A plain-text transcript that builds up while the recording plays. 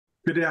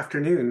Good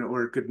afternoon,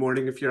 or good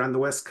morning if you're on the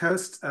West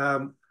Coast.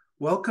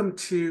 Welcome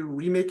to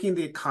Remaking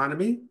the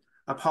Economy,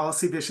 a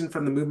policy vision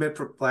from the Movement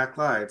for Black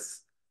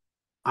Lives.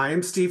 I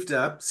am Steve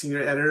Dubb,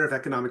 Senior Editor of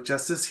Economic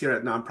Justice here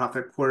at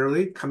Nonprofit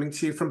Quarterly, coming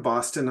to you from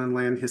Boston on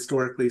land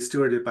historically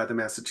stewarded by the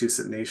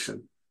Massachusetts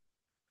Nation.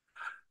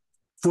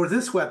 For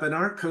this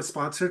webinar,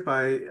 co-sponsored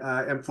by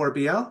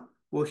M4BL,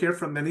 we'll hear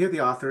from many of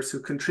the authors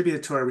who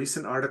contributed to our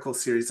recent article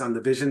series on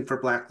the Vision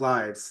for Black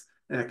Lives,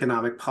 an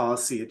economic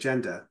policy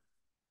agenda.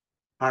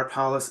 Our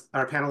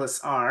panelists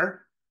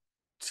are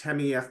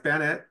Temi F.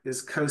 Bennett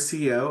is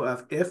co-CEO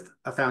of IF,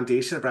 a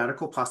foundation of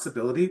radical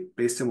possibility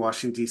based in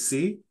Washington,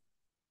 D.C.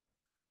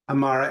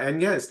 Amara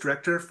Enya is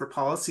Director for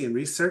Policy and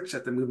Research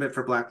at the Movement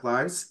for Black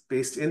Lives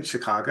based in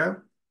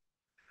Chicago.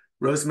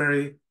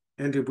 Rosemary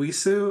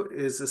Ndubuisu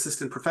is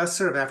Assistant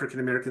Professor of African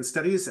American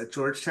Studies at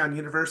Georgetown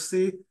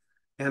University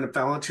and a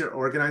volunteer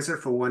organizer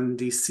for One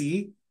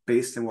DC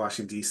based in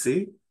Washington,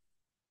 D.C.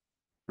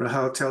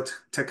 Rahel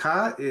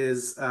Teka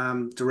is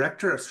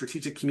Director of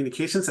Strategic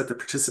Communications at the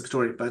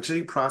Participatory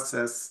Budgeting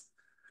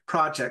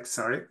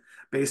Project,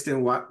 based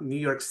in New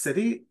York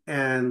City.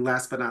 And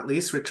last but not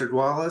least, Richard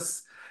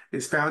Wallace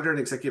is Founder and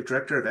Executive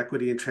Director of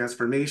Equity and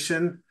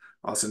Transformation,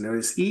 also known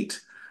as EAT,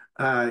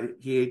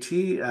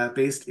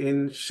 based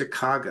in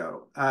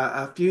Chicago.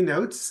 A few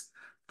notes.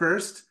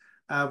 First,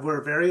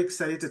 we're very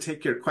excited to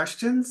take your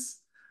questions.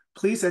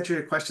 Please enter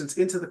your questions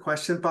into the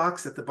question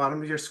box at the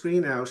bottom of your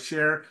screen, and I'll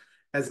share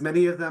as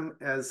many of them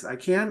as I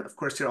can. Of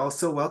course, you're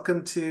also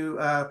welcome to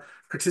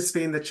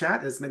participate in the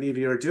chat, as many of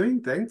you are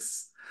doing.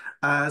 Thanks.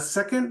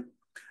 Second,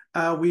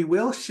 we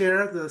will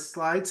share the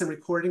slides and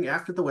recording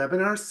after the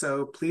webinar,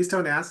 so please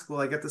don't ask, will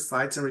I get the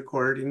slides and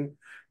recording?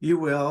 You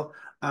will.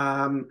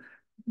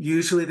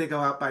 Usually they go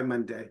out by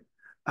Monday.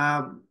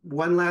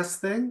 One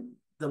last thing,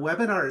 the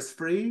webinar is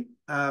free,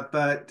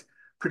 but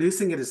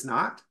producing it is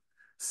not.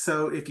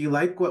 So if you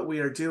like what we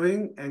are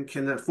doing and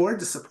can afford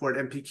to support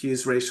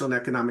NPQ's racial and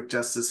economic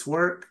justice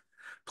work,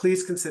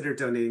 please consider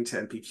donating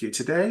to NPQ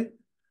today.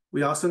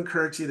 We also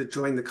encourage you to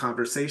join the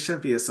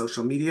conversation via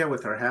social media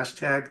with our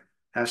hashtag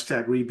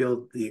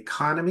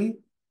 #RebuildTheEconomy.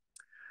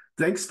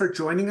 Thanks for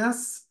joining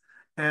us,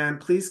 and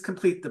please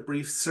complete the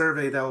brief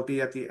survey that will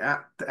be at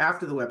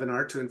after the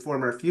webinar to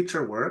inform our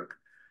future work.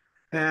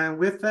 And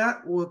with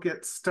that, we'll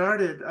get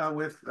started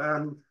with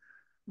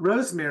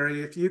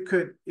Rosemary, if you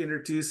could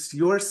introduce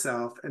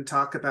yourself and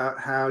talk about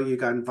how you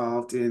got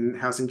involved in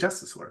housing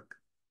justice work.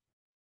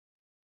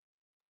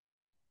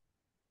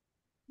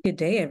 Good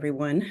day,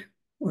 everyone,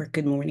 or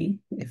good morning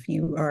if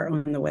you are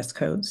on the West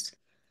Coast.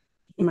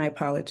 My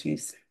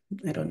apologies.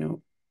 I don't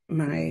know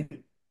my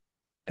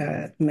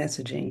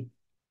messaging.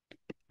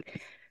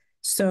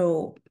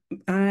 So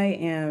I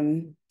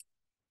am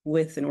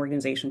with an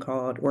organization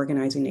called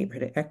Organizing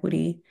Neighborhood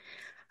Equity,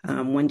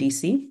 One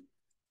DC,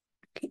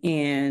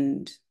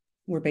 and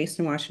we're based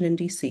in Washington,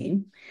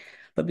 D.C.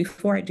 But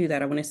before I do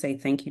that, I want to say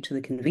thank you to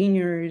the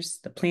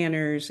conveners, the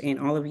planners, and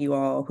all of you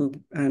all who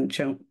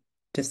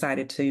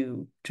decided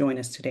to join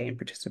us today and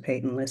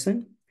participate and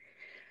listen.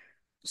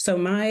 So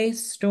my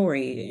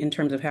story in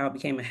terms of how I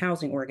became a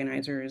housing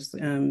organizer is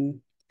a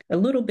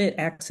little bit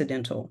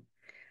accidental.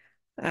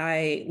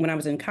 When I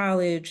was in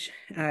college,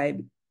 I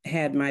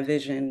had my I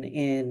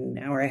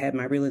had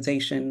my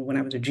realization when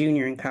I was a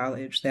junior in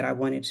college that I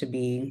wanted to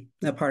be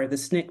a part of the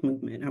SNCC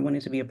movement. I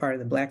wanted to be a part of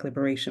the Black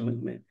Liberation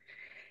Movement.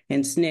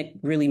 And SNCC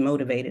really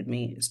motivated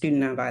me,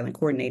 Student Nonviolent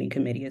Coordinating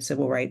Committee, a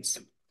civil rights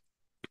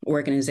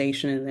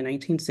organization in the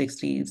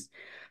 1960s.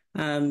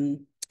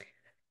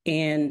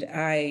 And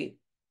I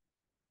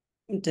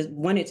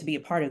wanted to be a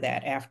part of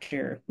that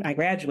after I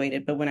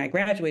graduated. But when I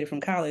graduated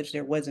from college,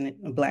 there wasn't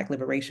a Black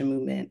Liberation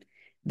Movement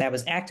that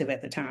was active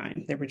at the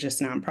time. There were just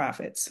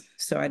nonprofits.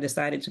 So I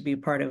decided to be a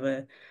part of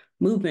a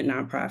movement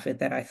nonprofit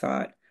that I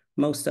thought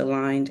most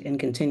aligned and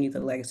continued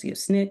the legacy of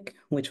SNCC,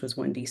 which was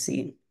One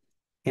DC.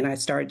 And I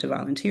started to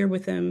volunteer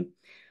with them.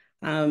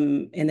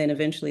 And then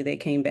eventually they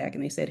came back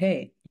and they said,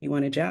 "Hey, you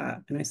want a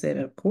job?" And I said,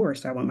 "Of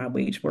course, I want my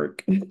wage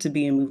work to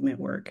be in movement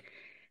work."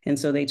 And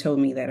so they told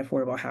me that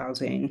affordable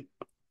housing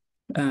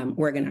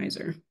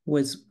organizer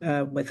was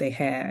what they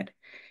had.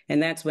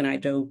 And that's when I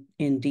dove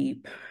in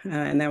deep.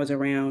 And that was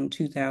around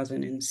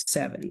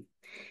 2007.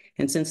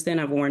 And since then,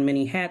 I've worn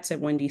many hats at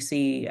One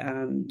DC,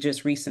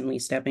 just recently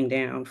stepping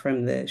down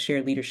from the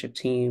shared leadership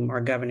team,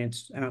 our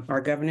governance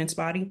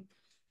body.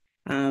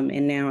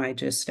 And now I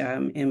just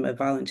am a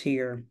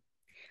volunteer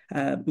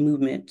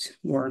movement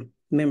or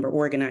member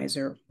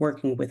organizer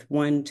working with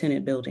one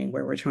tenant building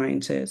where we're trying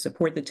to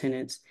support the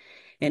tenants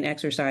and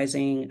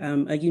exercising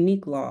a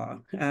unique law,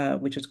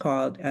 which is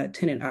called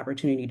Tenant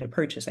Opportunity to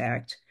Purchase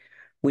Act,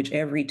 which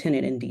every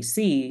tenant in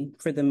DC,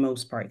 for the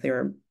most part,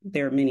 there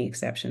are many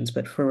exceptions,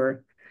 but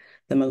for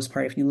the most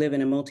part, if you live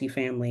in a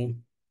multifamily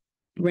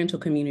rental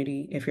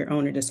community, if your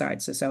owner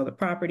decides to sell the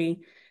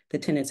property, the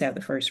tenants have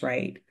the first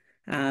right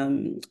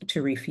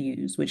to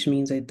refuse, which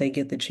means that they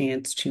get the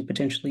chance to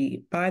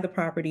potentially buy the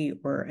property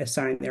or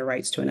assign their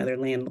rights to another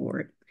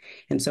landlord.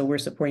 And so we're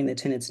supporting the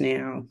tenants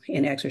now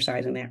in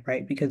exercising that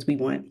right because we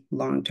want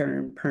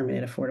long-term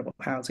permanent affordable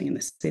housing in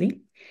the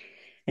city.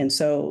 And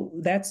so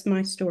that's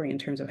my story in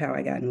terms of how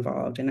I got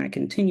involved. And I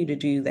continue to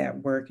do that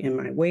work in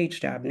my wage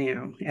job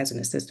now as an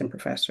assistant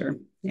professor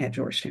at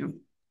Georgetown.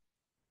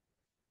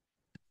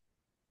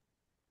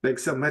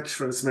 Thanks so much,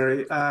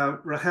 Rosemary.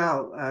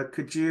 Rahel,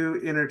 could you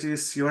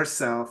introduce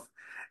yourself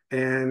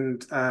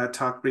and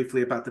talk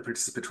briefly about the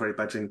participatory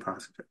budgeting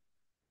project?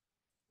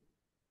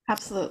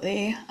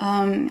 Absolutely.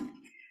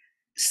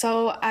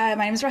 My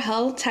name is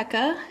Rahel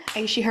Teka.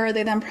 I, she, her,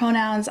 they, them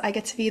pronouns. I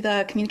get to be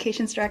the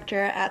communications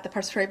director at the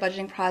Participatory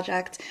Budgeting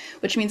Project,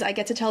 which means I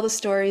get to tell the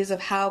stories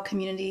of how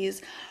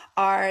communities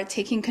are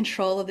taking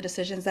control of the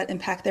decisions that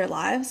impact their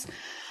lives.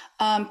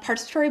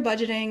 Participatory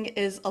budgeting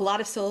is a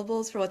lot of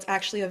syllables for what's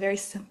actually a very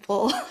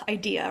simple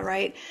idea,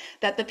 right?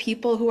 That the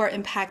people who are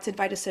impacted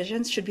by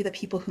decisions should be the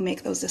people who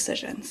make those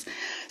decisions.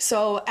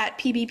 So at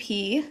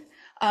PBP,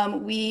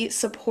 we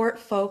support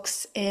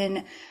folks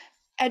in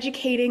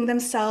educating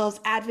themselves,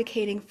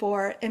 advocating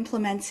for,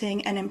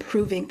 implementing, and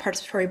improving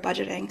participatory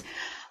budgeting,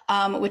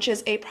 which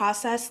is a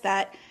process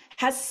that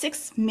has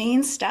 6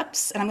 main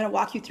steps, and I'm going to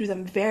walk you through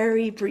them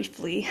very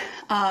briefly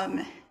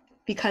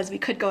because we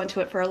could go into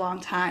it for a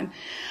long time.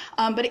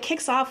 But it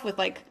kicks off with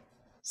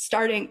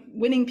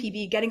winning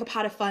PB, getting a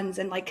pot of funds,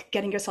 and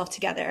getting yourself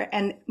together.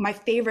 And my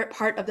favorite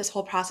part of this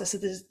whole process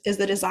is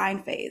the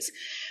design phase,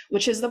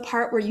 which is the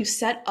part where you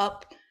set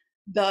up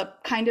the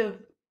kind of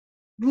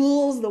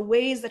rules, the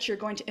ways that you're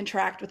going to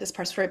interact with this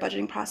participatory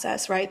budgeting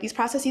process, right? These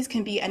processes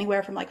can be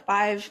anywhere from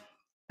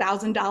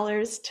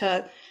 $5,000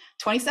 to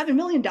 $27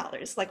 million,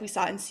 like we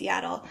saw in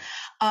Seattle.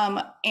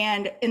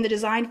 And in the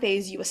design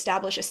phase, you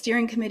establish a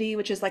steering committee,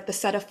 which is the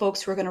set of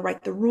folks who are going to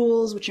write the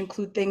rules, which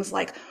include things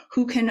like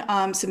who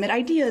can submit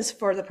ideas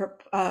for the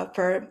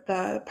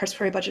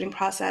participatory budgeting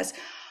process,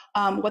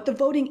 what the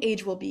voting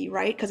age will be,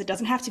 right? Because it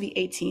doesn't have to be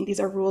 18. These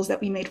are rules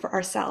that we made for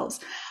ourselves.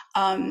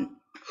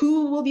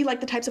 Who will be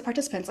the types of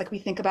participants like we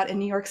think about in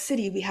New York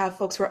City. We have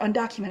folks who are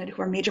undocumented,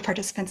 who are major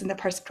participants in the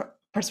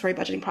participatory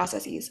budgeting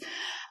processes.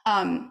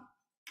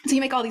 So you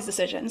make all these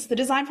decisions. The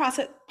design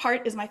process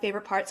part is my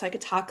favorite part, so I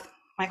could talk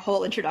my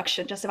whole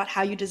introduction just about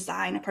how you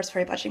design a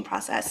participatory budgeting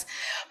process.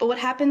 But what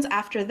happens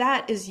after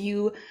that is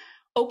you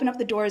open up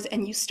the doors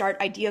and you start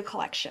idea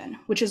collection,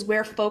 which is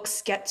where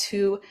folks get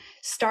to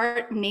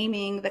start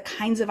naming the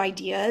kinds of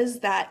ideas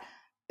that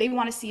they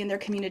want to see in their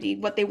community,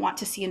 what they want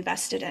to see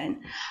invested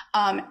in.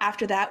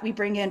 After that, we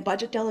bring in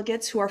budget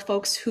delegates, who are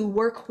folks who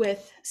work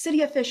with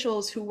city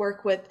officials, who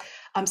work with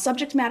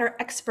subject matter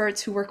experts,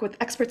 who work with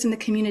experts in the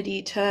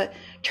community to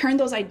turn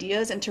those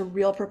ideas into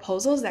real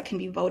proposals that can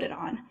be voted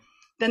on.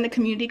 Then the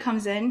community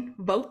comes in,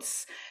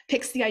 votes,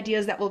 picks the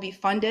ideas that will be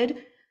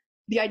funded.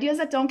 The ideas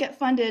that don't get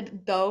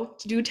funded, though,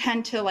 do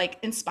tend to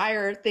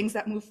inspire things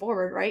that move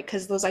forward, right?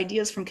 Because those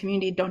ideas from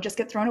community don't just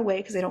get thrown away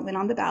because they don't win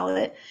on the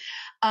ballot.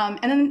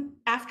 And then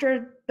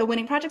after the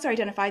winning projects are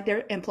identified,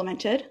 they're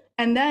implemented.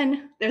 And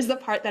then there's the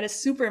part that is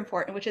super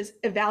important, which is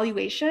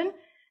evaluation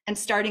and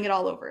starting it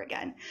all over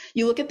again.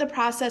 You look at the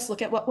process,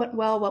 look at what went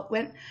well, what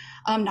went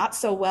not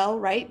so well,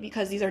 right?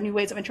 Because these are new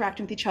ways of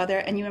interacting with each other,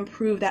 and you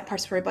improve that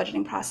participatory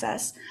budgeting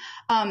process.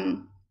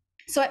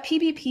 So at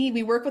PBP,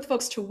 we work with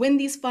folks to win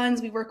these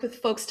funds. We work with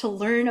folks to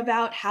learn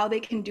about how they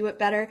can do it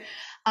better.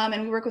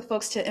 And we work with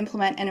folks to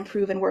implement and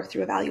improve and work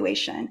through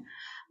evaluation.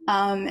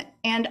 And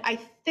I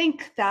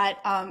think that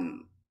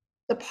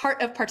the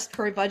part of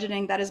participatory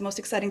budgeting that is most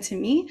exciting to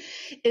me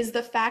is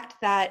the fact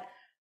that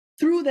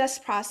through this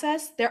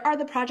process, there are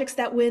the projects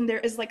that win, there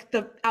is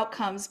the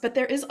outcomes, but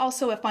there is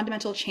also a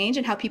fundamental change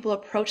in how people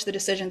approach the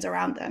decisions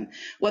around them,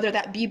 whether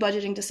that be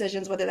budgeting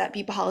decisions, whether that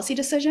be policy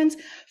decisions.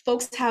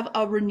 Folks have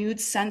a renewed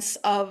sense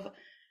of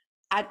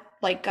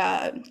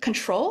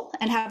control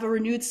and have a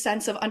renewed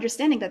sense of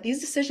understanding that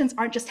these decisions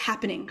aren't just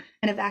happening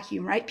in a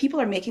vacuum, right?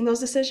 People are making those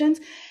decisions,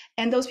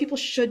 and those people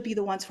should be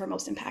the ones who are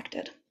most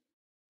impacted.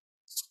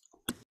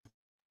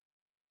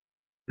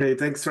 Great,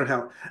 thanks for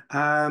help.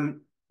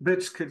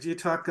 Rich, could you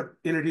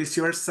introduce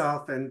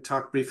yourself and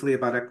talk briefly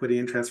about equity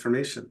and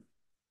transformation?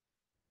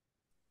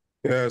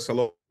 Yes,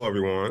 hello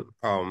everyone.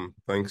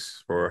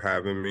 Thanks for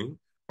having me.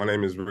 My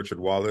name is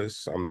Richard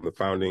Wallace. I'm the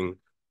founding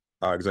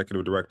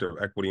executive director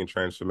of Equity and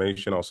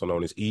Transformation, also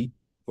known as EAT.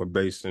 We're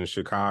based in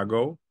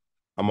Chicago.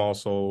 I'm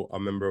also a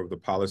member of the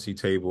policy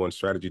table and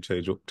strategy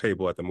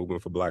table at the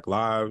Movement for Black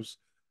Lives.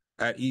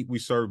 At EAT, we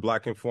serve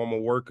Black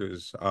informal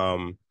workers.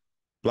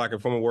 Black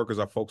informal workers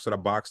are folks that are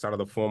boxed out of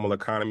the formal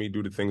economy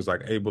due to things like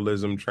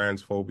ableism,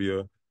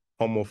 transphobia,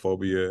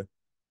 homophobia,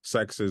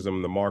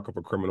 sexism, the mark of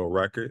a criminal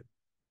record.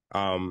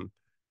 And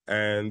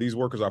these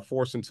workers are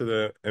forced into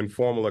the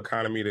informal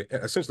economy to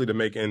essentially to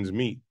make ends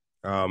meet.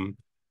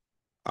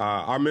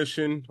 Our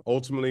mission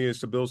ultimately is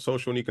to build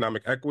social and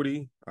economic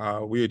equity.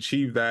 We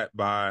achieve that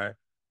by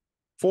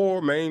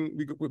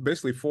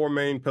basically four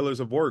main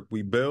pillars of work.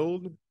 We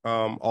build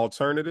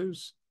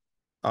alternatives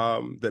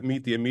that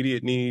meet the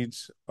immediate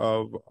needs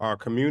of our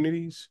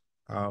communities.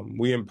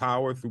 We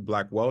empower through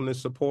Black wellness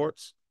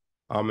supports,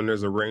 and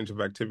there's a range of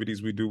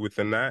activities we do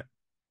within that.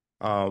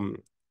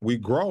 we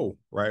grow,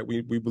 right?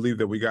 We believe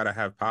that we got to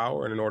have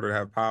power, and in order to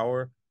have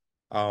power,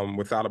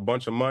 without a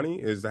bunch of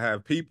money, is to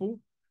have people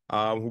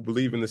who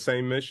believe in the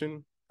same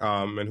mission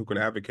and who can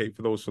advocate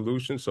for those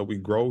solutions. So we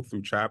grow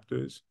through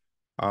chapters,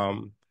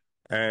 um,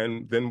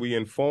 and then we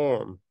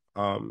inform,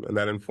 and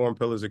that inform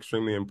pillar is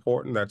extremely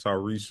important. That's our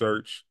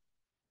research,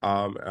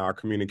 our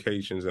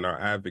communications, and our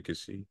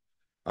advocacy.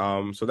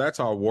 So that's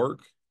our work.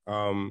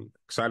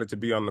 Excited to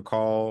be on the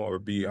call or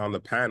be on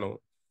the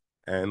panel,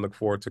 and look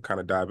forward to kind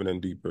of diving in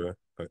deeper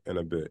in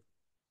a bit.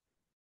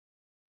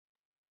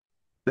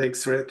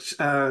 Thanks, Rich.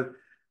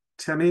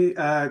 Temi,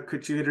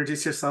 could you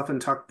introduce yourself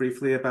and talk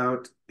briefly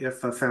about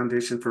if a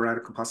Foundation for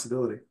Radical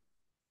Possibility?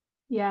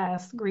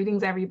 Yes,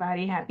 greetings,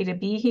 everybody. Happy to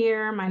be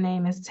here. My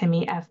name is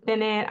Timmy F.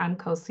 Bennett. I'm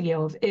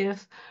co-CEO of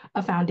IF,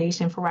 a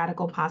foundation for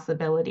radical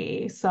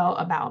possibility. So,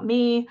 about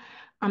me,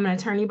 I'm an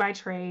attorney by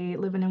trade,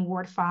 living in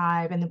Ward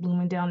 5 in the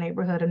Bloomingdale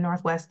neighborhood of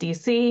Northwest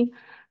DC.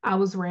 I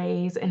was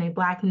raised in a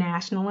Black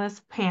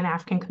nationalist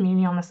Pan-African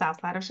community on the south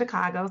side of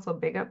Chicago. So,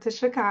 big up to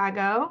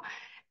Chicago.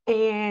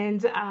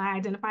 And I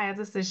identify as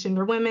a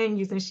cisgender woman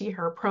using she,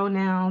 her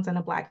pronouns and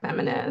a Black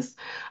feminist.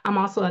 I'm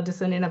also a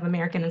descendant of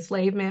American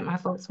enslavement. My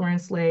folks were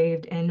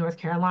enslaved in North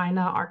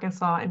Carolina,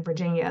 Arkansas, and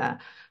Virginia.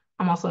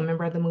 I'm also a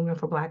member of the Movement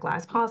for Black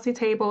Lives Policy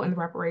Table and the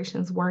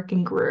Reparations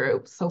Working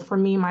Group. So for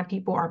me, my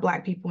people are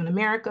Black people in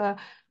America,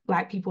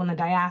 Black people in the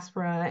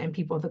diaspora, and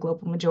people of the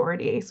global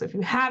majority. So if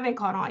you haven't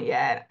caught on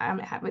yet, I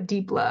have a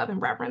deep love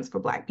and reverence for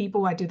Black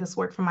people. I do this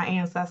work for my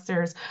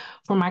ancestors,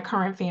 for my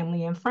current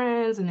family and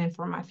friends, and then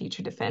for my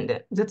future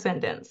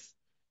descendants.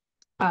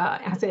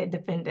 I said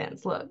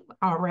defendants. Look,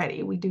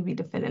 already we do be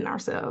defending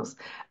ourselves.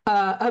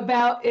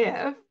 About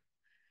if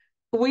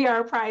we are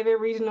a private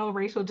regional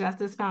racial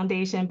justice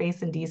foundation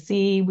based in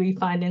DC. We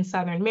fund in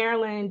Southern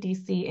Maryland,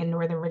 DC, and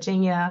Northern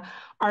Virginia.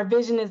 Our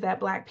vision is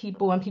that Black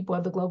people and people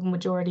of the global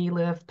majority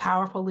live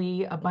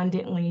powerfully,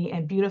 abundantly,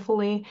 and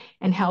beautifully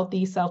in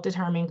healthy,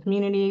 self-determined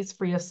communities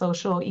free of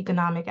social,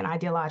 economic, and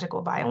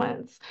ideological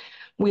violence.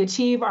 We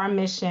achieve our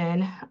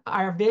mission,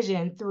 our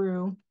vision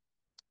through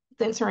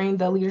centering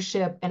the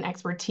leadership and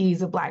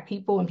expertise of Black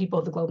people and people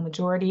of the global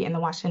majority in the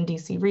Washington,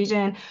 D.C.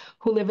 region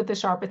who live at the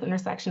sharpest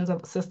intersections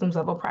of systems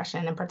of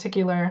oppression, in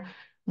particular,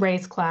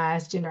 race,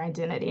 class, gender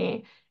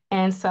identity.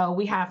 And so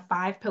we have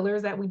 5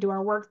 pillars that we do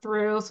our work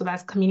through. So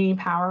that's community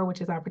power,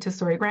 which is our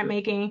participatory grant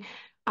making,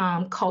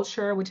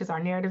 culture, which is our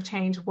narrative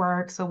change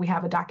work. So we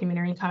have a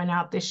documentary coming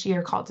out this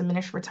year called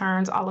Diminished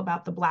Returns, all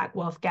about the Black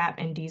wealth gap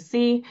in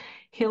DC.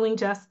 Healing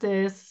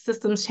justice,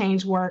 systems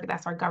change work,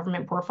 that's our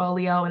government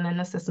portfolio, and then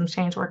the systems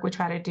change work we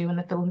try to do in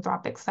the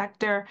philanthropic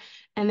sector,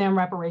 and then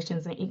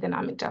reparations and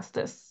economic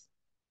justice.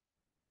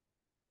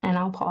 And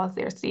I'll pause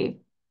there, Steve.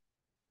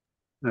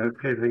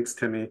 Okay, thanks,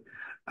 Timmy.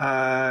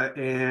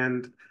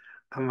 And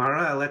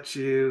Amara, I'll let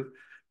you,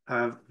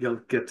 you'll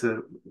get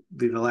to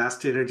be the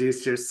last to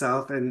introduce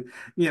yourself and,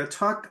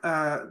 talk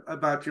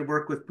about your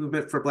work with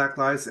Movement for Black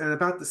Lives and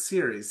about the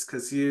series,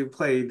 because you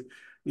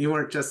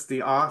weren't just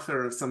the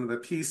author of some of the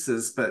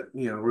pieces, but,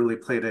 really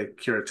played a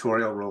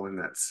curatorial role in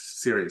that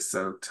series.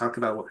 So talk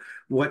about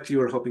what you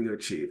were hoping to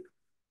achieve.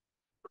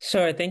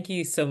 Sure. Thank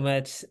you so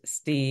much,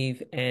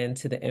 Steve, and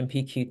to the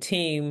MPQ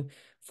team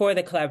for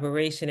the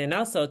collaboration, and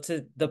also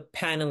to the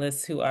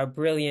panelists who are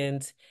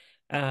brilliant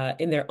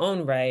in their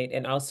own right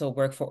and also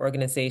work for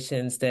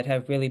organizations that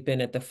have really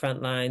been at the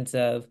front lines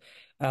of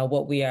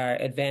what we are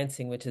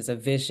advancing, which is a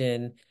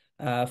vision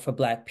for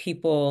Black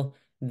people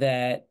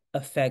that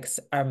affects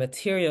our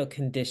material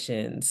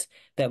conditions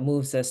that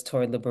moves us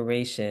toward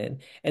liberation.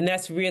 And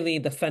that's really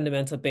the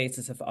fundamental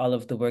basis of all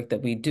of the work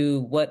that we do.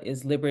 What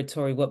is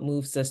liberatory? What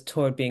moves us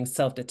toward being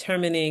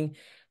self-determining,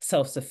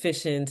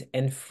 self-sufficient,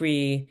 and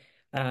free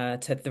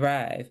to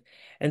thrive?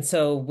 And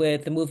so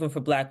with the Movement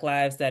for Black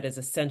Lives, that is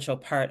a central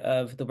part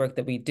of the work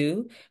that we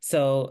do.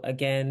 So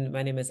again,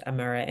 my name is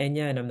Amara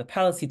Enya, and I'm the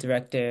policy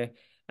director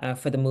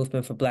for the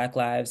Movement for Black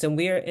Lives. And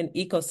we're an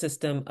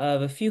ecosystem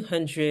of a few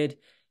hundred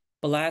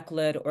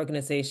Black-led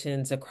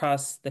organizations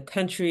across the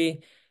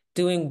country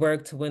doing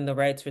work to win the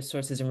rights,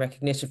 resources, and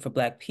recognition for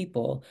Black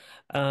people.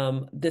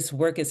 This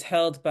work is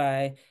held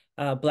by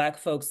Black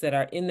folks that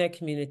are in their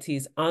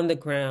communities on the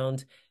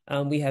ground.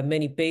 We have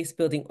many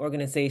base-building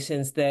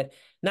organizations that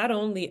not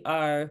only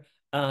are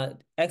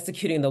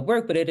executing the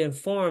work, but it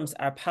informs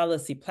our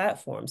policy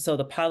platform. So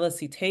the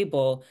policy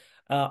table,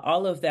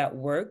 all of that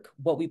work,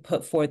 what we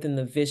put forth in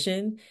the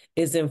vision,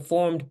 is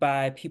informed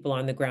by people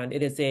on the ground.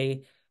 It is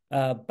a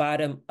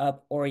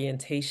bottom-up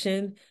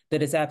orientation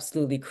that is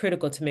absolutely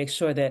critical to make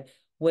sure that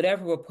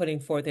whatever we're putting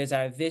forth as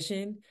our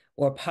vision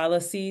or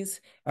policies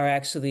are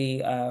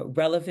actually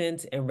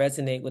relevant and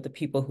resonate with the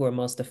people who are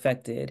most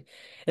affected.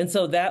 And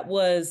so that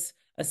was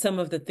some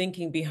of the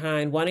thinking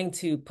behind wanting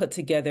to put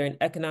together an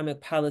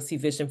economic policy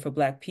vision for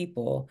Black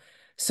people.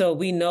 So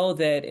we know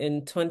that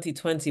in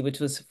 2020, which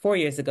was 4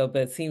 years ago,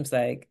 but it seems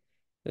like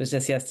it was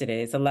just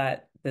yesterday, it's a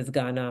lot that's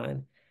gone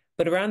on.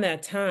 But around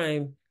that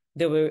time,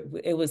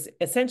 it was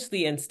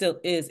essentially and still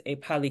is a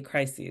poly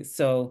crisis.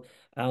 So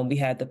we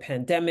had the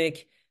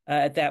pandemic,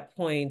 at that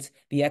point,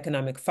 the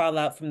economic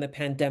fallout from the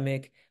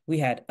pandemic. We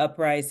had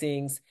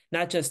uprisings,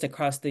 not just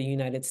across the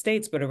United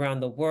States, but around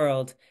the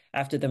world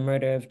after the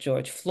murder of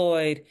George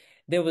Floyd.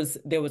 There was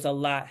a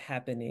lot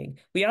happening.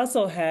 We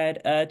also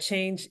had a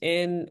change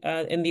in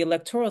the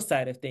electoral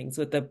side of things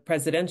with the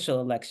presidential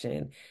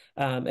election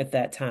at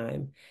that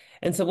time.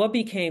 And so what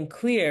became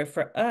clear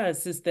for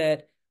us is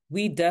that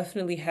we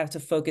definitely have to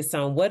focus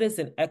on what is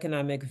an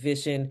economic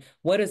vision,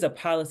 what is a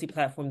policy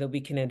platform that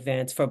we can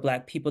advance for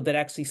Black people that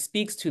actually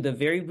speaks to the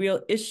very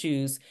real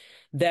issues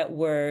that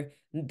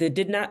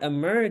did not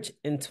emerge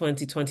in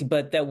 2020,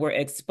 but that were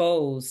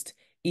exposed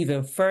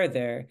even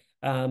further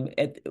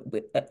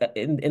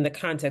in the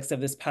context of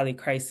this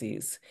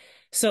polycrisis.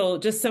 So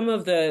just some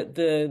of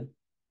the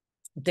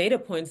data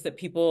points that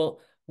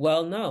people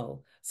well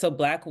know. So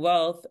Black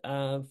wealth,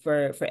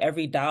 for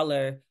every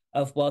dollar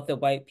of wealth that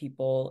white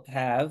people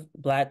have,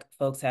 Black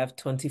folks have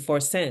 24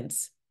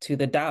 cents to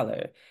the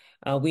dollar.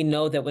 We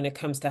know that when it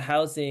comes to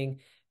housing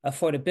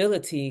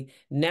affordability,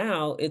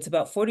 now it's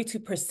about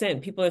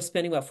 42%. People are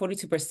spending about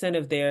 42%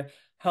 of their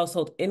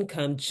household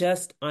income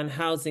just on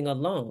housing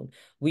alone.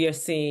 We are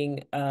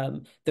seeing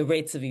the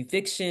rates of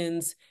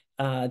evictions,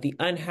 the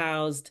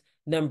unhoused,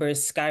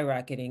 numbers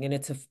skyrocketing, and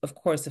it's of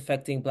course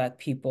affecting Black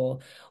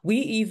people. We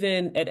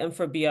even at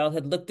M4BL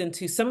had looked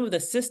into some of the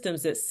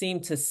systems that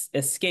seem to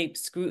escape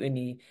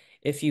scrutiny,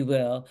 if you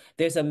will.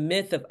 There's a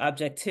myth of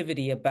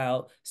objectivity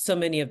about so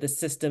many of the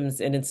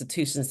systems and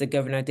institutions that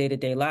govern our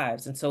day-to-day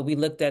lives. And so we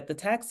looked at the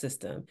tax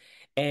system,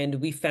 and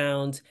we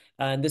found,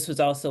 and this was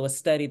also a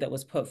study that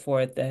was put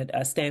forth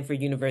at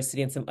Stanford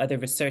University and some other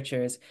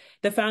researchers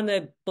that found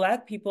that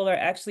Black people are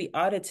actually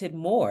audited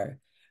more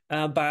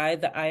by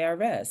the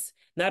IRS.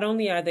 Not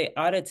only are they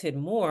audited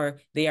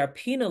more, they are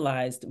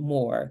penalized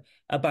more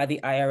by the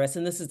IRS.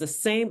 And this is the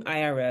same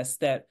IRS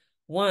that,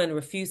 one,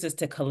 refuses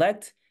to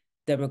collect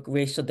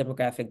racial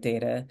demographic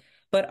data,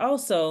 but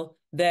also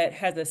that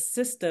has a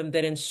system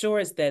that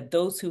ensures that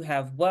those who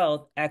have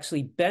wealth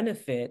actually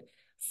benefit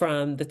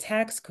from the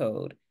tax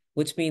code,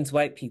 which means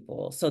white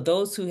people. So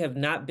those who have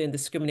not been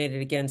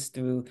discriminated against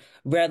through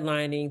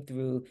redlining,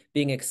 through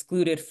being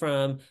excluded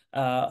from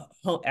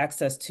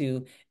access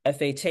to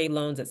FHA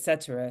loans, et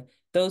cetera,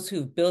 those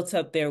who've built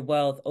up their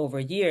wealth over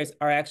years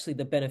are actually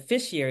the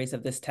beneficiaries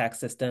of this tax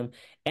system.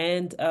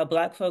 And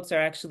Black folks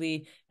are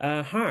actually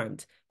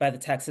harmed by the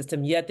tax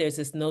system. Yet there's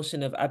this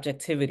notion of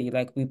objectivity,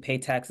 like we pay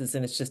taxes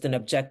and it's just an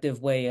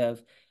objective way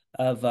of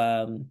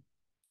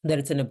that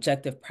it's an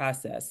objective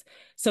process.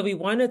 So we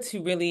wanted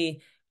to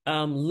really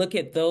look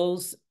at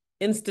those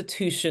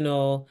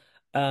institutional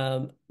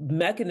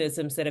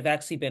mechanisms that have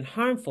actually been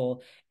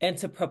harmful and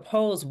to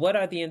propose what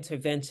are the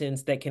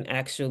interventions that can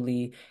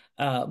actually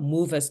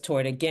move us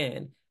toward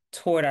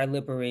our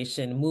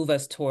liberation, move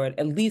us toward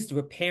at least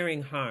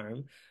repairing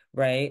harm,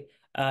 right?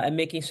 And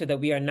making sure that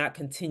we are not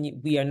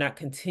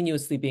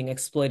continuously being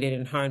exploited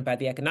and harmed by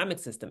the economic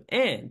system.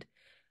 And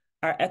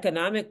our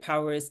economic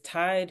power is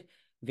tied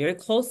very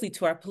closely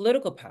to our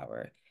political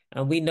power.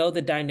 We know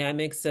the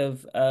dynamics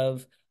of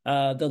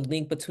the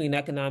link between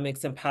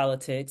economics and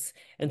politics.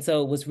 And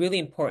so it was really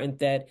important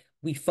that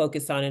we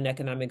focus on an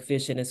economic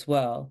vision as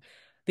well.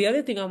 The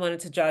other thing I wanted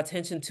to draw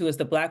attention to is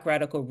the Black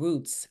radical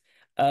roots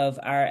of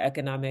our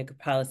economic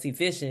policy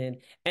vision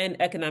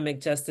and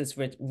economic justice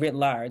writ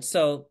large.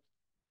 So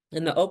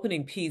in the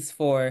opening piece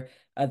for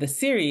the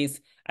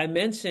series, I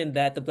mentioned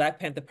that the Black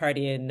Panther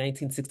Party in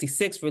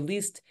 1966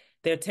 released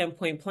their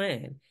 10-point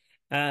plan.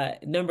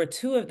 Number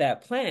two of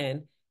that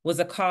plan was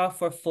a call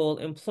for full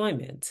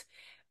employment.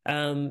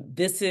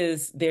 There's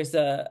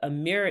a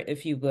mirror,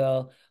 if you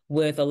will,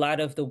 with a lot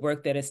of the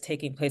work that is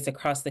taking place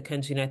across the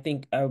country. And I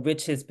think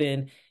Rich has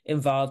been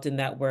involved in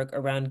that work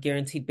around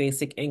guaranteed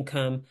basic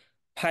income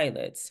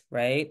pilots,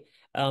 right?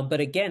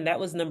 But again, that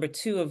was number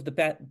two of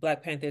the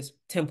Black Panthers'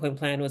 10-point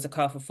plan was a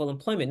call for full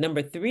employment.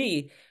 Number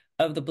three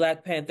of the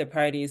Black Panther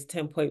Party's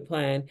 10-point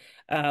plan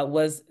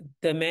was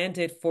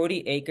demanded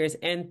 40 acres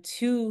and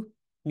 2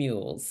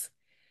 mules.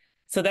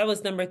 So that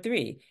was number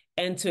three.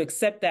 And to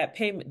accept that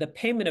payment, the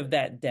payment of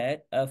that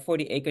debt of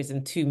 40 acres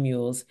and 2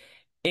 mules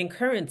in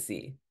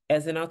currency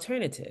as an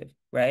alternative,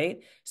 right?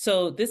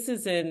 So this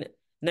is in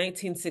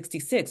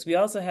 1966. We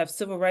also have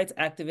civil rights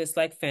activists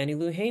like Fannie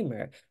Lou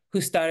Hamer,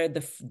 who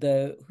started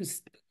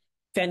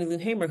Fannie Lou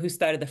Hamer, who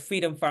started the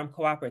Freedom Farm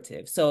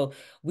Cooperative. So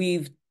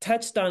we've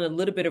touched on a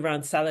little bit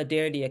around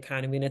solidarity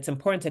economy, and it's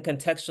important to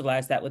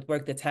contextualize that with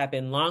work that's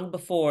happened long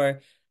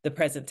before the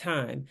present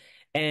time.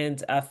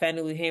 And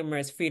Fannie Lou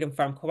Hamer's Freedom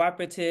Farm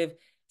Cooperative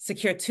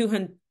secured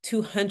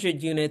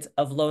 200 units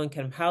of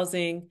low-income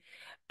housing.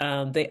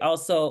 They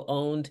also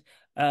owned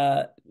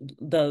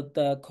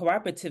the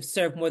cooperative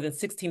served more than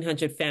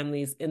 1,600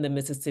 families in the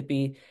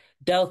Mississippi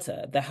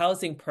Delta. The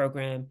housing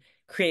program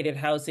created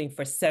housing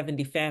for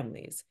 70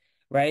 families,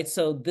 right?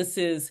 So this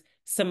is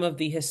some of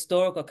the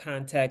historical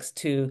context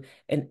to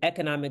an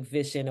economic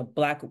vision of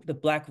the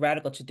Black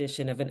radical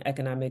tradition of an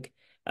economic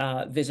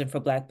vision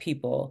for Black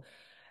people.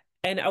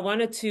 And I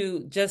wanted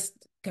to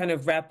just kind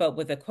of wrap up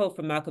with a quote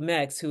from Malcolm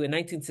X, who in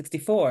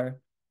 1964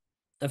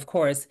 of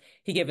course,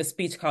 he gave a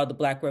speech called the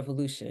Black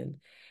Revolution.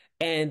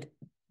 And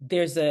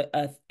there's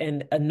a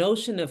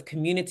notion of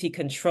community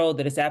control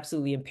that is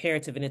absolutely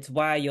imperative. And it's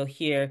why you'll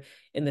hear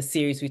in the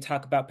series we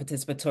talk about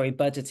participatory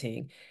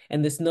budgeting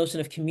and this notion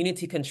of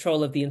community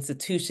control of the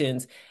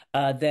institutions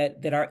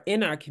that are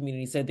in our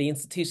communities, are the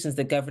institutions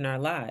that govern our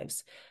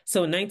lives.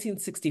 So in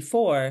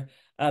 1964,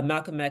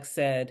 Malcolm X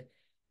said,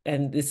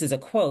 and this is a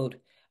quote,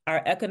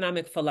 "Our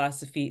economic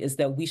philosophy is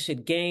that we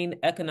should gain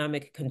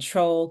economic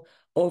control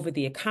over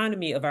the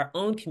economy of our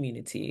own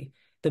community,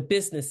 the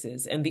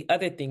businesses, and the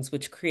other things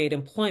which create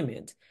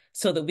employment,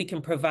 so that we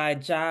can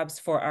provide jobs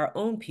for our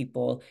own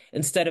people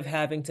instead of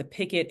having to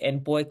picket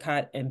and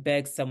boycott and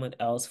beg someone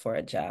else for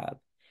a job."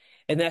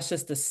 And that's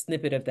just a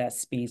snippet of that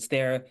speech.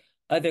 There are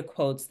other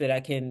quotes that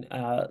I can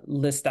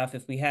list off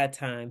if we had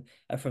time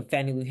from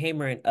Fannie Lou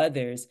Hamer and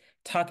others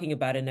talking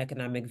about an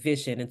economic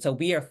vision. And so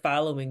we are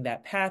following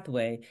that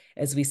pathway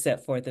as we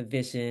set forth a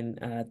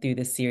vision through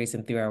this series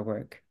and through our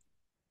work.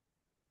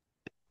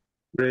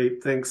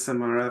 Great. Thanks,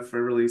 Samara,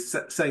 for really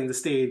setting the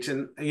stage.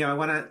 And, I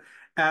want to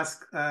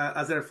ask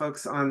other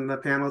folks on the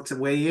panel to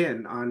weigh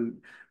in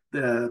on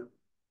the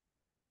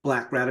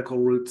Black radical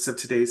roots of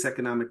today's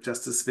economic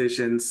justice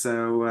vision.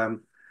 So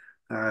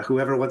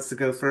whoever wants to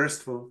go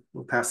first, we'll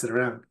pass it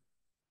around.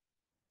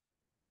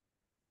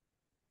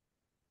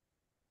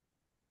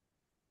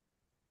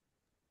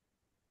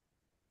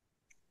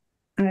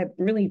 I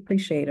really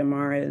appreciate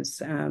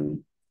Amara's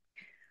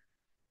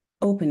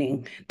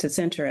opening to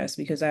center us,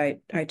 because I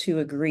too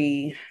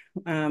agree.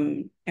 At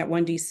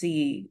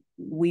 1DC,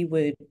 we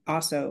would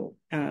also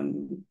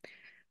add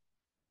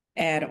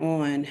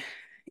on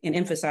and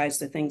emphasize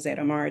the things that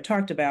Amara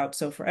talked about.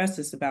 So for us,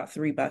 it's about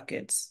three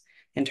buckets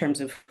in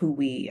terms of who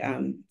we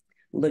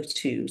look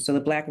to. So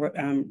the Black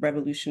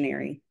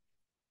revolutionary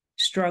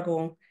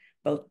struggle,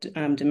 both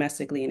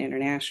domestically and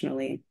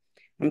internationally.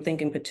 I'm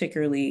thinking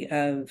particularly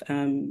of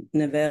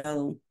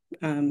Neville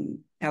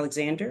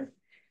Alexander,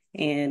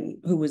 and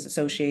who was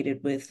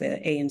associated with the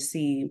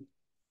ANC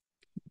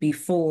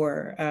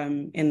before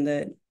in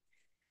the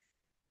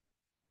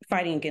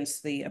fighting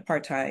against the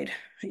apartheid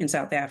in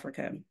South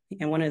Africa.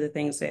 And one of the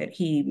things that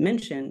he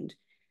mentioned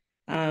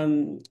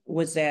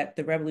was that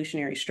the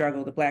revolutionary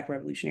struggle, the Black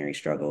revolutionary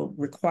struggle,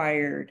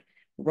 required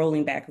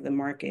rolling back of the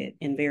market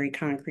in very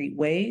concrete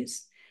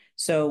ways.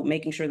 So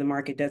making sure the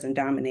market doesn't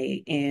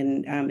dominate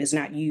and is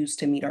not used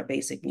to meet our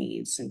basic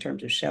needs in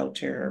terms of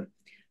shelter,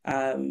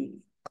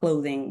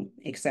 clothing,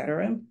 et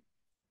cetera.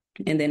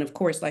 And then, of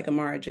course, like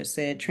Amara just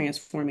said,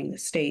 transforming the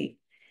state,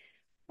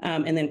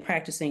 and then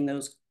practicing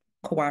those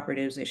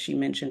cooperatives, as she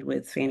mentioned,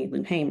 with Fannie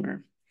Lou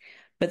Hamer.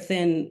 But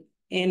then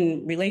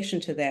in relation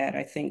to that,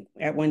 I think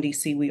at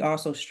 1DC, we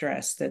also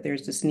stress that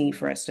there's this need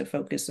for us to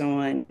focus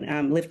on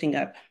lifting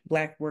up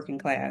Black working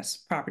class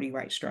property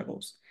rights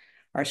struggles,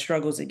 our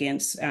struggles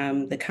against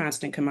the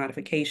constant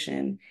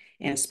commodification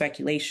and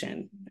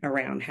speculation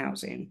around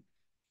housing.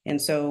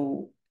 And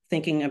so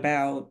thinking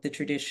about the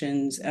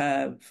traditions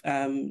of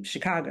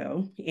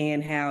Chicago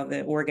and how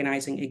the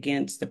organizing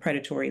against the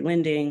predatory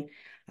lending,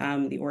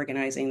 the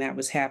organizing that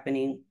was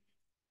happening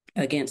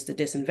against the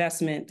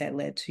disinvestment that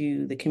led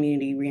to the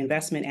Community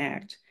Reinvestment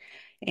Act.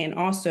 And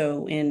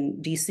also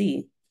in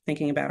DC,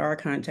 thinking about our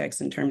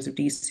context in terms of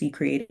DC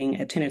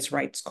creating a tenants'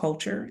 rights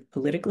culture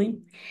politically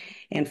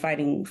and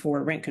fighting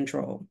for rent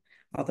control,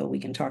 although we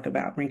can talk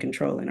about rent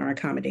control in our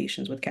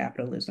accommodations with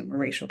capitalism or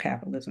racial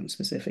capitalism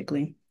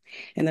specifically.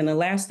 And then the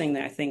last thing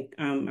that I think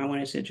I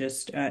wanted to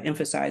just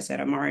emphasize that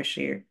Amara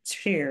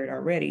shared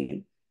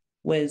already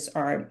was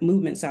our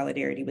movement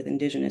solidarity with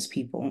Indigenous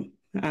people.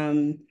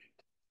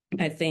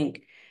 I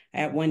think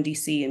at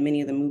 1DC and many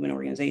of the movement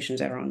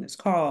organizations that are on this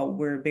call,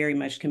 we're very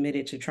much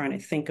committed to trying to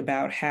think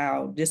about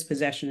how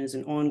dispossession is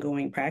an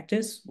ongoing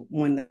practice,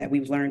 one that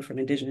we've learned from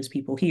Indigenous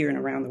people here and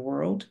around the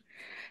world,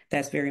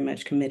 that's very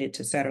much committed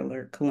to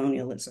settler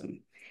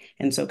colonialism.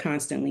 And so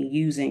constantly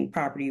using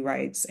property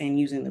rights and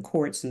using the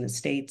courts in the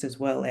states as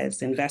well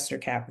as investor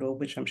capital,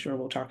 which I'm sure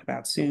we'll talk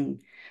about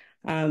soon,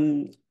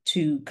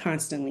 to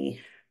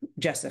constantly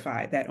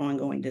justify that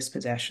ongoing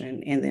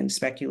dispossession and then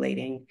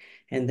speculating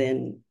and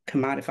then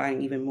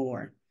commodifying even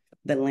more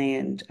the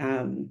land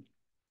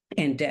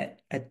and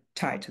debt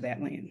tied to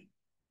that land.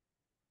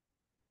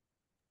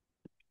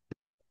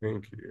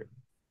 Thank you.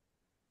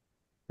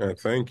 Yeah,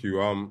 thank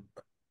you.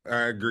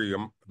 I agree.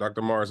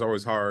 Dr. Morris,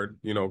 always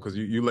hard, because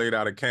you laid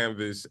out a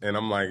canvas and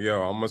I'm like,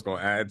 yo, I'm just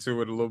gonna add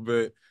to it a little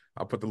bit.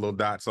 I'll put the little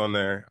dots on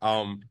there.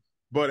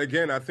 But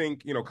again, I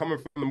think, coming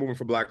from the Movement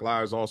for Black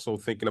Lives, also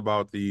thinking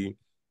about the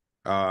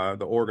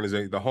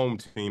organization, the home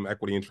team,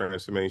 Equity and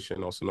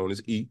Transformation, also known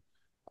as EAT.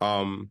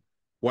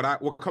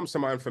 What comes to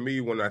mind for me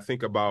when I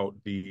think about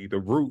the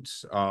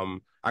roots,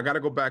 I got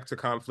to go back to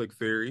conflict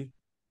theory,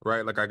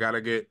 right? Like I got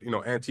to get,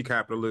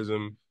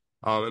 anti-capitalism,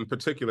 in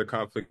particular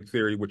conflict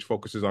theory, which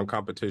focuses on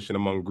competition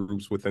among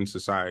groups within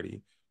society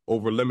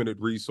over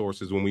limited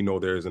resources when we know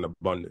there is an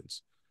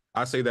abundance.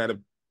 I say that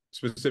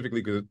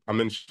specifically because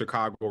I'm in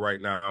Chicago right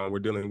now and we're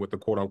dealing with the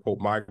quote unquote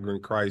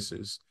migrant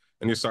crisis.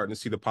 And you're starting to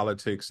see the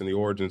politics and the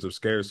origins of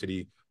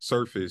scarcity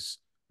surface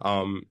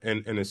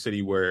in a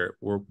city where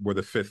we're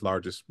the fifth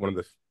largest, one of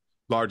the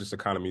largest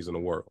economies in the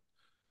world.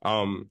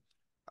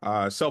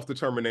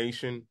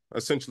 Self-determination,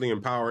 essentially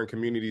empowering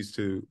communities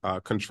to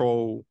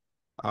control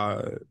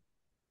their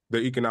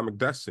economic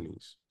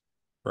destinies,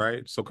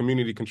 right? So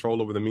community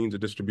control over the means of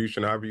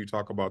distribution, however you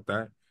talk about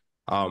that.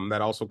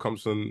 That also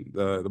comes from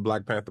the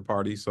Black Panther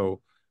Party.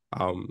 So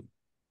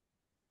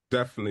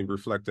definitely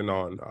reflecting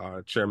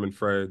on Chairman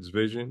Fred's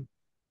vision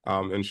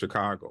in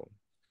Chicago.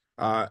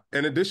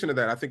 In addition to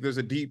that, I think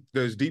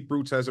there's deep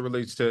roots as it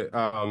relates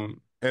to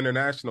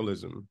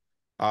internationalism.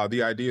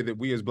 The idea that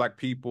we as Black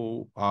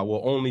people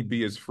will only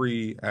be as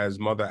free as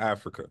Mother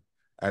Africa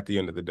at the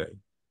end of the day.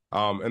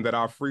 And that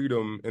our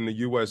freedom in the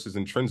U.S. is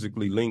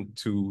intrinsically linked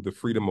to the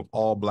freedom of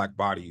all Black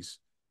bodies,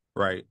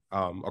 right,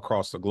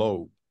 across the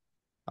globe.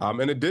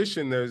 In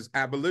addition, there's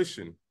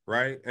abolition,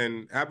 right?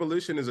 And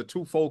abolition is a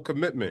twofold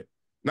commitment,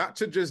 not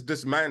to just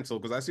dismantle,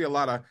 because I see a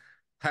lot of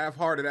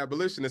half-hearted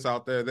abolitionists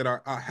out there that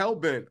are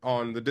hell-bent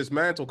on the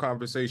dismantle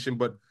conversation,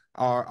 but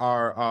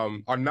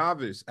are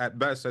novice at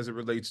best as it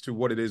relates to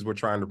what it is we're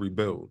trying to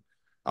rebuild.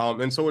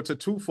 And so it's a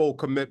twofold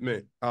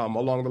commitment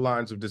along the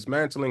lines of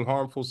dismantling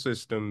harmful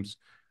systems,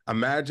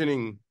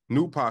 imagining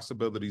new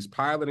possibilities,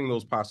 piloting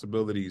those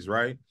possibilities,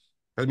 right?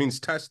 That means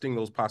testing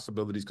those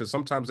possibilities, because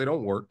sometimes they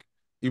don't work,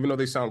 even though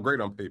they sound great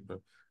on paper.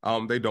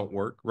 They don't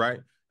work, right?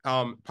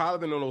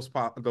 Piloting those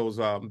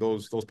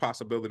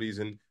possibilities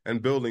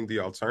and building the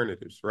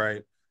alternatives,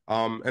 right?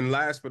 And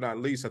last but not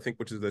least, I think,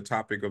 which is the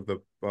topic of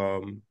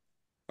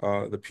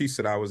the piece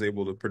that I was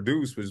able to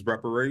produce, was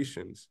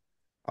reparations.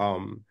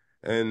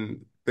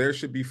 And there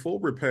should be full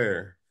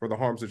repair for the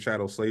harms of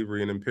chattel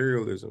slavery and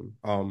imperialism.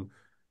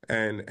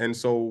 And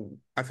so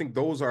I think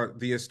those are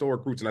the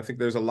historic roots. And I think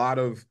there's a lot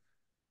of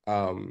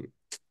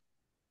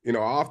I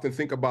often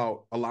think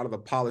about a lot of the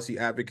policy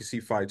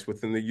advocacy fights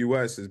within the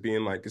U.S. as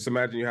being like, just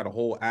imagine you had a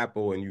whole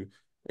apple and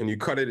you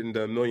cut it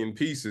into a million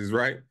pieces,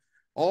 right?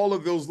 All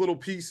of those little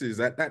pieces,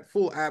 that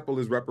full apple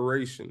is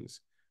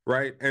reparations,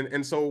 right?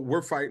 And so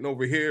we're fighting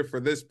over here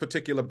for this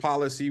particular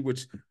policy,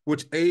 which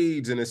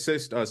aids and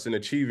assists us in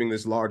achieving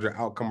this larger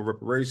outcome of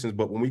reparations.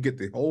 But when we get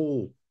the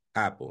whole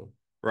apple,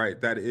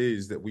 right, that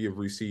is that we have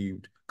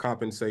received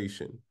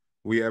compensation,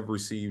 we have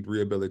received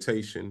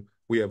rehabilitation,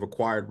 we have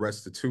acquired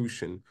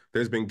restitution.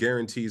 There's been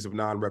guarantees of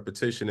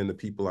non-repetition, and the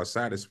people are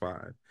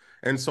satisfied.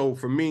 And so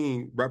for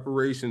me,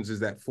 reparations is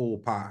that full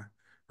pie,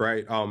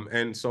 right?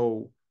 And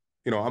so,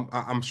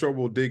 I'm sure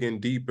we'll dig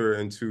in deeper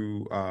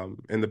into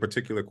in the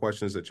particular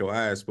questions that you'll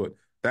ask, but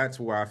that's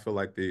where I feel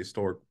like the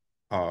historic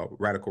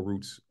radical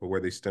roots are where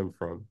they stem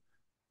from.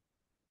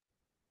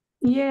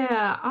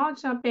 Yeah, I'll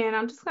jump in.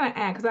 I'm just going to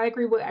add, because I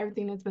agree with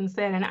everything that's been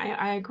said. And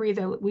I agree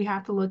that we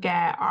have to look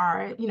at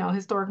our,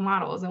 historic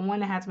models. And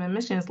one that has been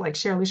mentioned is like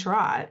Shirley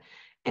Sherrod.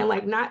 And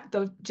like not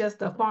just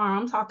the farm,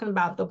 I'm talking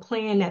about the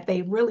plan that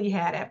they really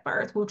had at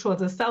birth, which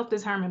was a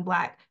self-determined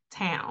Black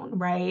town,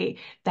 right?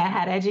 That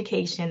had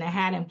education, that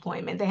had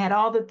employment, they had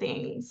all the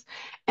things.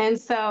 And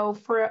so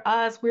for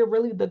us, we're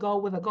really with a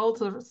goal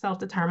to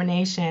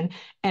self-determination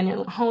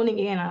and honing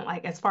in on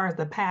like as far as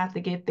the path to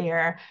get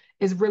there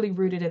is really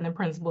rooted in the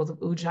principles of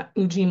Ujima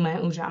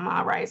and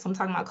Ujamaa, right? So I'm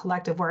talking about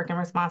collective work and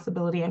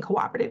responsibility and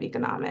cooperative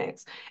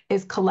economics.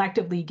 Is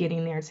collectively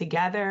getting there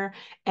together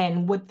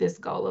and with this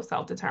goal of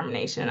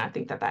self-determination. I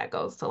think that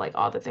goes to like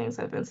all the things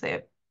that have been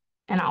said.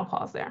 And I'll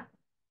pause there.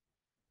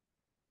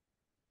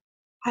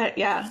 I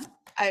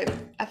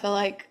feel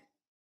like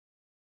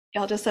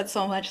y'all just said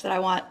so much that I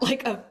want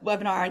like a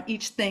webinar on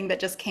each thing that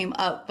just came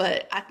up.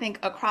 But I think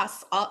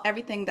across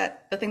everything,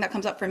 the thing that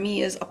comes up for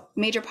me is a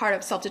major part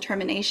of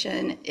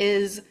self-determination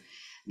is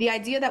the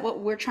idea that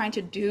what we're trying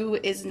to do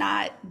is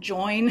not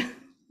join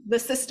the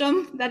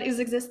system that is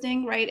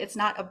existing, right? It's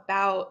not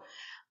about,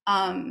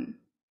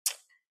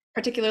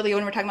 particularly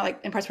when we're talking about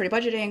like in participatory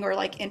budgeting or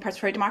like in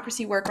participatory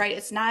democracy work, right?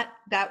 It's not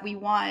that we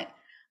want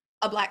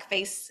a Black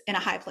face in a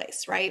high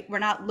place, right? We're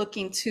not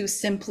looking to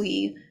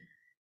simply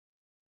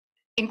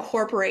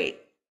incorporate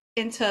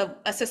into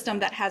a system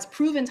that has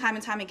proven time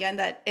and time again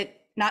that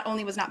it not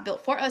only was not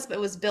built for us, but it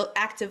was built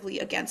actively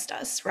against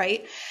us,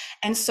 right?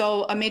 And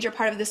so a major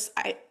part of this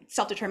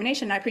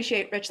self-determination, and I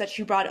appreciate, Rich, that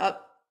you brought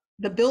up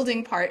the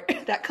building part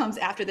that comes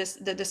after this,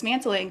 the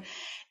dismantling,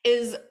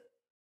 is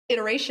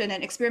iteration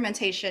and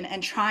experimentation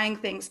and trying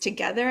things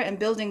together and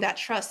building that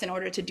trust in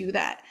order to do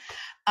that.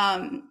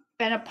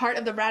 And a part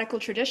of the radical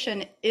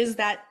tradition is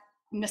that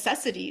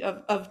necessity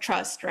of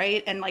trust,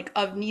 right? And like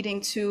of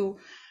needing to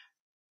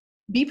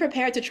be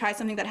prepared to try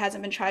something that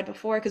hasn't been tried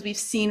before, because we've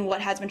seen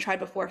what has been tried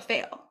before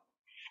fail.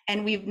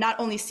 And we've not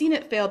only seen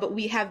it fail, but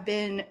we have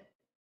been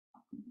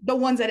the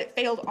ones that it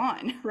failed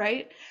on,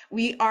 right?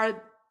 We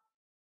are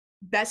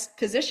best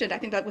positioned. I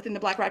think that within the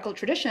Black radical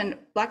tradition,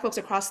 Black folks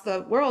across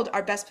the world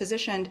are best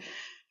positioned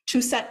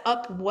to set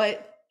up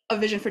what a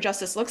vision for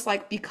justice looks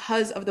like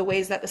because of the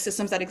ways that the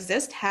systems that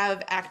exist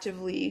have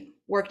actively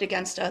worked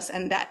against us,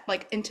 and that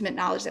like intimate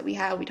knowledge that we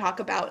have. We talk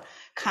about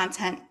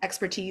content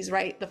expertise,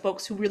 right? The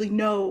folks who really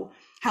know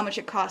how much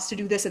it costs to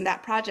do this and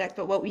that project.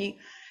 But what we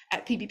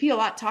at PPP a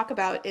lot talk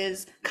about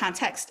is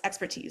context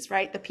expertise,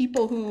 right? The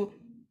people who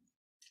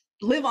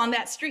live on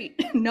that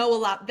street know a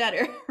lot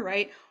better,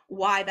 right?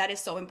 Why that is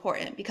so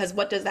important, because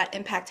what does that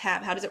impact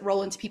have? How does it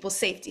roll into people's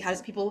safety? How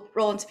does people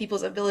roll into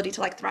people's ability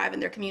to like thrive in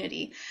their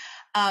community?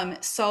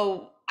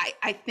 So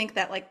I think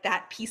that like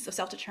that piece of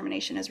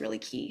self-determination is really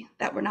key,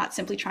 that we're not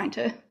simply trying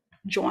to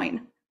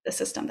join the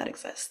system that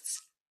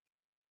exists.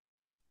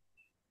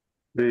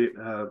 Great,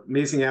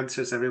 amazing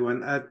answers,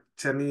 everyone.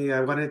 Temi, I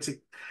wanted to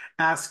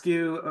ask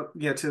you,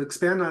 to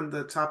expand on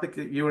the topic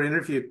that you were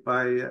interviewed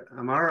by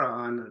Amara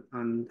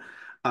on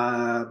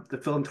the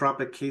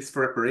philanthropic case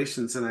for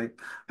reparations, and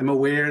I'm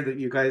aware that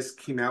you guys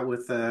came out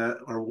with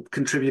or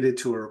contributed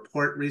to a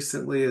report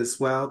recently as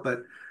well.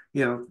 But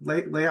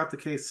lay out the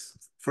case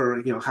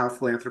for how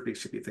philanthropy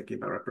should be thinking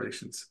about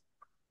reparations.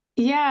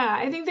 Yeah,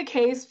 I think the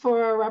case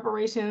for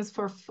reparations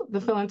for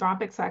the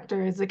philanthropic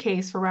sector is the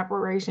case for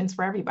reparations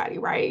for everybody,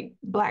 right?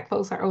 Black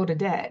folks are owed a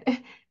debt.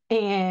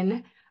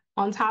 And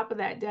on top of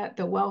that debt,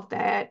 the wealth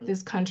that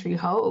this country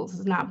holds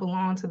does not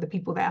belong to the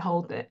people that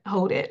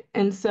hold it.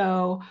 And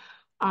so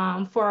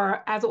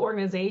as an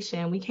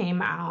organization, we came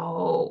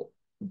out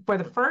for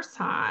the first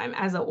time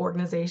as an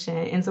organization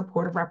in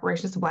support of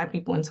reparations to Black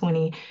people in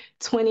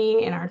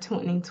 2020 in our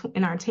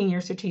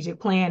 10-year strategic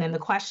plan. And the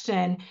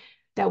question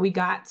that we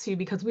got to,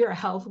 because we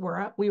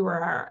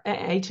were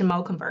an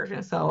HMO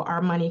conversion. So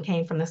our money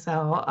came from the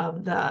sale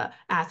of the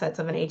assets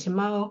of an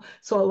HMO.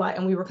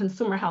 And we were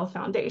Consumer Health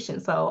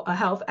Foundation. So a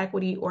health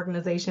equity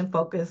organization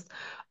focused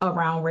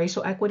around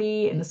racial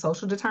equity and the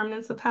social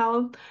determinants of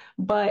health.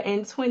 But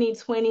in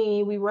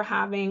 2020, we were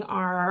having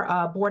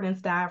our board and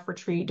staff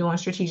retreat doing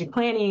strategic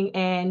planning,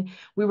 and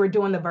we were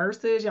doing the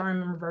verses. Y'all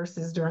remember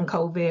verses during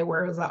COVID,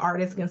 where it was an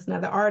artist against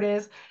another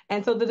artist.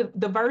 And so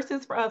the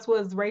verses for us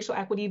was racial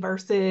equity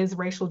versus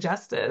racial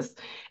justice.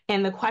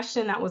 And the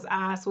question that was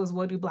asked was,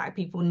 what do Black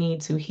people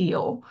need to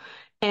heal?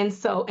 And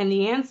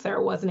the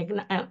answer was an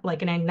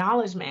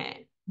acknowledgement,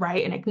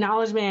 right? An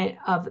acknowledgement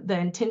of the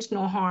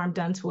intentional harm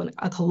done to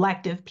a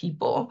collective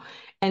people.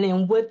 And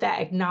then with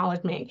that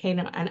acknowledgement came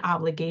an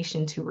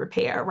obligation to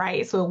repair,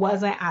 right? So it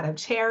wasn't out of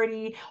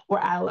charity or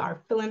out of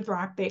our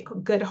philanthropic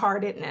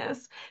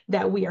good-heartedness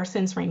that we are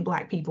censoring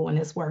Black people in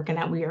this work and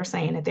that we are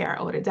saying that they are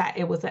owed a debt.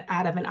 It was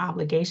out of an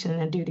obligation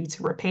and a duty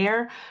to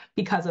repair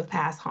because of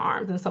past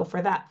harms. And so for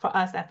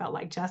us, that felt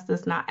like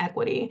justice, not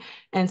equity.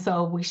 And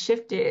so we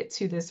shifted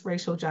to this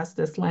racial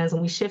justice lens,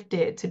 and we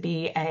shifted to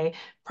be a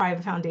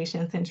private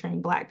foundation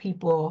centering Black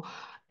people.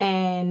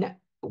 And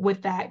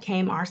with that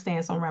came our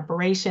stance on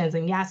reparations.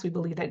 And yes, we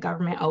believe that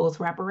government owes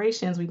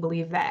reparations. We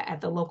believe that at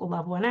the local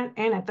level and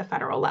at the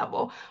federal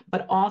level.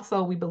 But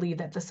also we believe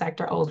that the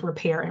sector owes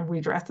repair and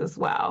redress as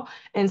well.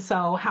 And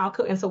so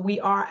we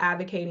are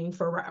advocating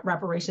for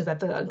reparations at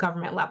the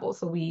government level.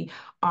 So we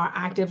are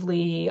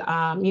actively,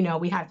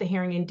 we had the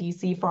hearing in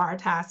DC for our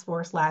task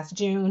force last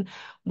June.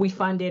 We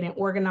funded and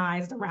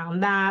organized around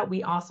that.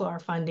 We also are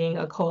funding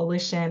a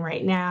coalition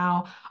right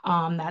now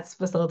that's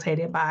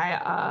facilitated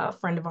by a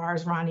friend of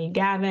ours, Ronnie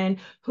Gavin,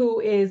 who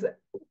is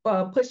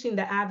pushing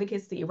the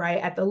advocacy right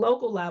at the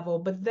local level.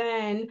 But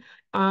then,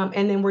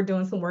 and then we're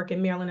doing some work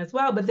in Maryland as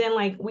well. But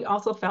then, we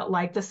also felt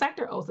like the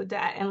sector owes a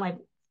debt, and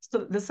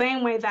so the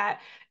same way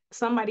that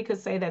somebody could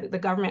say that the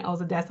government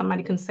owes a debt,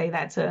 somebody can say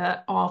that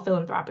to all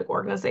philanthropic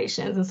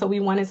organizations. And so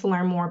we wanted to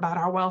learn more about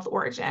our wealth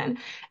origin.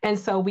 And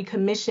so we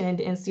commissioned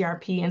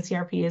NCRP.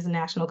 NCRP is the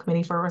National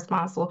Committee for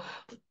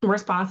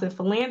Responsive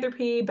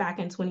Philanthropy back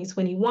in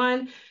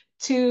 2021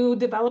 to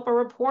develop a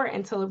report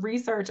and to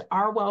research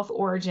our wealth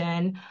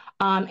origin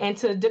and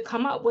to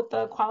come up with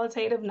a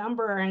qualitative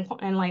number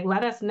and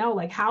let us know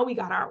how we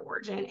got our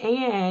origin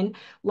and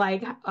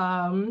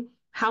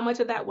how much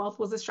of that wealth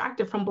was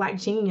extracted from Black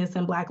genius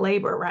and Black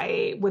labor,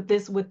 right? With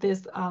this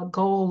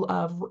goal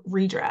of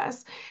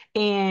redress.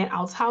 And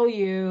I'll tell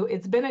you,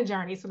 it's been a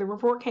journey. So the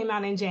report came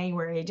out in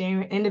January,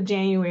 end of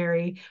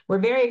January. We're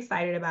very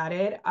excited about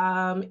it.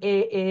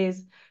 It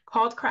is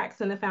called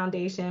Cracks in the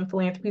Foundation,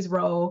 Philanthropy's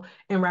Role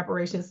in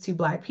Reparations to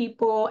Black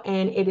People.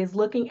 And it is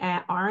looking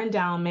at our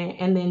endowment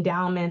and the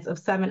endowments of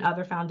 7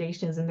 other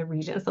foundations in the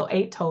region, so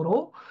 8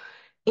 total.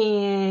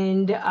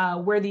 And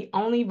we're the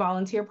only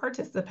volunteer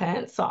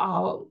participants.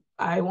 So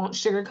I won't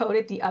sugarcoat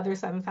it. The other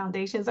 7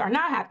 foundations are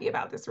not happy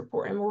about this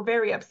report, and we're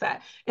very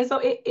upset. And so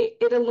it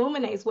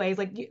illuminates ways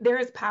there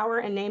is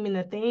power in naming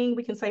the thing.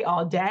 We can say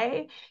all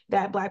day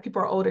that Black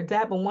people are owed a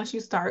debt, but once you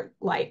start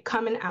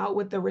coming out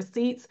with the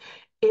receipts,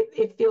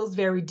 it feels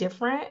very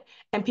different,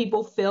 and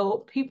people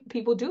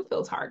do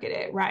feel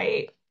targeted,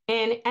 right?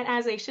 And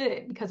as they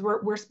should, because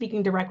we're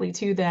speaking directly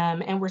to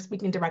them and we're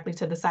speaking directly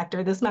to the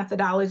sector. This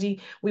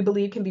methodology, we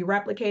believe, can be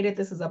replicated.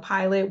 This is a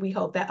pilot. We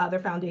hope that other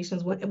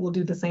foundations will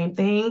do the same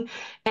thing.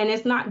 And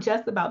this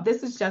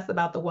is just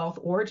about the wealth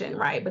origin,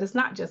 right? But it's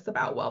not just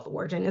about wealth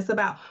origin. It's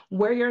about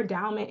where your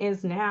endowment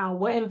is now,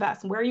 where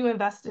are you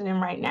invested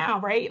in right now,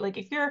 right?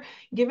 If you're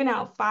giving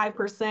out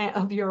 5%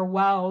 of your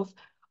wealth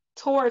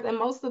towards, and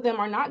most of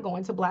them are not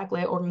going to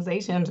Black-led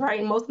organizations,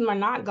 right? Most of them are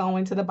not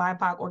going to the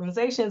BIPOC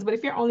organizations. But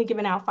if you're only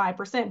giving out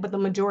 5%, but the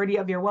majority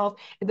of your wealth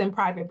is in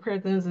private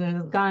prisons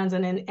and guns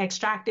and in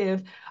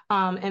extractive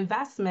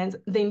investments,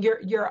 then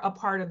you're a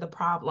part of the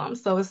problem.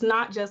 So it's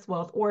not just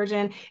wealth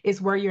origin,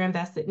 it's where you're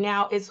invested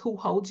now, it's who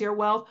holds your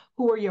wealth,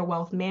 who are your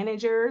wealth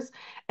managers.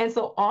 And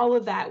so all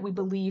of that we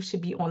believe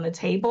should be on the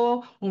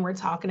table when we're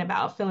talking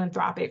about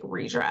philanthropic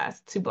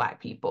redress to Black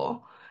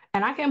people.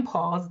 And I can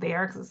pause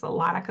there because there's a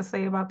lot I could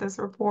say about this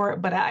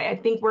report, but I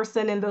think we're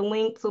sending the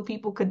link so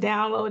people could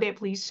download it.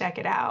 Please check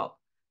it out.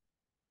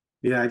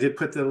 Yeah, I did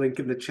put the link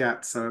in the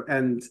chat. So,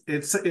 and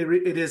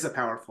it is a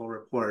powerful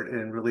report,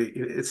 and really,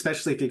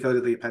 especially if you go to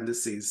the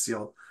appendices,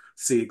 you'll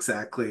see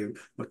exactly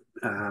what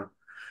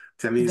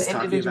Demi's The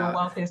talking individual about.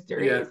 wealth Yeah.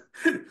 histories.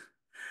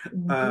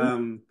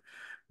 Mm-hmm.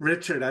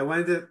 Richard, I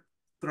wanted to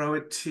throw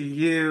it to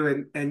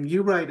you, and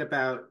you write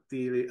about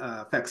the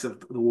effects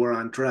of the war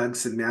on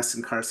drugs and mass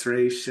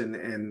incarceration,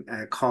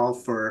 and call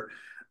for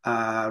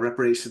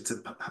reparations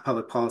and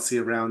public policy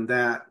around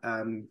that.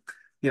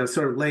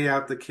 Sort of lay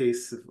out the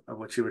case of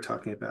what you were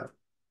talking about.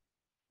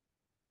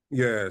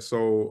 Yeah.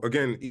 So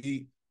again,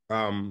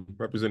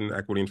 representing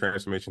equity and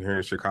transformation here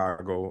in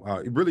Chicago.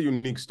 A really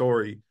unique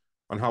story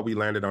on how we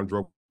landed on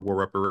drug war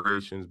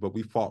reparations, but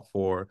we fought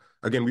for,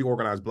 again, we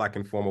organized Black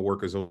informal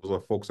workers. Those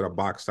are folks that are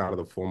boxed out of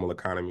the formal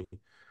economy.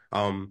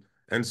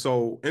 And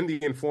so in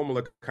the informal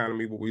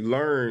economy, what we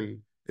learned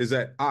is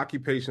that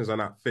occupations are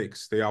not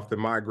fixed. They often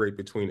migrate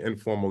between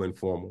informal and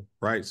formal,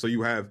 right? So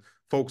you have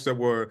folks that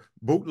were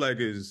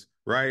bootleggers,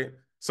 right?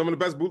 Some of the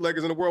best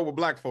bootleggers in the world were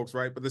Black folks,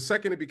 right? But the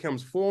second it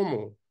becomes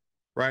formal,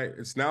 right,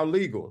 it's now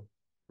legal,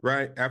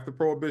 right? After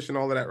prohibition,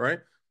 all of that, right?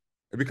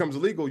 It becomes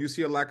legal, you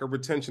see a lack of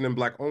retention and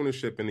Black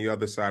ownership in the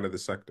other side of the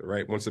sector,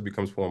 right? Once it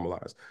becomes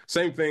formalized.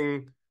 Same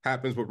thing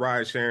happens with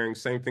ride sharing.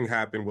 Same thing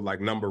happened with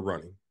like number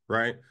running,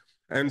 right?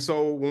 And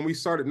so when we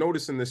started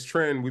noticing this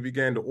trend, we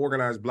began to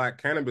organize Black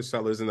cannabis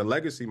sellers in the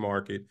legacy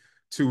market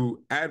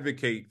to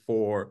advocate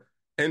for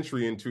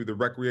entry into the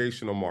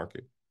recreational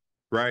market,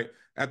 right?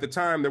 At the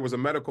time, there was a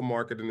medical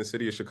market in the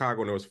city of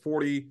Chicago, and there was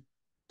 40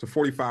 to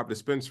 45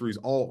 dispensaries,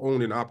 all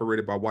owned and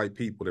operated by white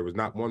people. There was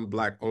not one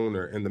Black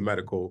owner in the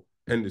medical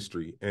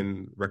industry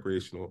and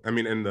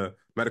in the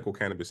medical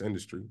cannabis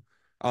industry.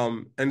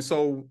 And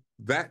so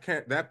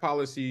that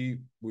policy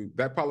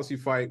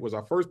fight was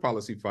our first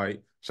policy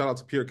fight. Shout out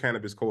to Pure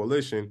Cannabis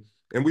Coalition.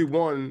 And we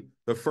won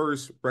the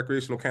first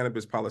recreational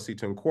cannabis policy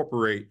to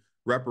incorporate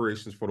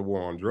reparations for the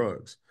war on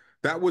drugs.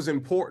 That was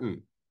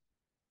important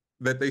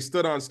that they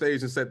stood on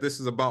stage and said, this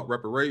is about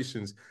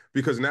reparations,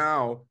 because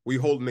now we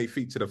holding their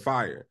feet to the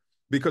fire.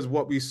 Because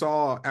what we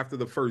saw after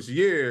the first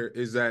year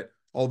is that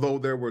although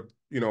there were,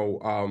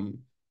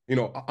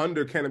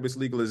 under cannabis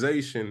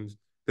legalizations,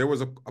 there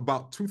was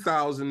about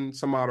 2,000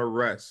 some odd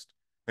arrests,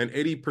 and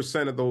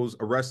 80% of those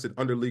arrested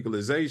under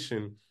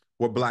legalization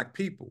were Black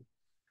people.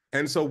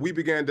 And so we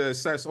began to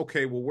assess,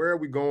 okay, well, where are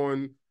we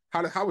going?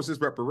 How is this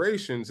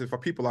reparations if our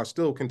people are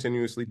still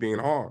continuously being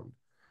harmed?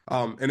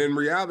 And in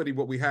reality,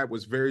 what we had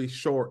was very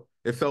short.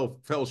 It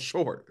fell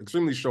short,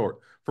 extremely short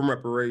from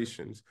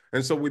reparations.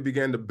 And so we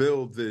began to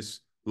build this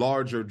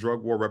larger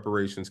drug war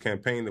reparations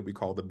campaign that we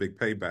call the Big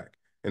Payback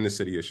in the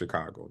city of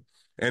Chicago.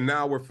 And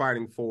now we're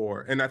fighting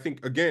for, and I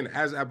think, again,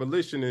 as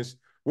abolitionists,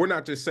 we're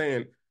not just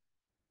saying,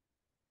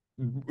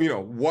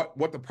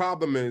 what the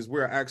problem is.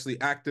 We're actually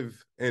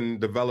active in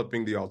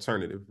developing the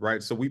alternative,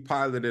 right? So we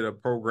piloted a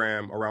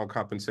program around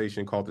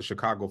compensation called the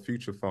Chicago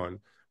Future Fund,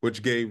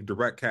 which gave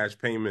direct cash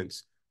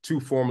payments to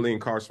formerly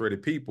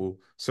incarcerated people,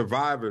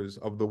 survivors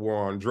of the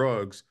war on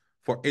drugs,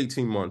 for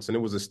 18 months. And it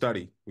was a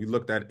study. We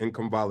looked at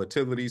income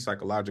volatility,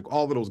 psychological,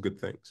 all of those good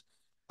things.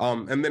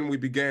 And then we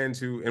began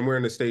to, and we're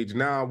in a stage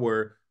now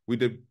where we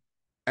did,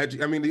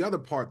 the other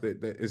part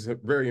that is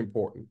very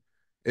important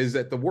is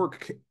that the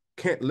work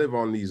can't live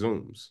on these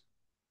Zooms.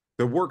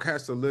 The work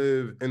has to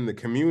live in the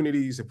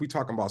communities. If we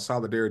talking about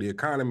solidarity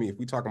economy, if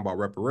we talking about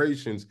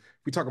reparations,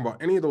 if we talking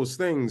about any of those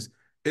things,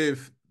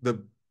 if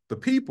the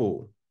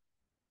people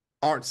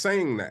aren't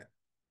saying that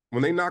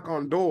when they knock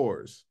on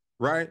doors,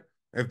 right?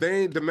 If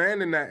they ain't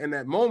demanding that in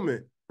that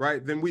moment,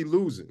 right, then we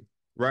losing,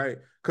 right?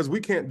 Because we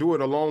can't do it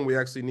alone. We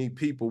actually need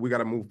people. We got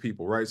to move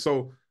people, right?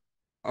 So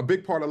a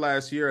big part of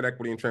last year at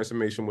Equity and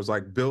Transformation was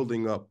like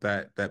building up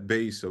that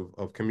base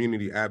of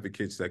community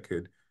advocates that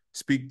could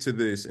speak to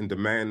this and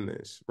demand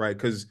this, right?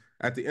 Because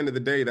at the end of the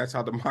day, that's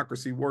how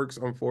democracy works,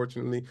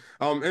 unfortunately.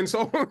 And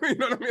so, you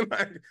know what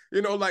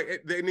I mean?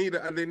 They need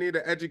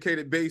an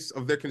educated base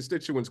of their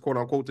constituents, quote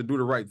unquote, to do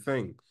the right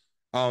thing.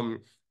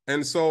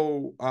 And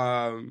so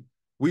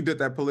we did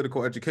that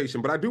political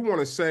education. But I do want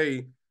to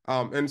say,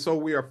 and so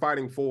we are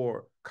fighting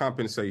for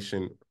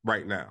compensation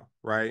right now,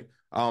 right?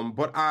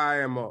 But I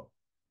am a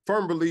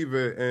firm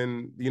believer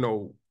in,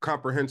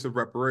 comprehensive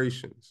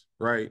reparations,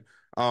 right?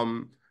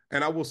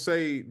 And I will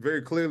say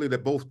very clearly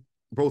that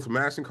both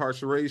mass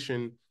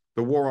incarceration,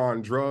 the war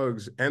on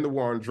drugs, and the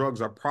war on drugs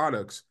are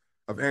products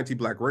of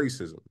anti-Black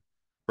racism,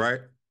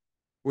 right?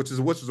 Which is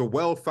a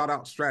well thought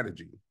out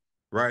strategy,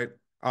 right?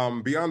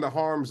 Beyond the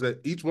harms that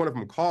each one of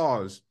them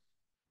caused,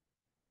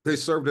 they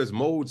served as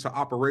modes to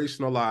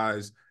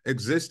operationalize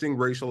existing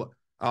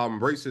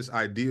racist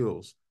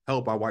ideals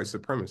held by white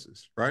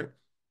supremacists, right?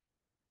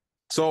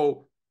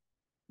 So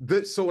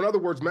in other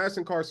words, mass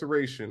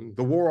incarceration,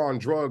 the war on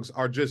drugs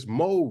are just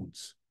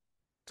modes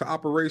to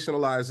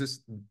operationalize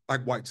this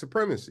like white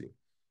supremacy,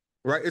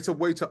 right? It's a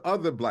way to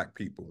other Black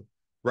people,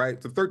 right?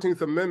 The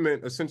 13th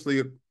Amendment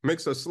essentially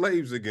makes us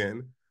slaves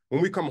again.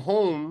 When we come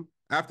home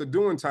after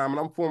doing time and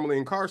I'm formerly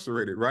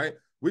incarcerated, right?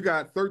 We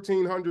got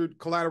 1,300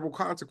 collateral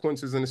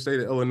consequences in the state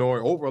of Illinois,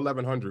 over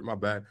 1,100, my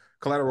bad,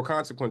 collateral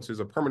consequences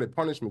of permanent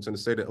punishments in the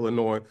state of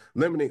Illinois,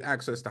 limiting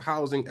access to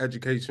housing,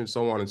 education,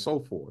 so on and so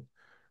forth,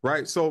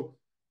 right? So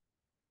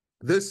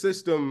this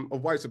system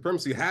of white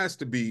supremacy has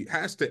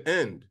to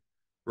end,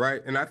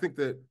 right? And I think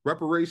that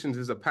reparations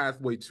is a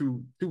pathway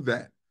to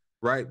that,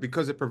 right?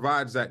 Because it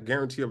provides that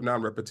guarantee of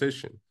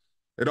non-repetition.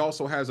 It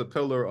also has a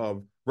pillar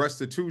of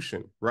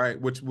restitution, right?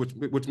 Which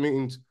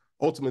means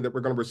ultimately that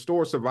we're going to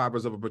restore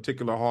survivors of a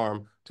particular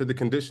harm to the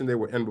condition they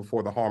were in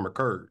before the harm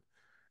occurred.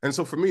 And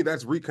so for me,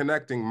 that's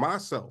reconnecting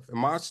myself and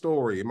my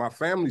story and my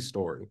family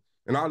story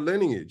and our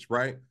lineage,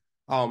 right?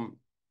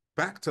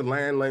 Back to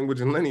land,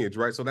 language, and lineage,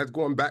 right? So that's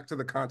going back to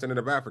the continent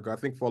of Africa. I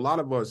think for a lot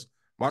of us,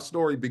 my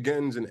story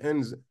begins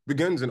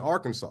in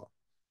Arkansas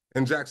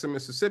and Jackson,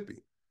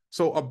 Mississippi.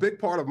 So a big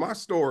part of my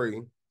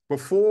story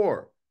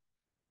before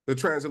the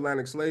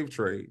transatlantic slave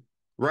trade,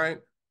 right,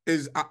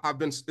 is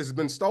it's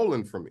been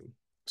stolen from me.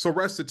 So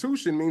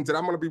restitution means that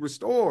I'm going to be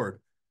restored,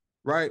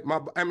 right?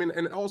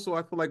 And also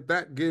I feel like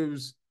that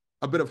gives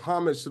a bit of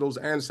homage to those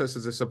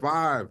ancestors that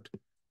survived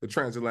the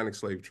transatlantic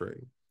slave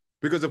trade.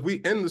 Because if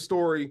we end the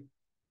story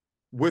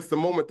with the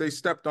moment they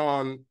stepped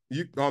on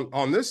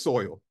this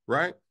soil,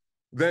 right,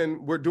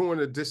 then we're doing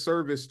a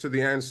disservice to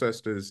the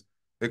ancestors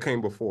that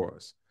came before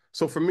us.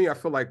 So for me, I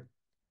feel like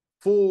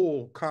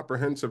full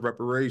comprehensive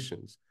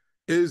reparations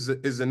is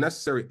a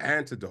necessary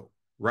antidote,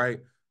 right,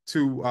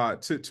 to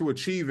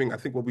achieving, I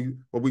think,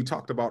 what we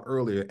talked about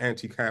earlier: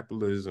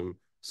 anti-capitalism,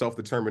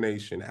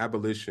 self-determination,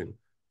 abolition,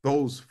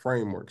 those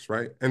frameworks,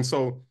 right? And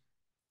so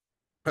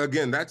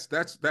again, that's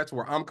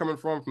where I'm coming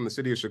from the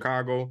city of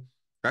Chicago.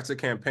 That's a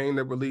campaign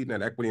that we're leading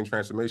at Equity and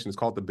Transformation. It's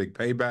called the Big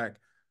Payback.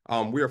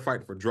 We are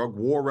fighting for drug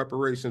war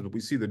reparations, but we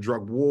see the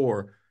drug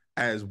war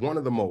as one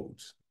of the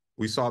modes.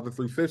 We saw the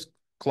 3/5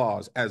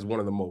 clause as one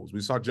of the modes.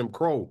 We saw Jim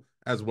Crow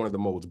as one of the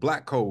modes,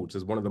 black codes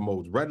as one of the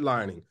modes,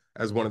 redlining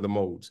as one of the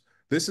modes.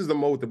 This is the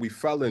mode that we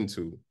fell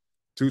into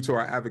due to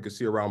our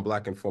advocacy around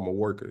Black informal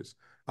workers.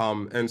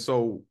 And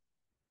so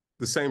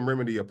the same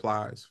remedy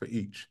applies for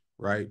each,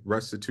 right?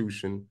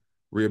 Restitution,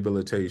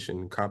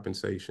 rehabilitation,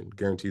 compensation,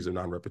 guarantees of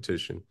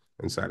non-repetition,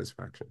 and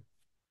satisfaction.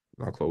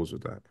 I'll close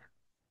with that.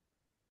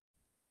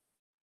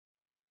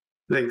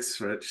 Thanks,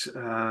 Rich.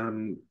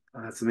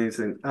 That's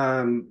amazing.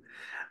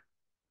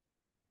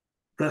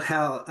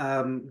 Rahel,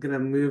 I'm going to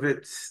move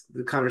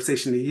the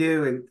conversation to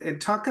you and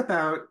talk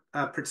about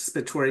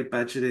participatory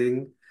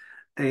budgeting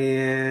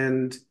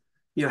and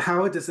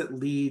how does it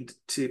lead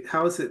to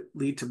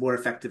more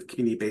effective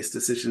community-based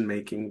decision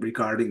making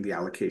regarding the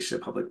allocation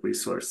of public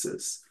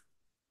resources?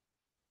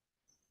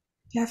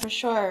 Yeah, for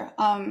sure.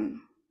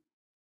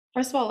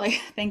 First of all,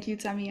 thank you,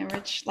 Temi and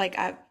Rich.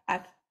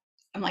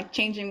 I'm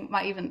changing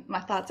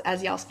my thoughts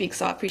as y'all speak,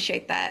 so I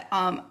appreciate that.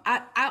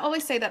 I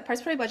always say that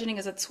participatory budgeting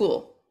is a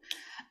tool,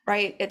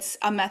 right? It's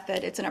a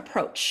method, it's an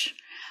approach.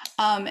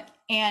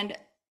 And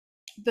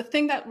the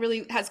thing that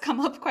really has come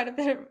up quite a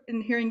bit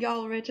in hearing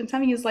y'all, Rich and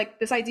Temi, is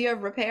this idea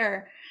of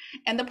repair.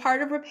 And the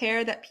part of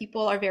repair that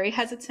people are very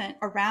hesitant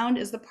around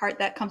is the part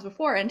that comes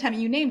before. And Temi,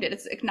 you named it,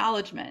 it's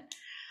acknowledgement.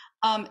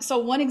 So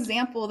one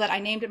example that I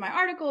named in my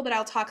article that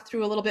I'll talk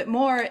through a little bit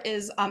more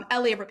is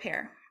LA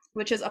Repair,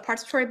 which is a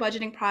participatory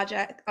budgeting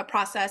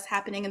process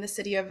happening in the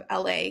city of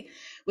LA,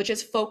 which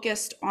is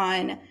focused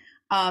on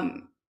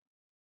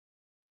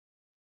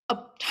a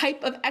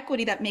type of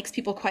equity that makes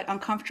people quite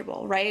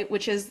uncomfortable, right?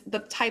 Which is the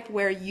type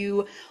where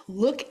you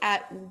look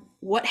at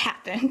what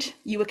happened,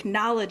 you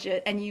acknowledge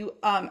it, and you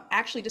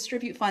actually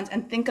distribute funds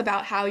and think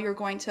about how you're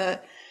going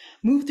to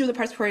move through the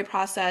participatory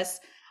process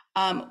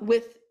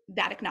with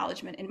that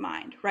acknowledgement in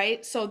mind,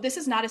 right? So this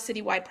is not a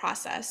citywide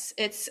process.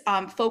 It's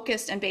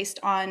focused and based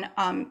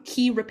on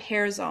key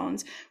repair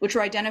zones, which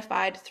were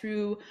identified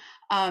through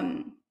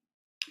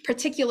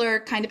particular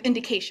kind of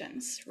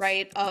indications,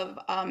 right, of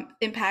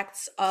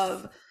impacts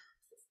of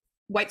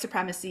white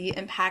supremacy,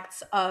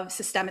 impacts of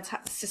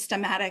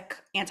systematic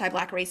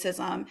anti-Black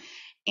racism,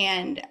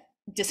 and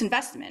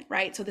disinvestment,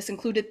 right? So this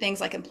included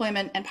things like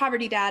employment and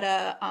poverty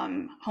data,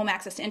 home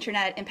access to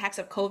internet, impacts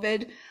of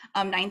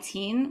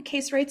COVID-19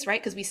 case rates,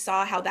 right? Because we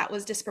saw how that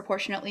was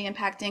disproportionately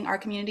impacting our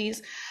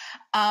communities.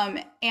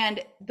 And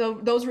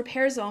those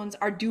repair zones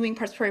are doing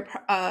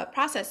participatory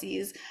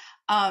processes,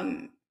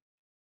 and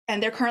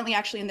they're currently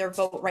actually in their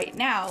vote right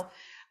now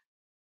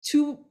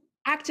to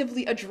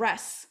actively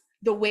address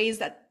the ways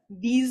that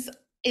these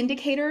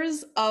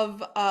indicators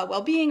of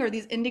well-being or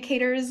these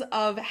indicators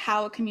of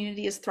how a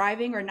community is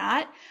thriving or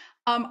not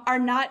are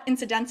not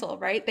incidental,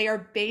 right? They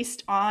are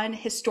based on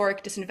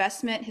historic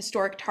disinvestment,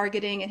 historic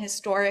targeting, and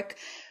historic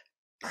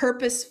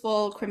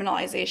purposeful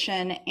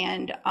criminalization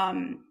and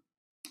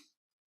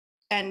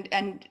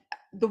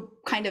the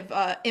kind of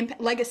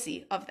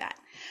legacy of that.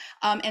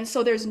 And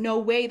so there's no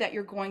way that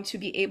you're going to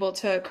be able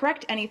to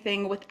correct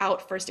anything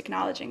without first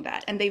acknowledging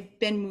that. And they've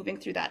been moving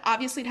through that.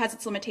 Obviously, it has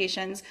its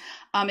limitations.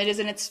 It is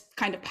in its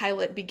kind of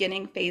pilot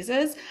beginning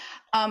phases.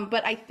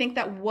 But I think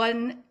that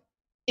one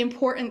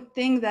important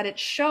thing that it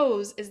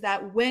shows is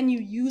that when you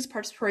use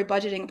participatory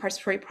budgeting and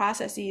participatory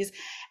processes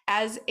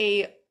as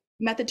a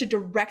method to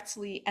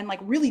directly and like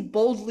really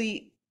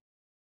boldly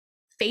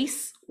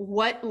face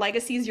what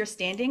legacies you're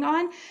standing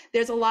on,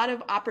 there's a lot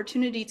of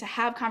opportunity to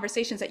have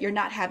conversations that you're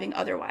not having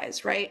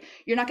otherwise, right?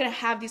 You're not going to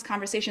have these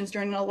conversations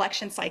during an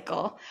election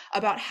cycle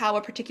about how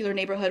a particular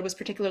neighborhood was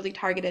particularly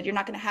targeted. You're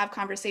not going to have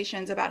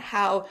conversations about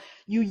how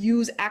you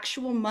use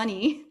actual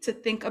money to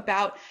think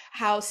about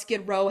how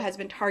Skid Row has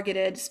been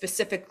targeted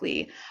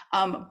specifically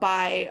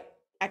by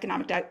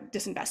economic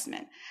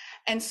disinvestment.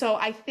 And so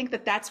I think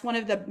that that's one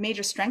of the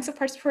major strengths of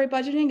participatory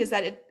budgeting, is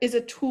that it is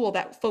a tool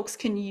that folks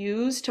can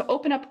use to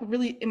open up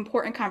really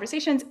important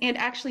conversations and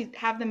actually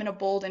have them in a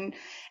bold and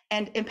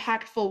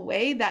impactful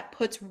way that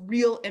puts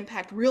real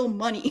impact, real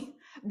money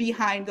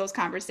behind those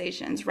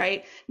conversations,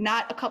 right?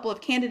 Not a couple of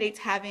candidates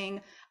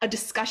having a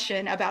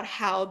discussion about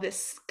how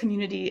this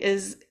community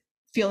is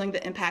feeling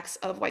the impacts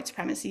of white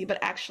supremacy, but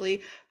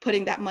actually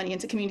putting that money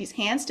into communities'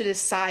 hands to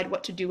decide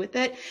what to do with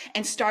it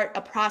and start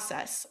a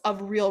process of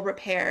real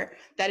repair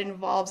that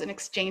involves an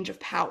exchange of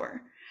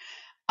power.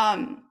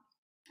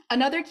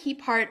 Another key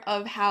part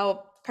of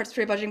how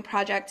Participatory Budgeting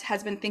Project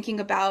has been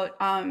thinking about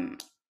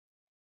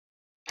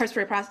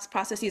participatory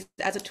processes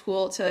as a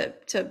tool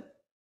to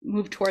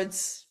move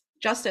towards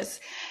justice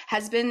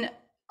has been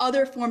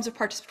other forms of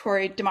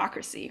participatory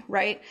democracy,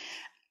 right?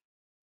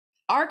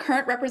 Our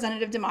current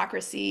representative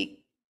democracy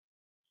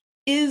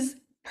is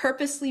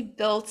purposely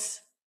built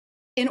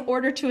in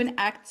order to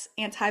enact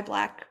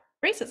anti-Black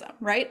racism,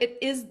 right? It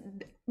is,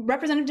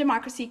 representative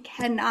democracy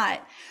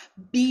cannot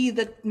be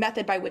the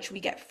method by which we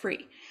get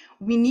free.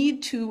 We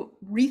need to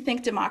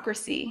rethink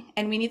democracy,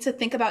 and we need to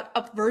think about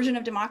a version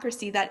of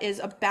democracy that is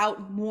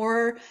about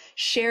more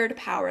shared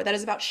power, that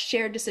is about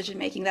shared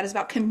decision-making, that is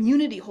about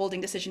community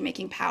holding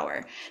decision-making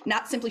power,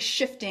 not simply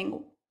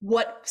shifting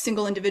what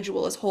single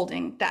individual is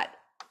holding that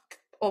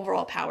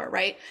overall power,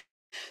 right?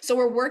 So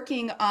we're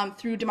working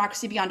through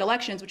Democracy Beyond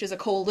Elections, which is a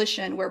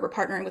coalition where we're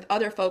partnering with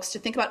other folks to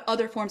think about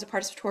other forms of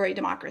participatory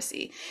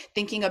democracy,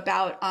 thinking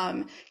about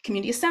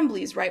community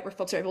assemblies, right, where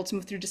folks are able to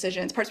move through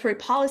decisions, participatory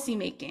policy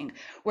making,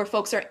 where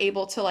folks are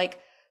able to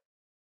like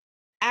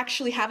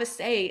actually have a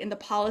say in the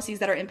policies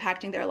that are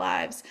impacting their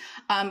lives.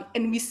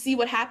 And we see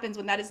what happens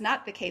when that is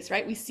not the case,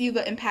 right? We see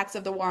the impacts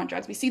of the war on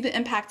drugs. We see the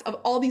impacts of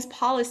all these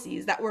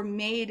policies that were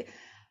made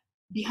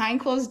behind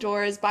closed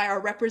doors by our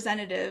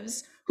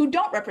representatives who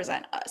don't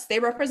represent us. They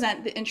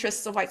represent the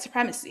interests of white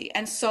supremacy.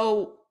 And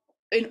so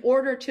in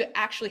order to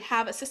actually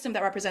have a system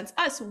that represents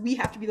us, we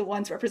have to be the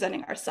ones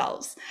representing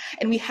ourselves,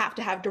 and we have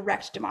to have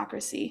direct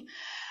democracy.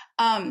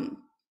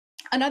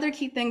 Another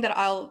key thing that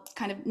I'll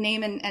kind of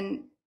name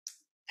and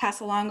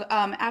pass along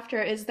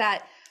after is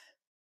that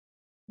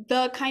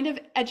the kind of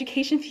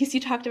education piece you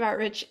talked about,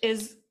 Rich,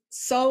 is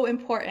so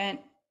important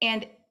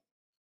and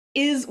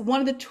is one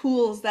of the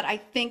tools that I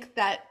think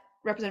that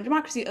representative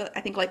democracy, I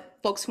think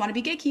like folks who want to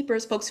be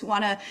gatekeepers, folks who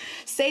want to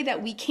say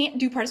that we can't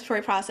do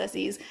participatory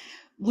processes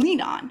lean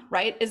on,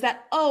 right? Is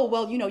that, oh,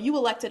 well, you know, you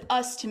elected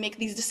us to make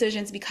these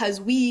decisions because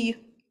we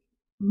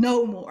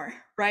know more,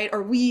 right?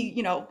 Or we,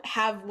 you know,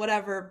 have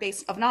whatever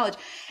base of knowledge.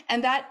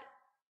 And that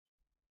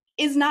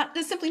is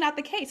simply not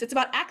the case. It's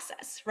about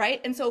access,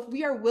 right? And so if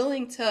we are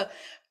willing to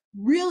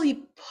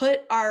really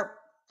put our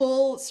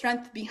full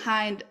strength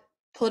behind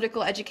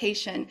political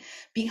education,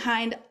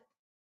 behind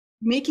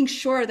making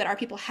sure that our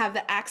people have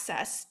the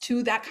access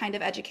to that kind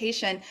of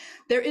education,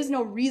 there is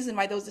no reason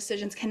why those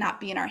decisions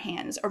cannot be in our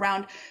hands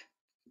around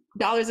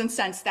dollars and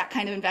cents, that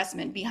kind of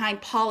investment,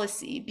 behind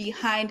policy,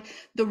 behind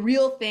the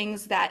real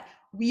things that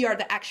we are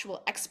the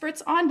actual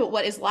experts on. But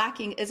what is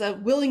lacking is a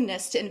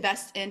willingness to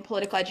invest in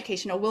political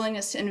education, a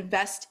willingness to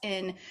invest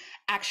in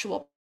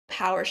actual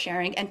power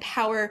sharing and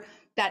power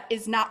that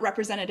is not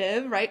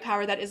representative, right?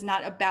 Power that is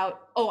not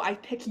about, oh, I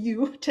pick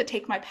you to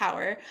take my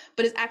power,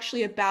 but is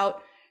actually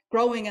about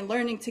growing and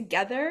learning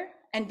together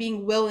and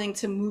being willing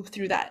to move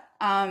through that.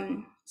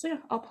 So yeah,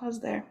 I'll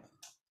pause there.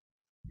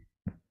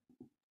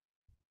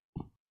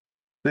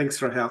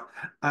 Thanks, Rahel.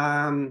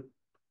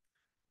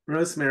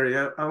 Rosemary,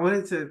 I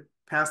wanted to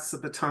pass the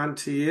baton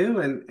to you,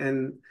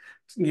 and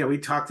you know, we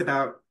talked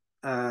about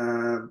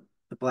the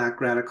Black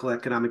radical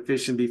economic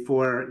vision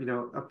before. You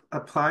know,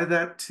 apply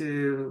that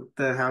to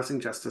the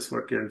housing justice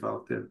work you're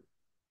involved in.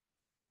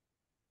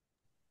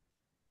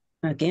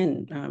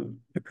 Again,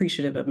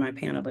 appreciative of my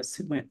panelists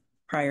who went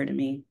prior to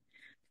me.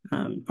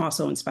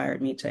 Also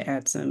inspired me to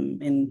add some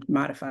and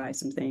modify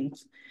some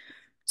things.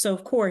 So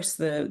of course,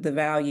 the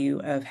value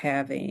of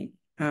having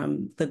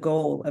the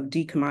goal of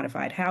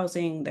decommodified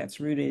housing that's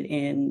rooted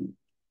in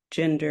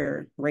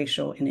gender,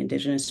 racial, and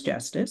indigenous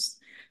justice.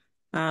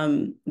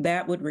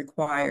 That would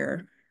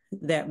require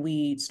that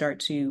we start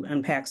to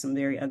unpack some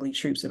very ugly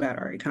truths about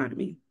our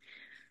economy.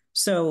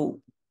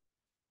 So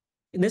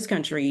in this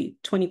country,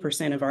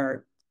 20% of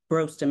our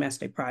gross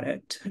domestic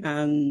product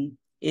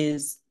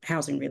is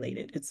housing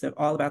related. It's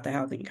all about the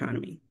housing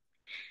economy.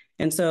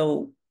 And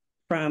so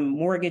from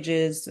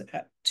mortgages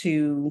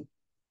to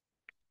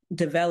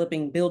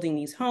developing, building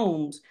these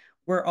homes,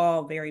 we're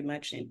all very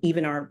much,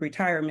 even our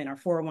retirement, our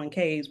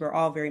 401ks, we're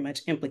all very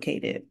much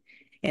implicated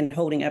in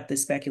holding up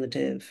this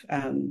speculative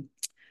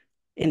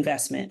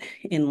investment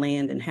in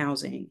land and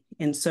housing.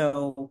 And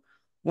so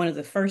one of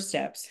the first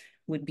steps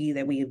would be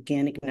that we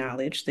again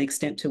acknowledge the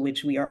extent to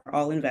which we are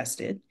all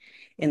invested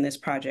in this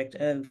project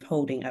of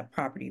holding up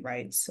property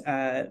rights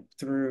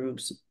through,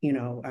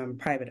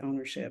 private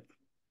ownership.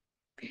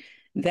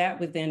 That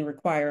would then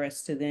require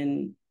us to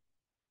then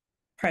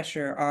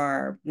pressure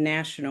our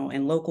national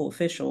and local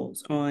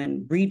officials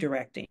on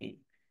redirecting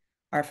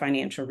our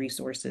financial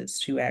resources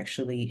to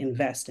actually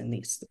invest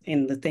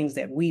in the things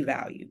that we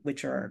value,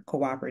 which are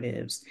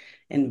cooperatives,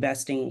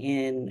 investing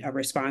in a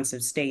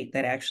responsive state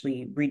that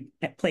actually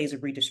plays a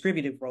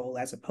redistributive role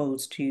as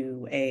opposed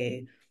to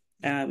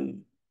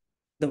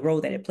the role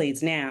that it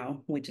plays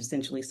now, which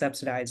essentially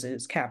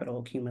subsidizes capital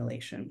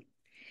accumulation.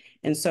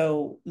 And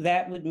so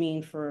that would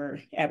mean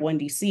at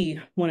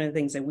 1DC, one of the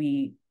things that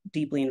we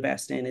deeply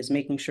invest in is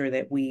making sure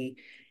that we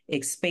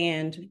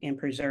expand and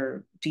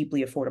preserve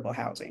deeply affordable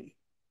housing.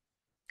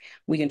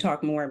 We can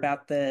talk more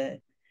about the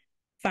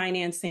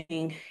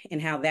financing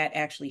and how that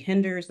actually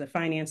hinders the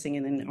financing.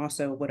 And then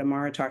also what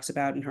Amara talks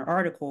about in her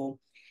article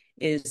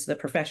is the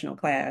professional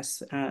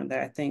class that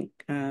I think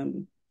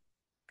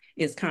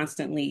is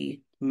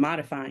constantly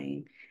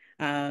modifying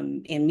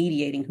and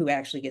mediating who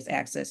actually gets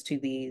access to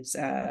these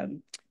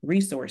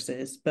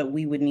resources. But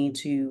we would need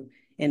to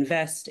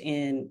invest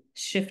in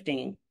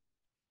shifting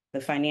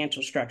the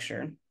financial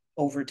structure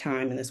over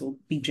time, and this will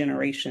be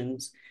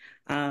generations,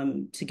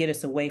 to get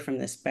us away from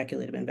this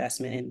speculative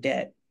investment in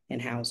debt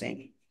and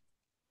housing.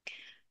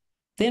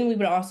 Then we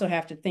would also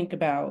have to think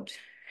about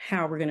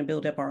how we're going to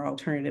build up our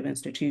alternative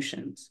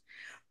institutions.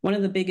 One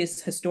of the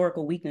biggest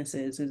historical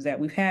weaknesses is that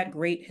we've had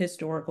great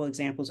historical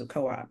examples of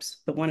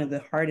co-ops, but one of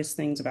the hardest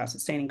things about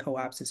sustaining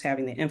co-ops is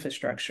having the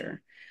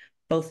infrastructure,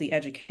 both the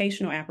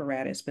educational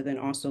apparatus, but then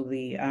also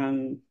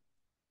the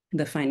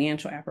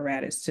financial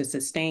apparatus to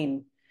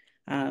sustain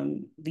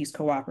these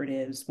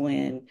cooperatives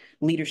when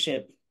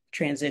leadership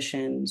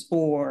transitions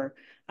or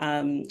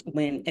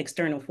when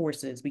external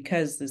forces,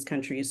 because this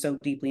country is so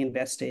deeply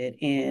invested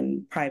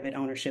in private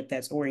ownership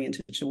that's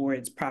oriented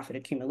towards profit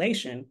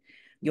accumulation,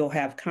 you'll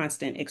have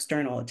constant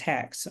external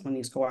attacks on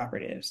these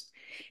cooperatives.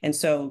 And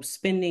so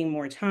spending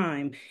more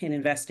time in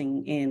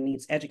investing in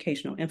these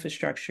educational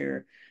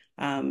infrastructure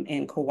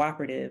and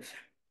cooperative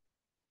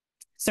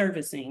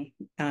servicing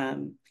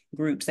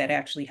groups that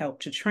actually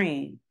help to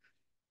train.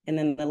 And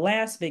then the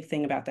last big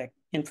thing about that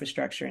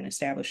infrastructure and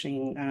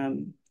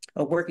establishing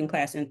a working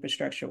class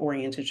infrastructure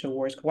oriented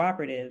towards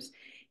cooperatives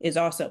is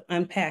also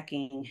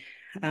unpacking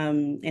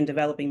and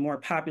developing more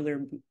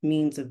popular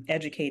means of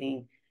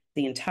educating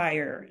the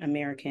entire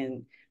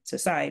American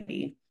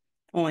society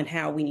on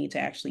how we need to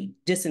actually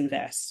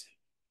disinvest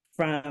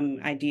from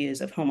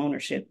ideas of home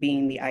ownership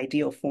being the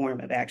ideal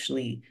form of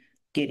actually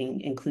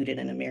getting included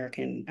in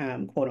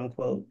American quote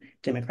unquote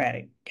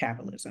democratic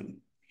capitalism.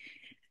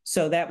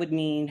 So that would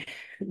mean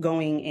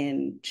going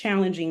and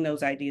challenging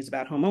those ideas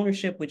about home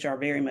ownership, which are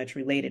very much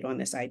related on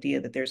this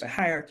idea that there's a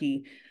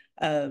hierarchy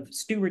of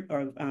stewardship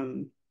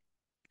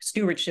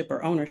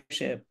or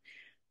ownership,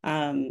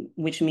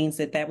 which means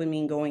that would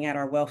mean going at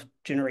our wealth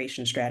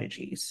generation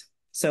strategies.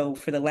 So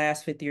for the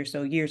last 50 or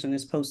so years in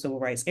this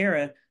post-civil rights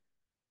era,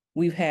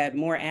 we've had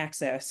more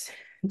access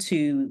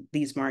to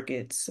these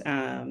markets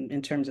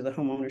in terms of the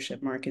home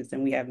ownership markets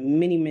than we have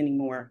many, many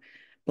more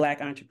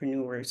Black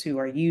entrepreneurs who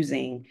are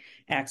using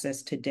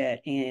access to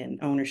debt and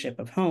ownership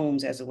of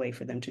homes as a way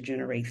for them to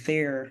generate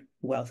their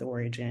wealth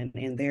origin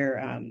and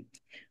their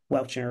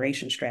wealth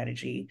generation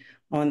strategy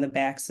on the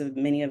backs of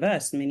many of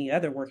us, many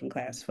other working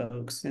class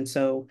folks. And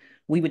so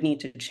we would need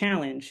to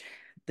challenge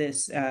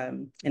this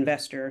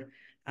investor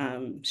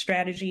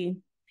strategy,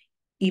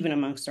 even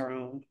amongst our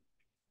own.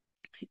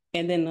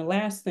 And then the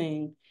last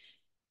thing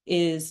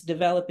is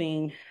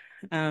developing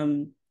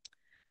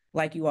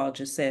like you all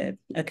just said,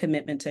 a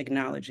commitment to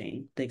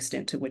acknowledging the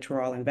extent to which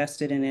we're all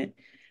invested in it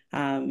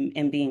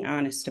and being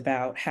honest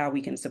about how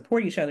we can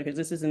support each other, because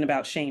this isn't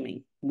about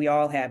shaming. We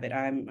all have it.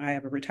 I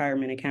have a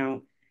retirement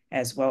account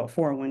as well,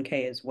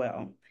 401k as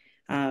well.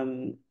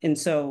 And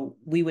so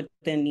we would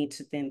then need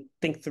to then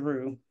think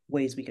through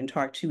ways we can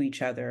talk to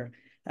each other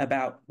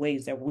about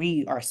ways that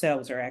we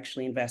ourselves are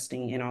actually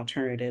investing in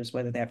alternatives,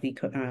 whether that be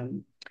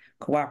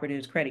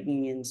cooperatives, credit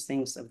unions,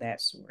 things of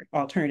that sort,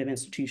 alternative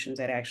institutions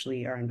that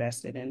actually are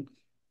invested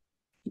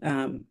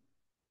in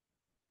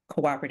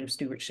cooperative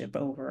stewardship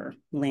over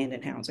land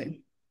and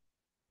housing.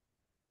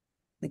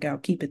 I think I'll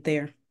keep it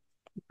there.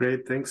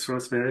 Great, thanks,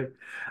 Rosemary.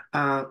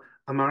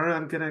 Amara,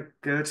 I'm gonna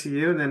go to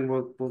you, and then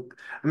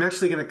I'm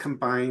actually gonna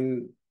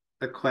combine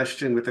the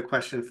question with the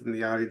question from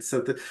the audience.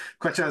 So the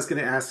question I was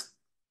gonna ask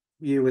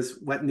you is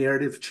what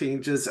narrative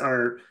changes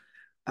are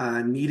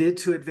needed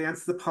to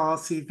advance the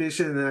policy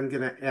vision? And then I'm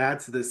going to add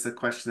to this a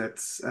question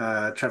that's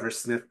Trevor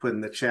Smith put in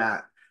the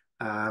chat.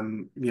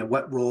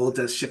 What role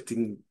does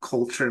shifting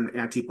culture and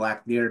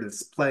anti-Black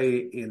narratives play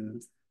in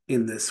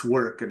this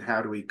work, and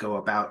how do we go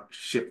about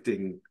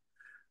shifting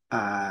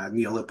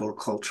neoliberal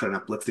culture and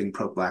uplifting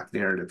pro-Black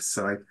narratives?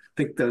 So I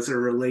think those are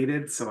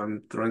related. So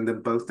I'm throwing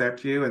them both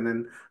at you, and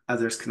then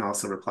others can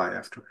also reply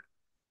afterward.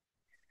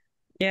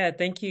 Yeah,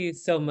 thank you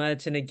so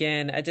much. And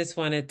again, I just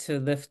wanted to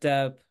lift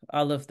up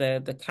all of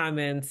the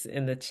comments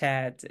in the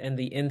chat and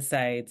the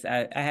insights.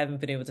 I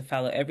haven't been able to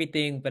follow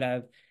everything, but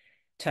I've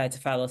tried to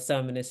follow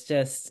some, and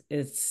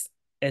it's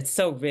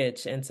so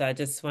rich. And so I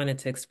just wanted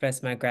to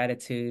express my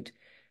gratitude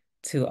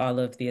to all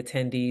of the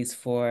attendees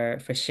for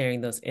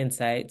sharing those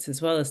insights,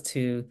 as well as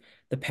to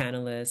the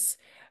panelists.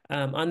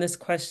 On this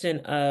question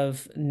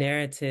of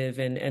narrative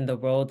and the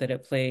role that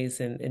it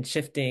plays in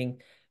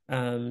shifting,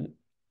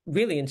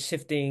 really in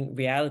shifting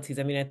realities.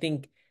 I mean, I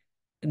think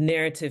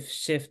narrative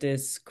shift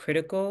is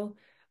critical.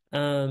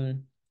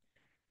 Um,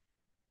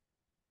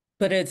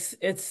 but it's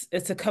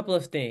a couple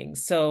of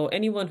things. So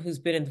anyone who's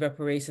been in the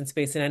reparations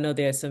space, and I know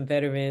there are some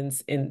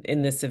veterans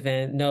in this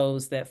event,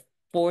 knows that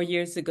 4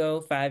 years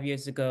ago, 5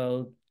 years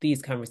ago,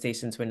 these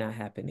conversations were not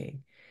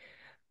happening.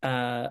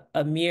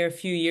 A mere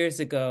few years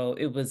ago,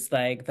 it was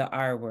like the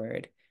R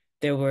word.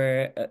 There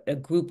were a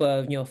group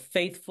of,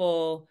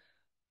 faithful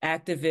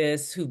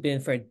activists who've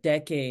been for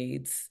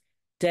decades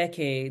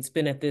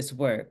been at this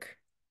work.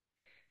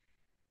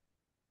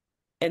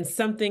 And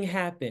something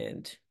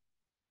happened,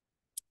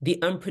 the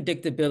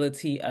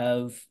unpredictability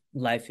of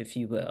life, if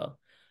you will.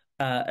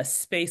 A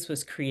space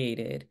was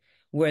created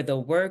where the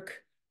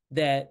work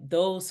that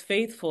those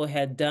faithful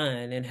had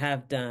done and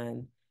have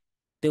done,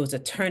 there was a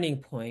turning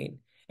point,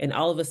 and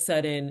all of a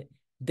sudden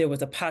there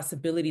was a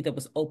possibility that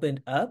was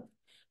opened up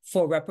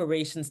for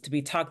reparations to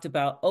be talked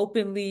about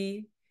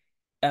openly,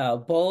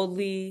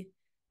 boldly,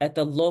 at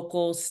the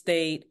local,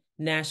 state,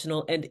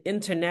 national, and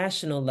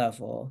international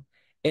level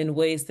in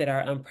ways that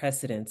are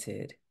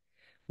unprecedented.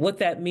 What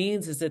that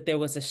means is that there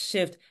was a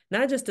shift,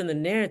 not just in the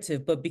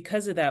narrative, but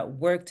because of that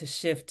work to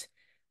shift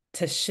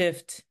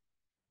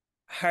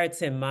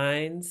hearts and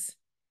minds,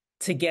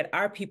 to get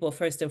our people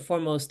first and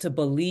foremost to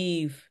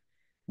believe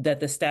that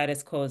the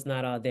status quo is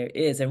not all there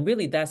is. And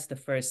really, that's the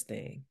first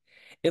thing.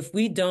 If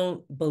we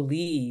don't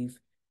believe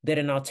that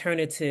an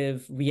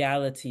alternative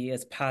reality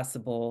is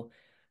possible,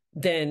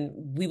 then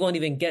we won't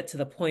even get to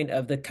the point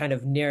of the kind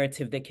of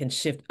narrative that can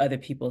shift other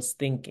people's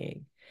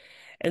thinking.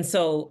 And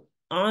so,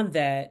 on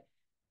that,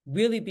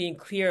 really being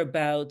clear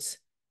about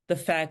the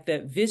fact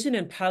that vision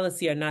and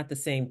policy are not the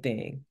same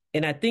thing.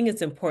 And I think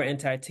it's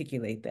important to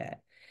articulate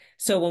that.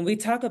 So when we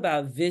talk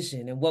about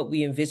vision and what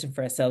we envision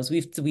for ourselves,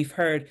 we've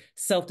heard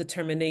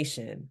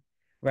self-determination,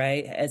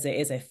 right, as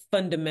a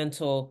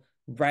fundamental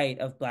right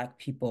of Black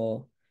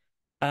people.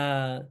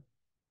 Uh,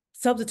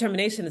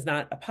 Self-determination is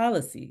not a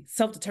policy.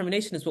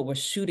 Self-determination is what we're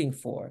shooting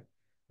for,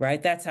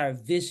 right? That's our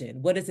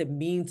vision. What does it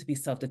mean to be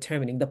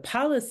self-determining? The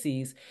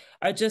policies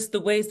are just the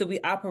ways that we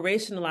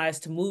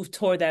operationalize to move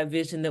toward that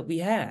vision that we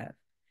have.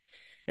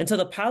 And so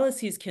the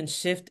policies can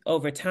shift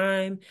over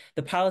time.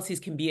 The policies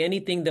can be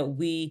anything that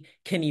we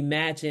can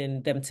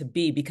imagine them to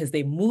be because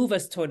they move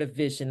us toward a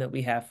vision that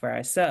we have for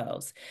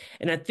ourselves.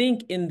 And I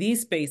think in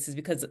these spaces,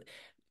 because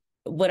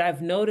what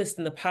I've noticed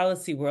in the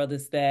policy world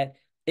is that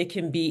it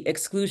can be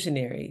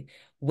exclusionary,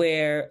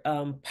 where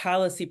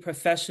policy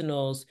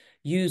professionals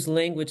use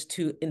language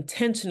to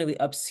intentionally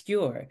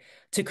obscure,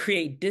 to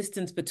create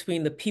distance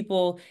between the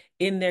people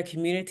in their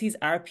communities,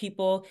 our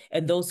people,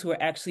 and those who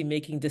are actually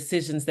making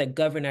decisions that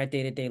govern our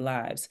day-to-day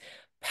lives.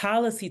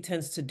 Policy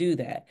tends to do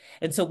that.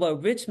 And so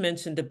what Rich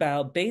mentioned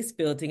about base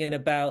building and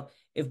about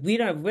if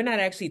we're not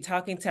actually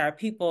talking to our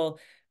people,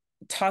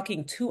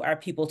 talking to our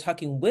people,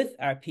 talking with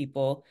our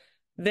people,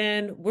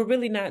 then we're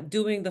really not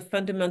doing the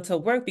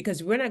fundamental work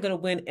because we're not going to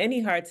win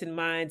any hearts and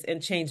minds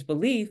and change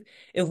belief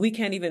if we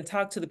can't even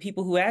talk to the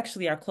people who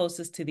actually are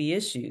closest to the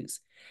issues.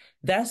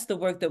 That's the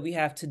work that we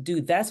have to do.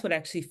 That's what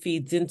actually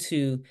feeds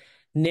into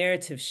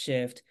narrative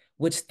shift,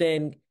 which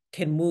then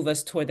can move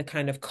us toward the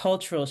kind of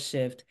cultural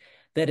shift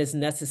that is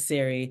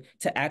necessary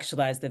to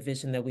actualize the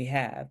vision that we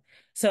have.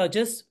 So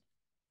just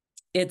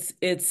it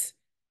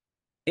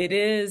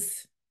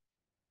is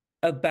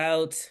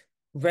about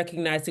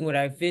recognizing what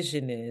our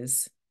vision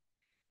is,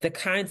 the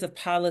kinds of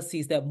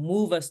policies that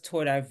move us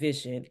toward our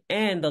vision.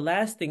 And the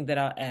last thing that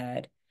I'll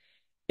add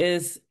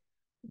is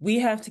we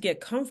have to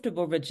get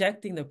comfortable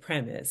rejecting the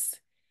premise.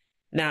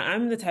 Now,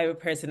 I'm the type of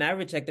person, I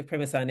reject the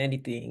premise on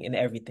anything and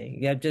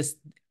everything. I just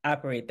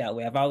operate that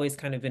way. I've always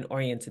kind of been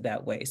oriented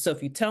that way. So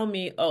if you tell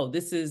me, oh,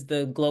 this is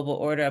the global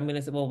order, I'm going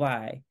to say, well,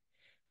 why?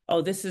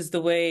 Oh, this is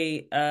the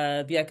way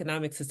the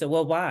economic system.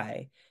 Well,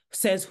 why?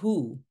 Says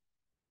who?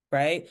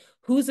 Right?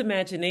 Whose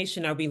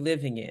imagination are we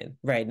living in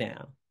right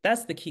now?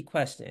 That's the key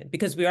question,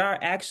 because we are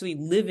actually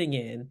living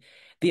in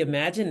the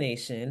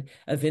imagination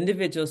of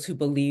individuals who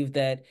believe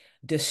that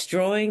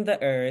destroying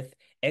the earth,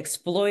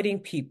 exploiting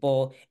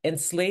people,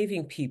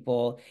 enslaving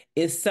people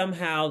is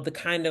somehow the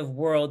kind of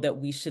world that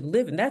we should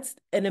live in. That's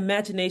an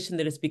imagination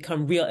that has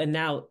become real, and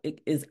now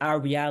it is our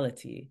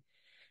reality.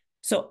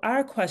 So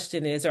our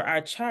question is, or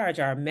our charge,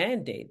 our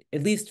mandate,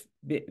 at least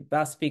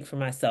I'll speak for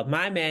myself,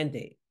 my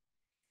mandate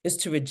is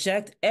to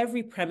reject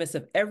every premise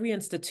of every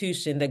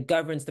institution that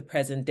governs the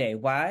present day.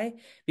 Why?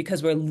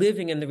 Because we're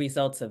living in the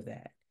results of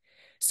that.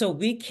 So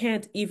we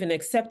can't even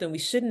accept, and we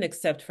shouldn't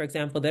accept, for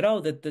example, that, oh,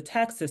 the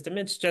tax system,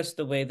 it's just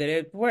the way that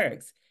it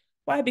works.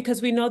 Why?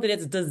 Because we know that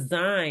it's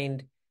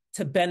designed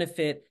to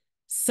benefit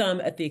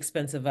some at the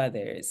expense of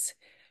others.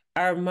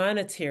 Our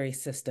monetary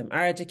system,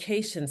 our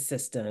education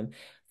system,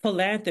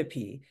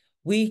 philanthropy,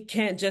 we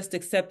can't just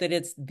accept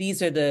that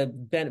these are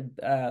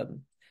the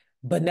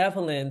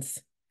benevolence,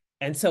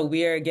 and so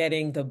we are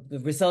getting the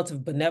results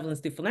of benevolence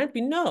through philanthropy.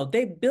 No,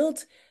 they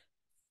built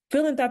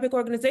philanthropic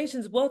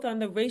organizations both on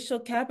the racial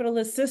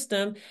capitalist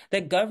system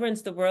that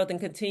governs the world and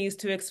continues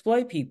to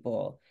exploit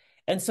people.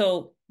 And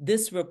so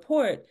this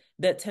report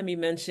that Temi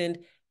mentioned,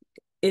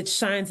 it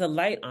shines a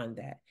light on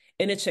that.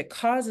 And it should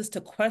cause us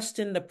to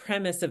question the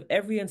premise of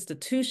every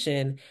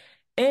institution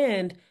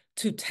and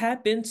to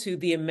tap into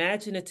the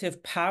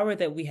imaginative power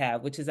that we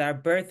have, which is our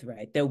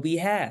birthright, that we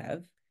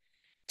have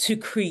to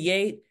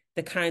create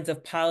the kinds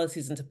of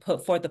policies and to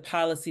put forth the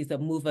policies that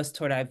move us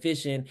toward our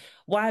vision.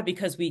 Why?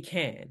 Because we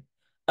can.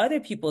 Other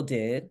people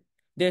did.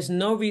 There's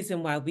no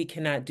reason why we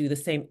cannot do the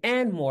same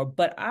and more,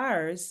 but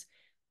ours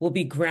will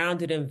be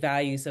grounded in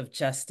values of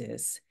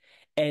justice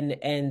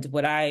and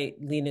what I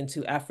lean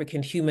into,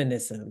 African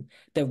humanism,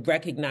 that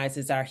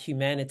recognizes our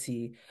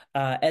humanity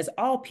as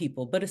all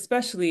people, but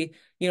especially,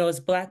 as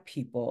Black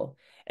people.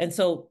 And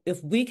so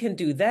if we can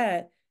do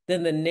that,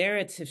 then the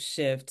narrative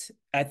shift,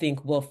 I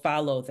think, will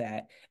follow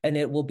that. And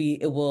it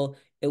will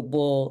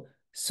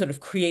sort of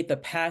create the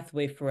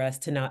pathway for us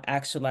to now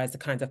actualize the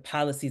kinds of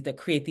policies that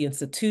create the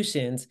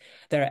institutions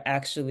that are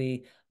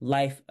actually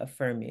life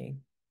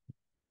affirming.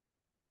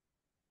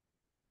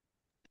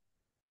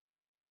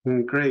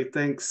 Great,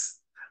 thanks.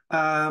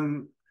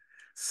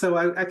 So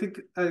I think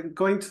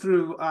going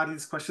through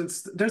audience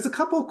questions, there's a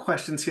couple of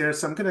questions here,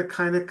 so I'm going to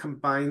kind of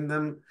combine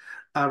them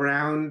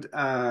around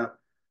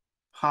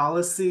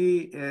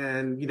policy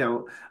and,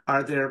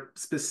 are there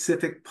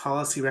specific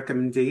policy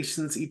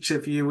recommendations each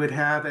of you would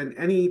have and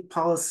any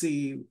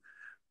policy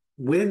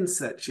wins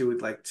that you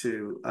would like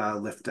to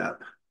lift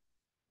up?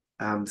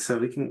 So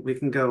we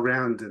can go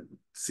around and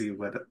see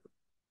what,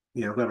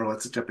 whoever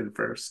wants to jump in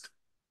first.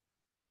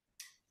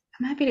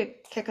 I'm happy to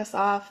kick us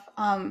off.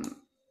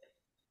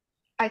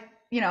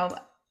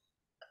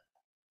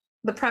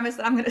 The premise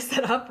that I'm going to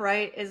set up,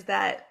 right, is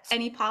that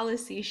any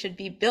policy should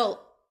be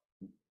built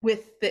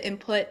with the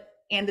input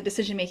and the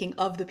decision making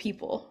of the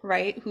people,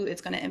 right, who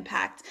it's going to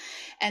impact.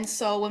 And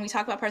so when we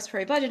talk about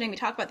participatory budgeting, we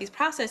talk about these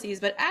processes,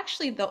 but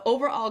actually the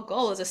overall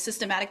goal is a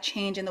systematic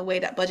change in the way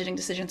that budgeting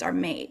decisions are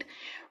made,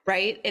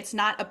 right? It's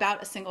not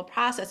about a single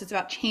process. It's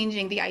about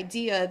changing the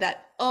idea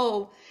that,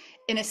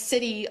 in a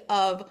city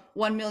of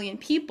 1 million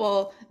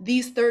people,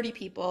 these 30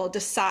 people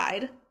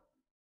decide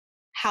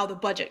how the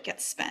budget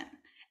gets spent.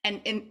 And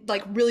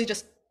really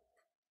just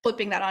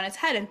flipping that on its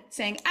head and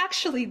saying,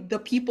 actually, the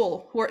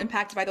people who are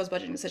impacted by those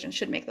budgeting decisions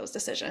should make those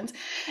decisions.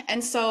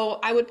 And so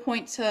I would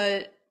point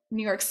to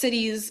New York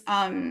City's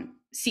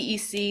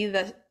CEC,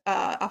 the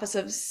Office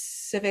of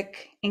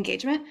Civic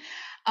Engagement,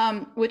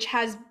 which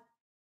has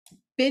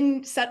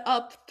been set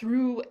up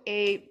through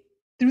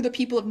the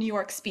people of New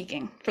York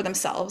speaking for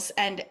themselves.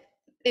 And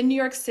in New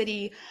York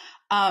City,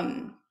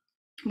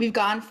 we've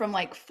gone from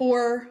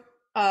 4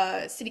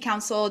 city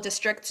council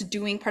districts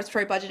doing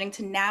participatory budgeting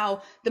to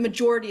now the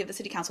majority of the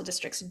city council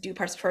districts do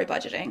participatory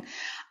budgeting.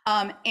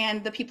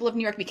 And the people of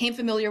New York became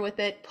familiar with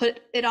it,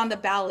 put it on the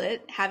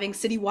ballot, having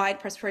citywide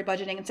participatory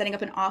budgeting and setting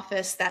up an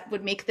office that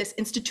would make this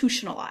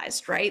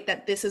institutionalized, right?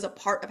 That this is a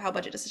part of how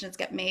budget decisions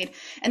get made.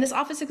 And this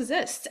office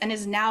exists and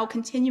is now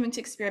continuing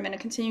to experiment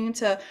and continuing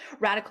to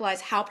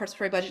radicalize how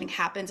participatory budgeting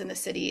happens in the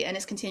city and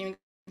is continuing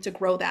to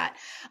grow that.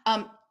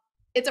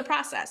 It's a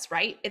process,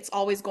 right? It's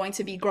always going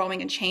to be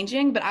growing and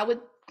changing, but I would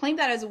claim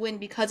that as a win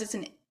because it's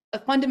a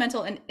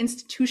fundamental and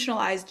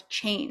institutionalized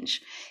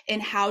change in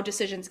how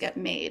decisions get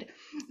made.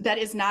 That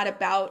is not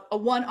about a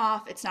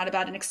one-off. It's not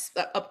about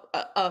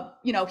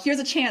here's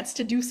a chance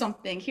to do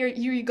something. Here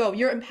you go,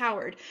 you're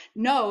empowered.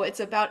 No,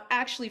 it's about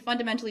actually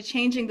fundamentally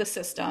changing the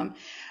system,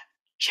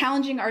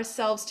 challenging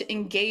ourselves to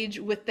engage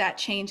with that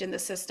change in the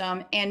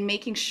system and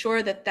making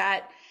sure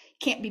that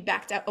can't be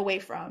backed away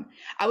from.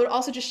 I would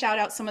also just shout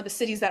out some of the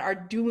cities that are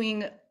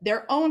doing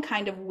their own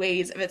kind of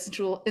ways of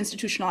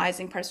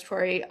institutionalizing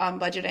participatory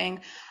budgeting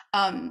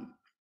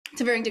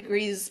to varying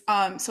degrees.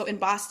 So in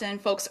Boston,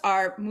 folks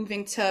are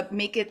moving to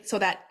make it so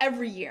that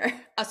every year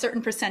a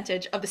certain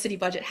percentage of the city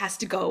budget has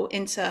to go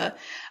into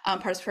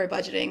participatory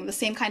budgeting. The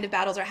same kind of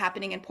battles are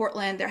happening in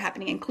Portland, they're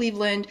happening in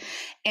Cleveland.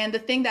 And the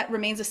thing that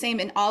remains the same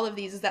in all of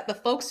these is that the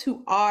folks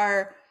who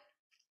are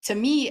to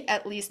me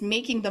at least,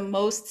 making the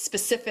most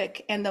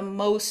specific and the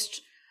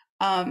most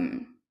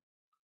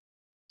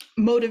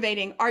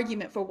motivating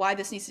argument for why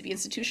this needs to be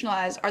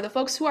institutionalized are the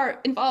folks who are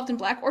involved in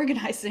Black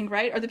organizing,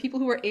 right? Are the people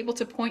who are able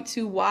to point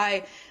to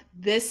why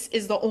this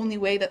is the only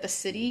way that the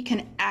city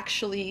can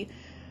actually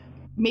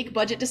make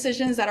budget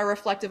decisions that are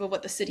reflective of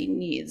what the city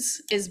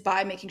needs, is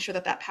by making sure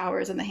that that power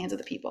is in the hands of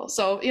the people.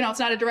 So, you know, it's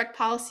not a direct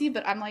policy,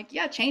 but I'm like,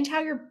 yeah, change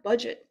how your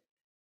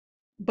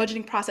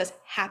budgeting process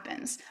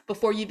happens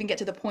before you even get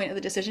to the point of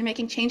the decision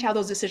making. Change how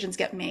those decisions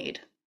get made.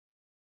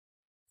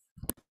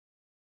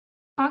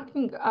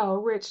 Oh,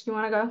 Rich, you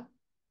want to go?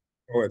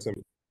 Go ahead,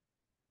 Timmy.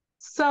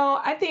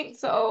 So I think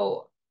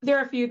so. There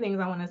are a few things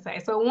I want to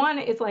say. So one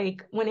is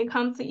like when it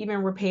comes to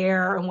even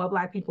repair and what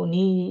Black people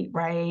need,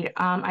 right?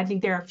 I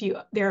think there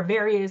are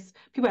various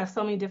people have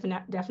so many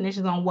different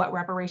definitions on what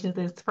reparations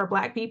is for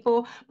Black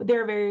people, but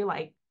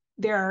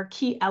there are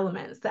key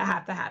elements that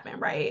have to happen,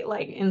 right?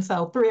 Like, and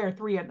so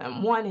three of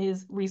them. One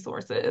is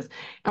resources,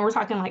 and we're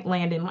talking like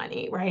land and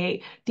money,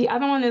 right? The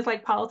other one is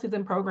like policies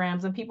and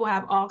programs, and people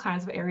have all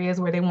kinds of areas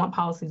where they want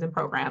policies and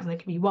programs, and it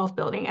can be wealth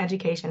building,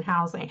 education,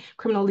 housing,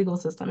 criminal legal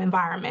system,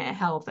 environment,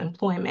 health,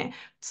 employment,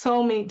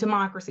 so many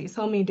democracy,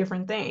 so many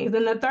different things.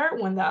 And the third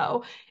one,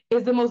 though,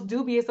 is the most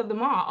dubious of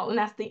them all, and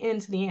that's the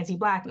end to the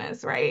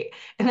anti-Blackness, right?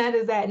 And that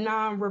is that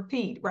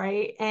non-repeat,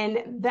 right?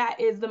 And that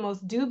is the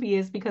most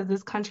dubious because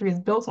this country is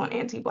built on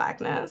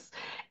anti-Blackness,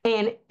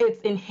 and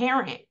it's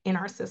inherent in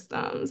our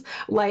systems.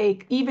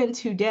 Like even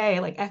today,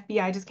 like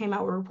FBI just came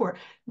out with a report.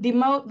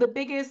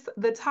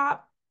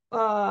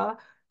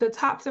 The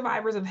top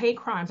survivors of hate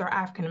crimes are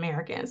African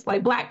Americans,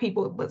 like Black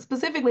people, but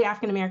specifically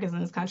African Americans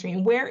in this country.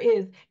 And there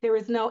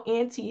is no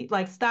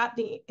stop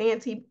the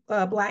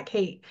anti-Black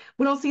hate.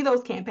 We don't see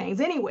those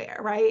campaigns anywhere,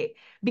 right?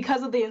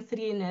 Because of the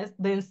insidiousness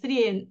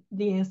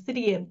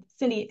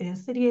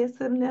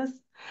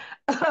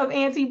of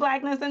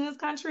anti-Blackness in this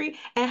country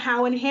and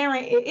how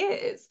inherent it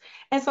is.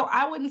 And so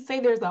I wouldn't say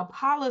there's a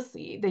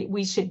policy that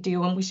we should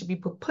do and we should be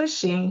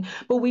pushing,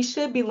 but we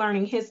should be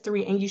learning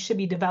history and you should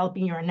be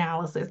developing your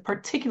analysis,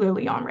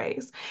 particularly on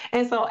race.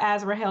 And so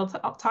as Rahel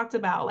talked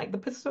about, like the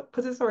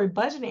participatory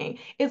budgeting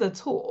is a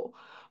tool.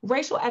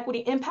 Racial equity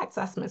impact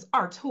assessments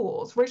are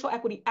tools. Racial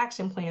equity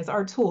action plans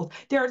are tools.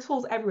 There are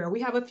tools everywhere.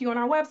 We have a few on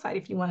our website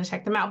if you want to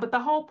check them out. But the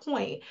whole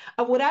point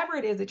of whatever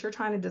it is that you're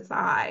trying to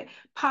decide,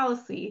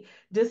 policy,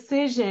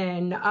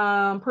 decision,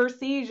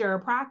 procedure,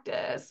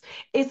 practice,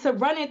 is to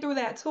run it through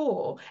that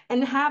tool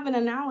and have an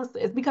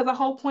analysis, because the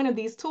whole point of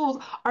these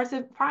tools are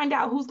to find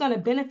out who's going to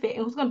benefit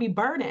and who's going to be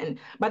burdened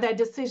by that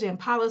decision,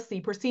 policy,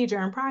 procedure,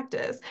 and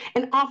practice.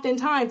 And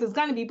oftentimes it's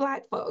going to be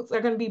Black folks that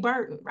are going to be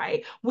burdened,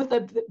 right, with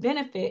a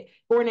benefit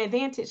or an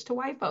advantage to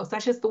white folks.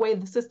 That's just the way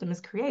the system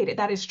is created.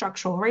 That is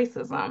structural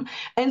racism.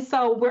 And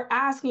so we're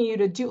asking you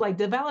to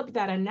develop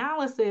that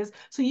analysis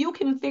so you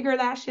can figure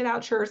that shit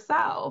out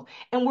yourself.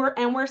 And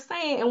we're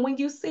saying, and when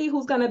you see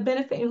who's going to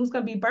benefit and who's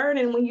going to be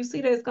burdened, when you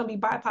see that it's going to be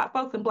BIPOC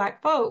folks and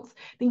Black folks,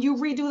 then you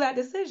redo that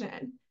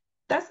decision.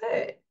 That's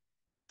it.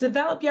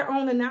 Develop your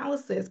own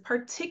analysis,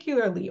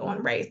 particularly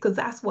on race, because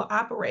that's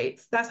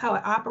how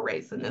it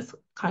operates in this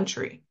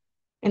country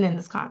and in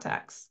this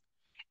context.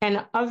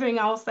 And other thing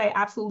I will say,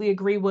 absolutely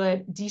agree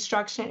with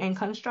destruction and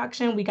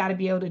construction. We got to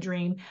be able to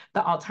dream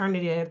the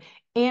alternative.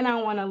 And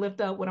I want to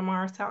lift up what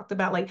Amara talked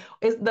about. Like,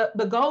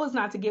 the goal is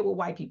not to get what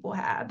white people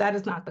have. That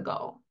is not the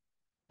goal.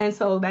 And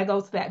so that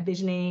goes to that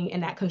visioning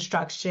and that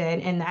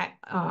construction and that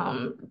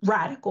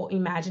radical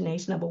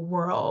imagination of a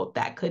world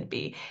that could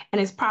be.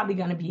 And it's probably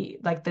going to be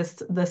like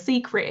this. The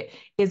secret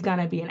is going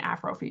to be an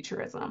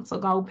Afrofuturism. So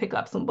go pick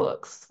up some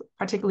books,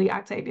 particularly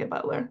Octavia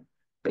Butler.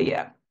 But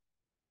yeah.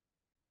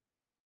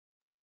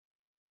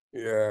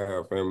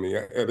 Yeah, family.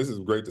 Yeah, this is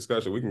a great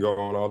discussion. We can go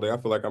on all day. I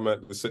feel like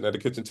sitting at the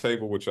kitchen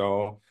table with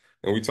y'all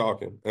and we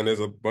talking. And there's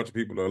a bunch of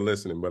people that are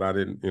listening, but I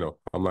didn't,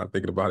 I'm not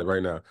thinking about it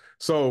right now.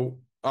 So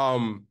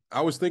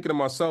I was thinking to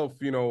myself,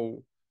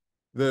 the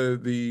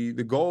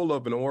goal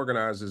of an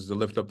organizer is to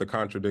lift up the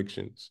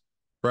contradictions,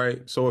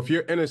 right? So if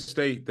you're in a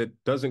state that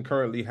doesn't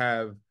currently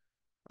have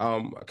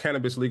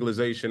cannabis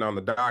legalization on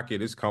the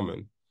docket, it's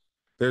coming.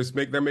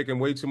 They're making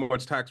way too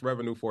much tax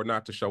revenue for it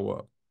not to show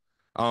up.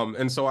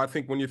 And so I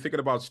think when you're thinking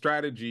about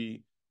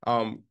strategy,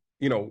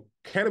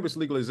 cannabis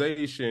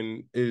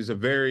legalization is a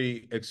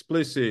very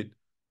explicit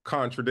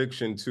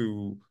contradiction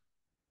to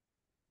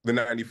the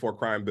 94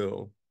 crime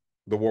bill,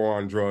 the war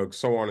on drugs,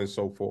 so on and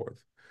so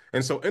forth.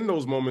 And so in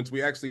those moments,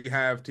 we actually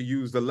have to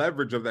use the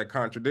leverage of that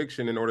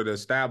contradiction in order to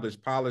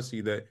establish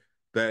policy that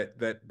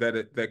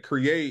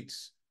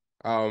creates,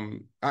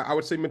 I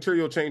would say,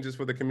 material changes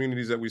for the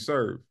communities that we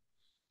serve.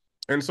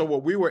 And so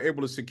what we were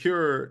able to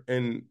secure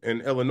in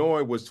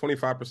Illinois was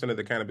 25% of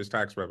the cannabis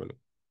tax revenue,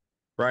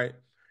 right?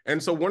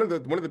 And so one of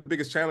the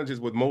biggest challenges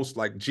with most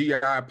like GI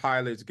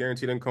pilots,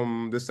 guaranteed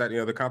income, this, that,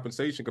 the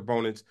compensation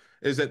components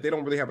is that they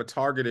don't really have a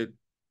targeted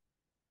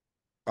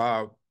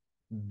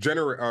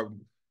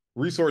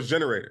resource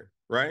generator,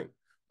 right?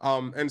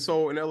 And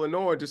so in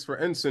Illinois, just for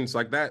instance,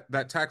 like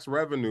that tax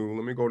revenue,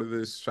 let me go to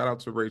this. Shout out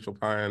to Rachel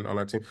Pine on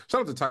our team.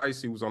 Shout out to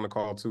Ticey, who's on the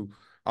call too.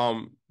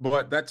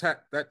 But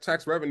that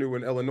tax revenue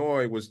in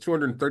Illinois was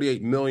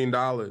 $238 million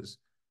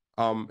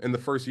in the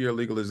first year of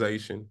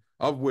legalization,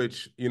 of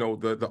which, the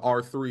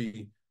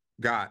R3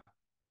 got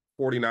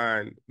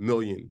 $49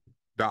 million,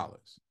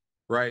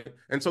 right?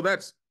 And so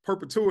that's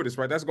perpetuitous,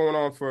 right? That's going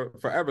on for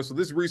forever. So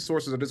these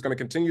resources are just going to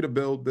continue to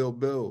build, build,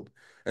 build.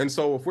 And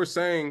so if we're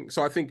saying,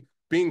 so I think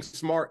being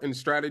smart in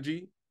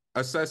strategy,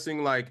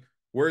 assessing like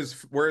where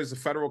is the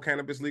federal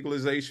cannabis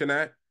legalization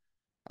at?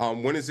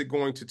 When is it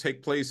going to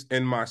take place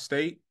in my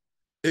state?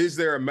 Is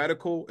there a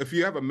medical? If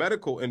you have a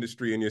medical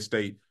industry in your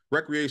state,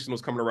 recreational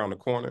is coming around the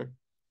corner.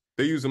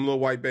 They use them little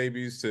white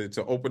babies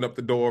to open up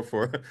the door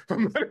for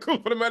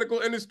the medical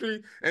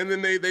industry, and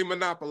then they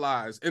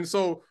monopolize. And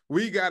so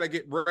we got to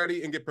get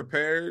ready and get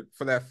prepared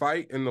for that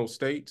fight in those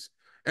states.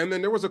 And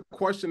then there was a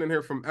question in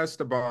here from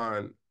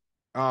Esteban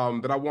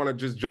that I want to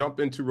just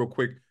jump into real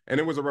quick, and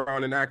it was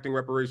around enacting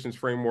reparations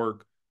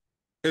framework.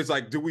 It's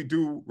like, do we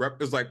do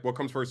rep? It's like what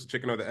comes first, the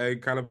chicken or the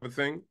egg, kind of a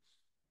thing.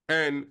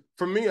 And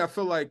for me, I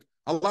feel like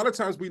a lot of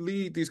times we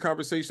lead these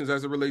conversations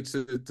as it relates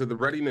to the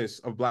readiness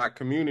of Black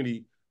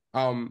community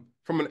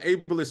from an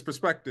ableist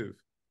perspective,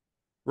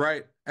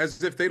 right?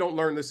 As if they don't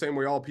learn the same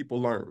way all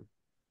people learn,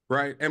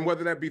 right? And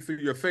whether that be through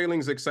your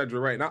failings, et cetera,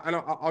 right? And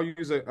I'll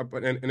use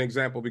an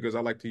example because I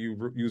like to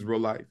use real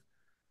life.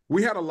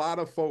 We had a lot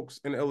of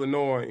folks in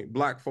Illinois,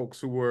 Black folks,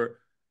 who were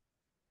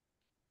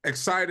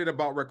excited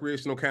about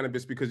recreational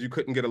cannabis because you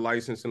couldn't get a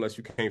license unless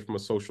you came from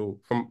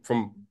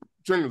from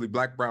generally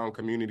Black, brown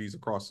communities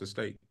across the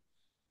state.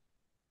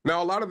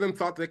 Now, a lot of them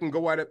thought they can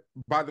go at it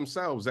by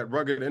themselves, that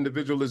rugged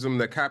individualism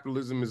that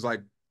capitalism is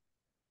like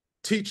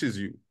teaches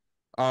you.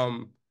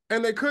 And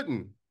they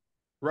couldn't,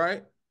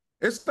 right?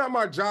 It's not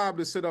my job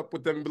to sit up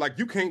with them and be like,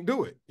 you can't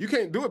do it. You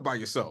can't do it by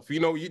yourself.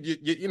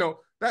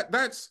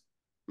 That's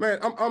man,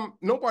 I'm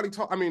nobody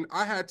talk. I mean,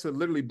 I had to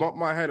literally bump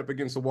my head up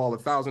against the wall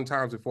 1,000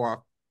 times before I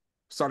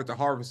started to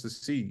harvest the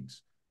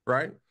seeds,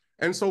 right?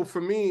 And so for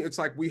me, it's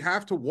like we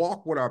have to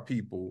walk with our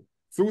people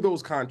through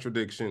those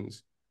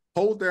contradictions,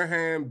 hold their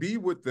hand, be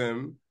with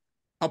them,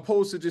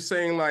 opposed to just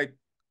saying like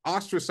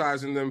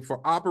ostracizing them for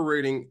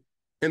operating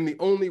in the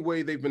only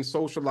way they've been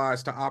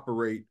socialized to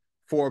operate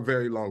for a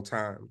very long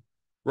time,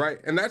 right?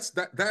 And that's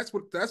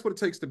what it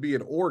takes to be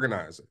an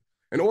organizer.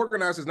 An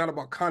organizer is not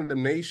about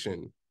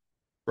condemnation,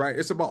 right?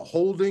 It's about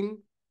holding,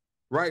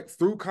 right,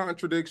 through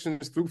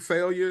contradictions, through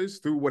failures,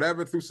 through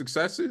whatever, through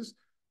successes,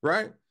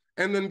 right?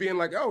 And then being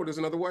like, oh, there's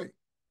another way,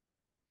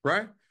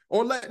 right?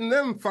 Or letting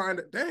them find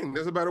it, dang,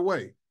 there's a better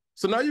way.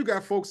 So now you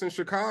got folks in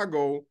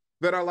Chicago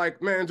that are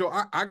like, man, Joe,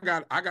 I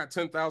got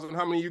 10,000.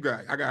 How many you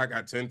got? I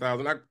got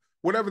 10,000.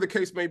 Whatever the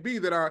case may be,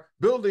 that are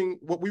building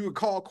what we would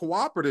call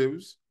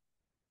cooperatives,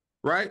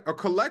 right, or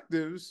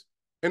collectives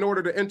in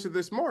order to enter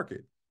this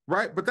market,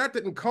 right? But that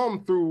didn't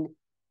come through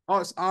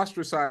us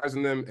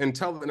ostracizing them and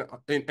telling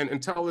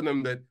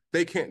them that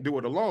they can't do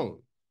it alone,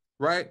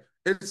 right?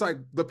 It's like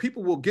the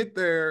people will get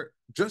there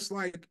just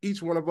like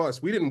each one of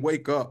us. We didn't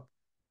wake up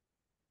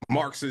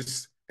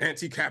Marxist,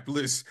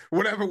 anti-capitalist,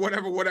 whatever.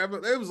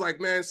 It was like,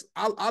 man,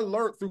 I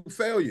learned through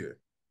failure,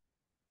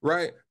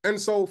 right? And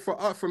so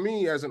for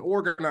me as an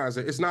organizer,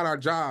 it's not our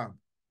job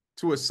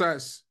to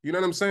assess, you know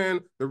what I'm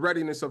saying, the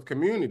readiness of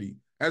community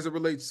as it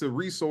relates to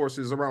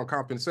resources around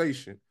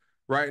compensation,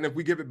 right? And if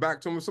we give it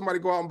back to them, if somebody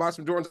go out and buy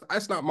some Jordans,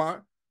 that's not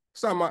mine.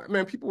 It's not my,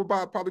 man, people will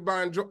probably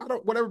buying,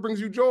 whatever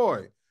brings you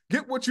joy.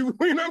 Get what you,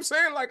 you know what I'm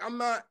saying? Like, I'm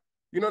not,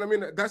 you know what I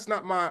mean? That's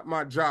not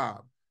my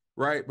job,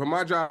 right? But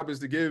my job is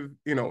to give,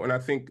 and I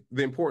think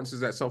the importance is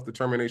that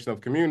self-determination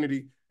of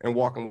community and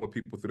walking with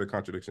people through the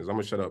contradictions. I'm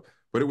gonna shut up.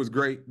 But it was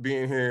great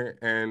being here,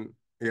 and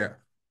yeah,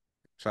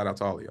 shout out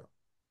to all of y'all.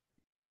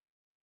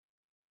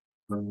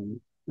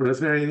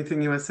 Rosemary,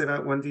 anything you want to say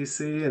about One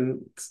DC and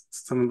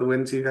some of the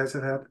wins you guys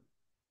have had?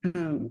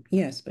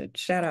 Yes, but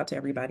shout out to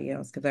everybody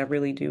else because I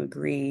really do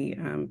agree.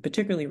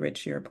 Particularly,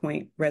 Rich, your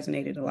point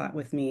resonated a lot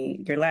with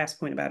me. Your last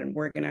point about an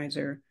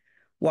organizer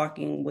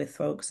walking with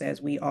folks as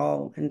we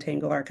all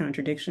untangle our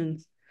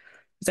contradictions.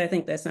 Because I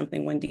think that's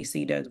something One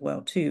DC does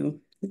well too,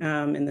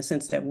 in the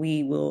sense that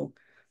we will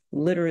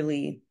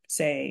literally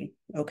say,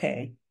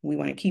 okay, we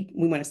want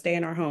to stay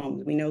in our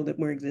homes. We know that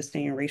we're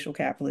existing in racial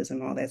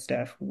capitalism, all that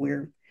stuff.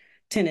 We're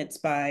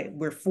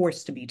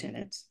forced to be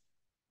tenants.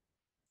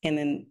 And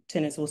then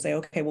tenants will say,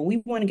 okay, well,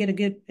 we want to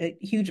get a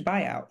huge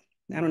buyout.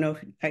 I don't know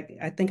if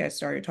I think I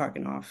started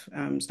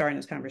starting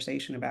this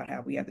conversation about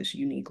how we have this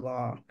unique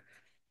law.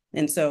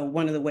 And so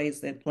one of the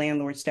ways that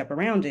landlords step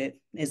around it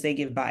is they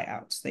give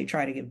buyouts. They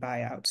try to give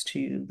buyouts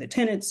to the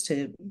tenants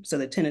so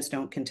the tenants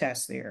don't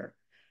contest their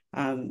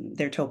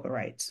TOPA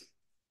rights.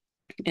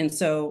 And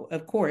so,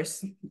 of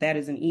course, that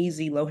is an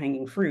easy,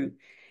 low-hanging fruit.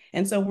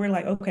 And so we're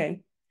like,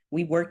 okay,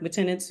 we've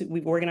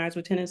organized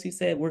with tenants who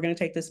said, we're going to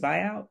take this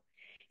buyout.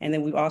 And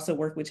then we've also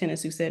worked with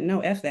tenants who said, no,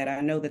 F that.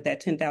 I know that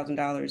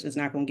 $10,000 is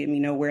not going to get me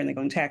nowhere and they're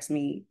going to tax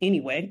me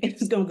anyway.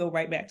 It's going to go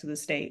right back to the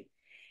state.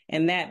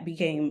 And that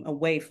became a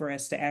way for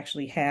us to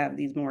actually have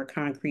these more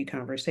concrete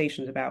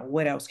conversations about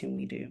what else can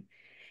we do.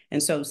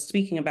 And so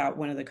speaking about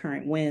one of the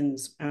current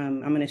wins,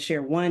 I'm going to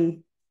share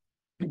one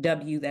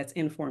W, that's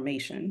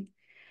information.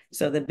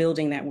 So the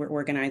building that we're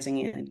organizing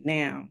in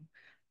now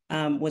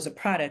was a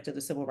product of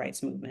the civil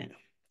rights movement.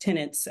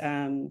 Tenants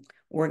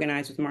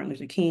organized with Martin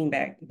Luther King,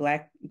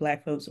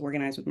 black folks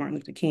organized with Martin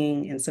Luther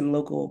King and some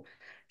local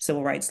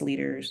civil rights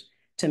leaders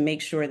to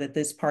make sure that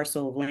this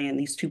parcel of land,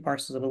 these two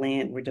parcels of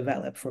land were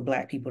developed for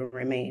Black people to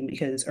remain,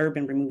 because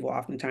urban removal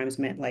oftentimes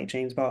meant, like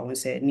James Baldwin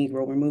said,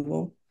 Negro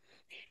removal.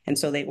 And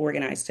so they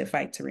organized to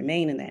fight to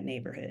remain in that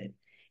neighborhood.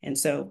 And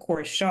so, of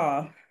course,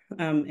 Shaw,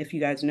 if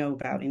you guys know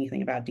about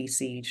anything about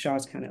DC,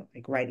 Shaw's kind of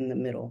like right in the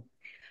middle,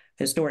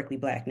 historically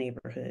Black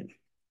neighborhood.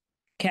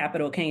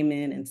 Capital came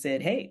in and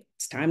said, hey,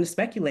 it's time to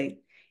speculate.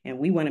 And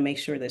we want to make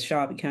sure that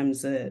Shaw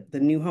becomes the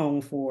new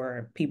home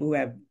for people who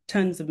have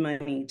tons of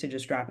money to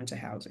just drop into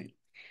housing.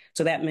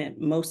 So that meant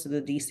most of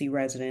the DC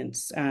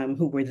residents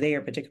who were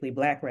there, particularly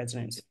Black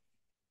residents,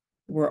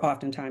 were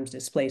oftentimes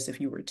displaced if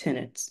you were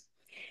tenants.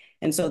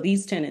 And so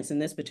these tenants in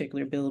this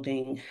particular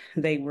building,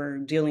 they were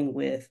dealing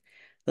with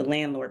the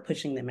landlord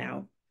pushing them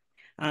out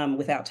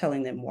without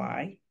telling them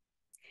why.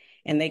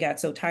 And they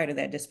got so tired of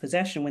that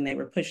dispossession when they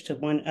were pushed to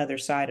one other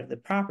side of the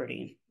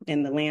property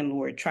and the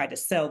landlord tried to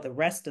sell the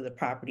rest of the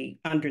property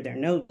under their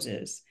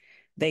noses.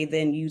 They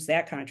then used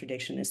that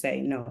contradiction to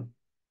say, no,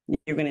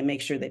 you're going to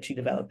make sure that you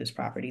develop this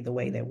property the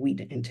way that we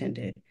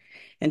intended.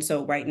 And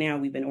so right now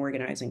we've been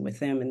organizing with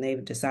them and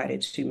they've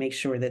decided to make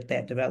sure that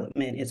that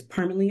development is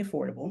permanently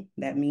affordable.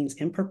 That means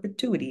in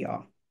perpetuity,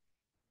 y'all.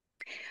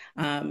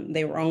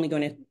 They were only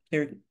going to,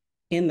 they're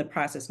in the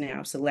process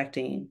now of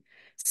selecting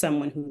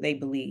someone who they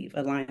believe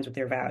aligns with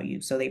their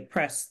values. So they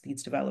press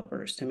these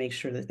developers to make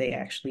sure that they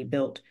actually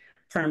built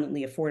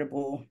permanently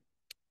affordable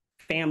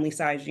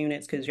family-sized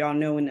units, because y'all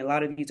know in a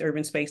lot of these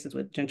urban spaces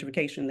with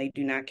gentrification, they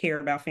do not care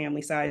about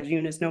family-sized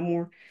units no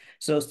more.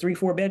 So those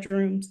 3-4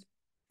 bedrooms,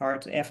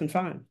 hard to F and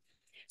find.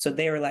 So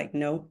they were like,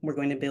 no, we're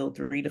going to build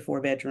 3 to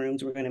 4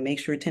 bedrooms. We're going to make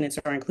sure tenants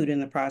are included in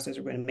the process.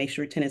 We're going to make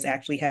sure tenants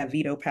actually have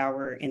veto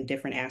power in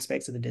different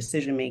aspects of the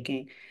decision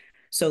making.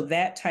 So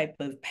that type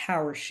of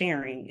power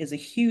sharing is a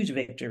huge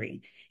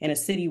victory in a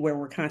city where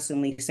we're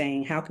constantly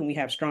saying, how can we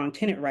have strong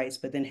tenant rights,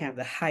 but then have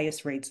the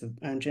highest rates of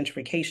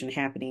gentrification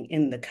happening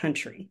in the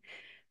country?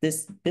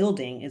 This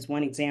building is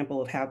one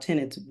example of how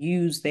tenants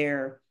use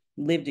their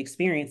lived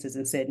experiences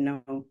and said,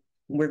 no,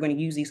 we're going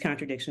to use these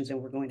contradictions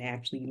and we're going to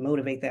actually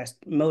motivate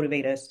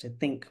us to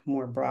think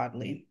more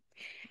broadly.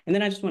 And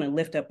then I just want to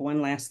lift up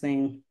one last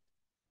thing.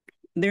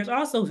 There's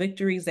also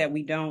victories that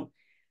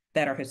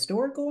that are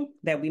historical,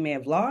 that we may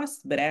have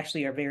lost, but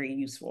actually are very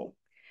useful.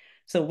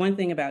 So one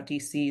thing about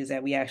DC is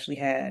that we actually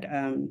had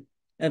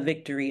a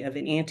victory of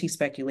an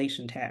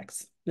anti-speculation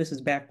tax. This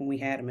is back when we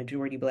had a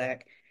majority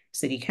Black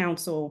city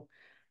council,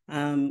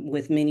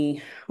 with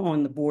many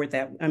on the board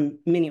that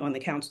many on the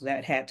council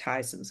that had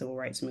ties to the civil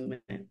rights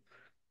movement.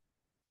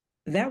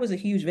 That was a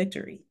huge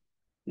victory.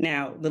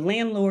 Now, the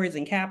landlords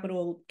and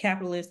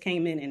capitalists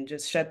came in and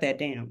just shut that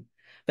down.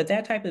 But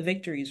that type of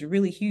victory is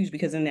really huge,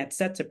 because then that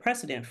sets a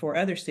precedent for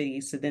other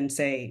cities to then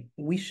say,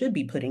 we should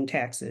be putting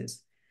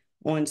taxes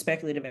on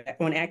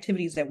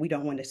activities that we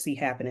don't want to see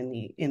happen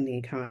in the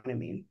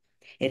economy.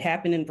 It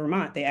happened in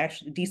Vermont.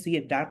 DC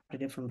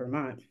adopted it from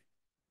Vermont.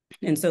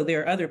 And so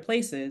there are other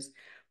places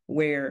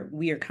where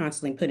we are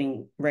constantly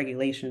putting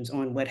regulations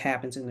on what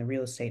happens in the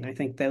real estate. And I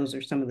think those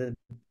are some of the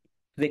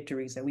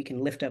victories that we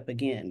can lift up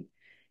again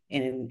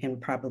and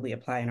probably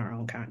apply in our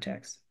own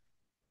context.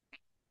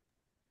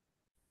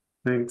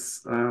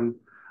 Thanks.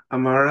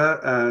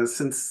 Amara,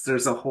 since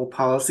there's a whole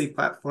policy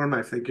platform,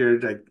 I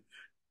figured I'd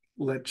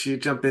let you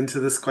jump into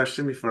this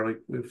question before we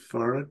move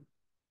forward.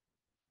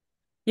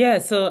 Yeah,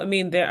 so I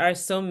mean, there are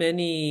so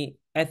many,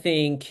 I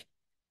think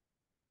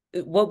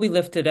what we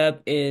lifted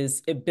up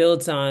is it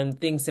builds on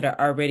things that are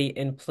already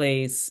in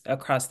place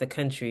across the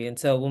country. And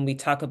so when we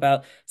talk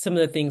about some of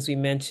the things we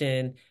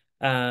mentioned,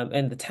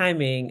 and the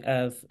timing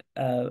of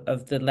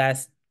the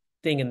last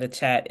thing in the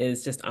chat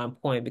is just on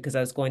point, because I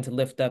was going to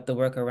lift up the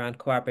work around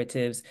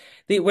cooperatives.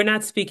 We're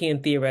not speaking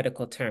in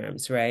theoretical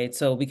terms, right?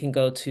 So we can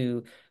go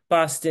to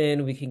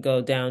Boston, we can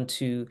go down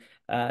to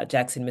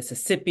Jackson,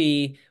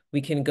 Mississippi, we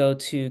can go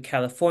to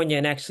California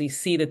and actually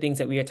see the things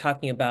that we are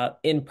talking about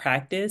in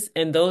practice.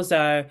 And those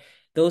are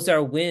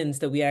wins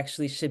that we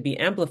actually should be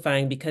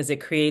amplifying, because it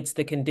creates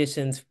the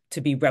conditions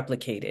to be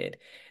replicated.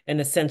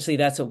 And essentially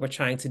that's what we're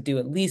trying to do,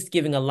 at least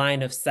giving a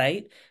line of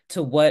sight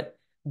to what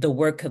the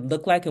work could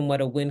look like and what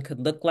a win could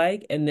look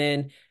like, and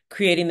then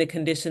creating the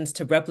conditions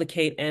to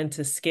replicate and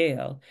to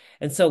scale.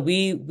 And so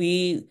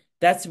we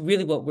that's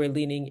really what we're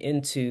leaning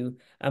into.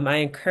 I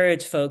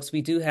encourage folks,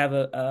 we do have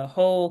a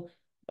whole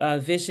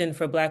vision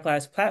for Black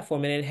Lives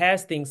Platform, and it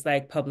has things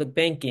like public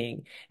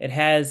banking. It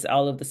has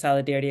all of the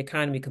solidarity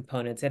economy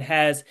components. It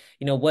has,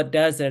 what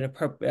does an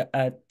appropriate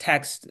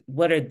tax,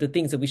 what are the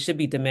things that we should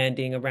be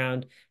demanding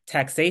around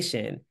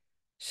taxation?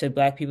 Should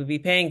Black people be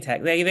paying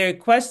tax? Like, there are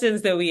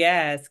questions that we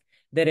ask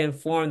that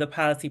inform the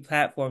policy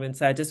platform. And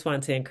so I just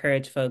want to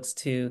encourage folks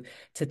to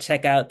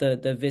check out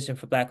the Vision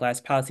for Black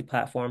Lives policy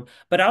platform,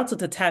 but also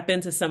to tap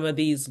into some of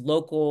these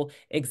local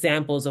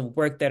examples of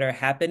work that are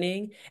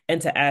happening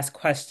and to ask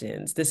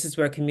questions. This is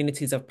where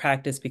communities of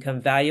practice become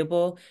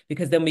valuable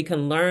because then we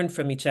can learn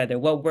from each other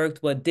what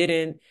worked, what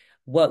didn't,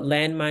 what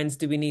landmines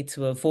do we need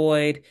to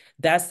avoid.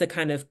 That's the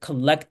kind of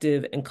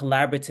collective and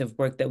collaborative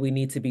work that we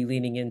need to be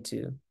leaning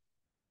into.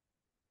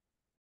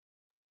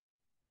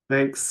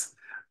 Thanks.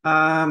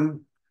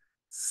 Um,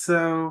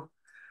 so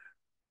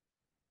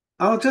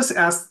I'll just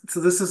ask. So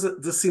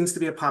this seems to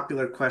be a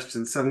popular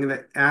question. So I'm going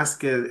to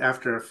ask it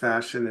after a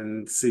fashion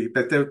and see.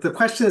 But the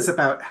question is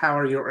about how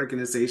are your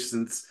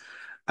organizations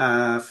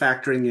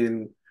factoring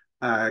in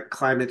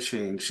climate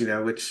change?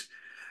 Which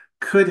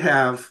could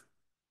have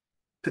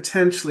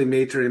potentially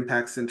major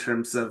impacts in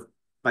terms of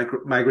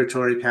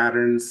migratory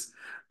patterns.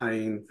 I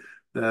mean,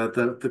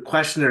 the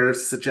questioner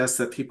suggests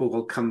that people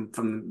will come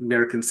from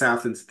American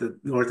South into the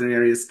northern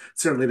areas.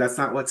 Certainly, that's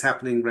not what's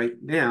happening right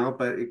now,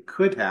 but it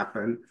could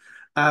happen.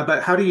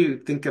 But how do you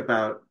think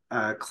about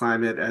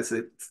climate as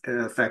it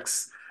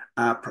affects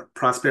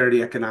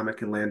prosperity,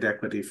 economic, and land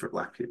equity for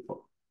Black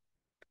people?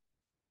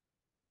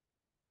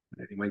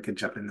 Anyone can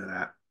jump into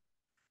that.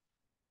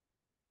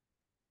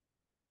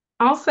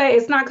 I'll say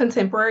it's not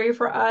contemporary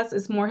for us.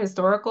 It's more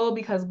historical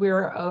because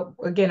we're,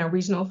 again, a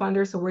regional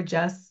funder. So we're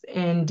just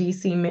in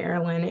DC,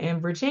 Maryland,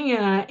 and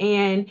Virginia.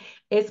 And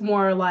it's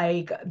more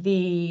like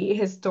the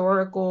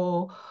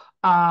historical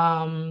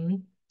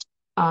um,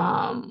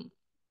 um,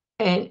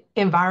 and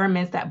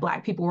environments that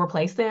Black people were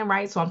placed in,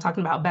 right? So I'm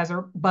talking about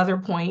Buzzer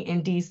Point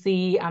in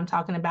DC. I'm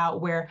talking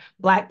about where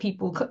Black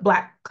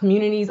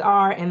communities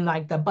are and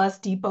like the bus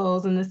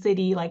depots in the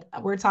city. Like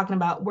we're thinking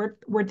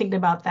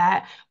about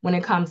that when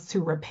it comes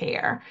to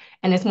repair.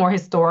 And it's more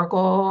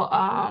historical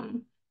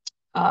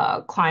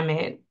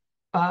climate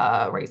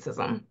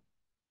racism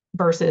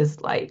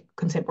versus like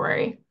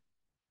contemporary.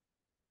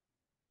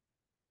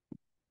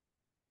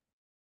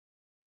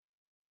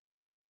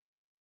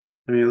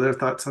 Any other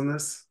thoughts on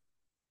this?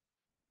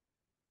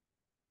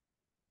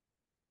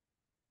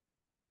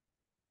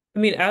 I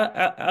mean,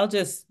 I'll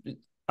just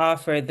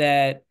offer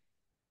that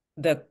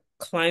the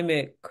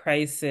climate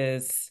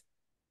crisis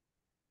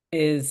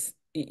is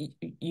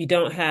you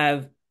don't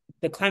have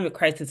the climate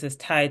crisis is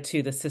tied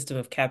to the system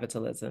of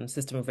capitalism,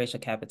 system of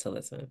racial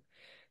capitalism.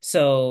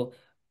 So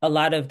a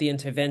lot of the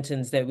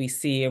interventions that we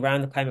see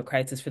around the climate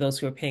crisis, for those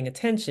who are paying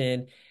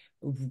attention,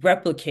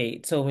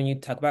 replicate. So when you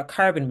talk about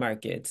carbon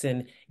markets,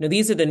 and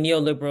these are the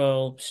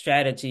neoliberal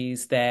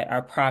strategies that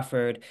are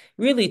proffered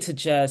really to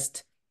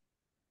just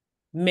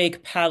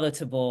make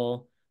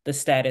palatable the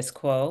status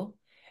quo.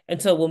 And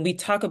so when we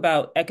talk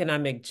about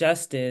economic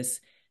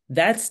justice,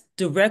 that's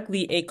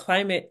directly a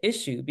climate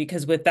issue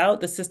because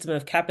without the system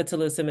of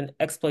capitalism and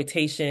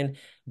exploitation,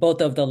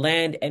 both of the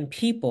land and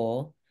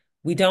people,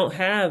 we don't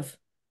have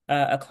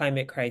a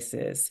climate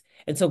crisis.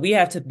 And so we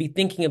have to be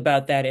thinking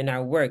about that in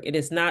our work. It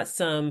is not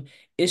some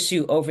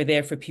issue over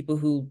there for people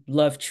who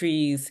love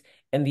trees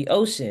and the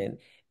ocean.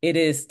 It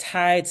is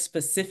tied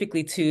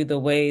specifically to the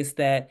ways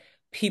that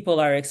people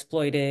are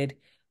exploited,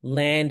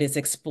 land is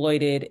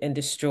exploited and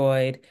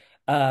destroyed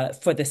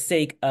for the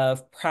sake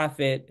of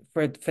profit,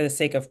 for the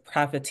sake of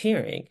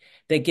profiteering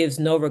that gives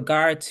no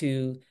regard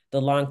to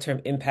the long-term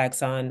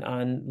impacts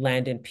on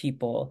land and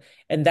people.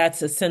 And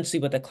that's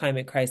essentially what the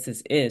climate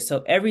crisis is.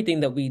 So everything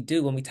that we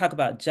do when we talk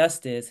about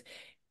justice,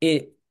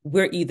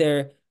 we're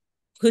either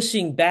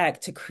pushing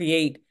back to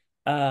create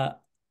a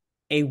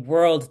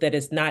world that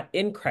is not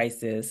in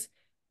crisis,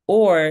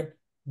 or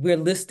we're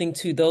listening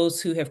to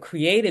those who have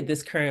created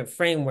this current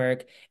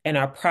framework and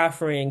are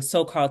proffering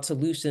so-called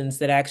solutions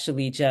that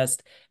actually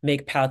just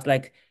make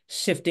like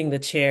shifting the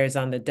chairs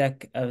on the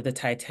deck of the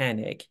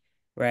Titanic,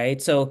 right?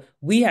 So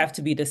we have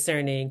to be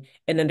discerning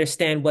and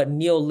understand what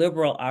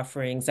neoliberal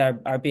offerings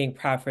are being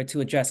proffered to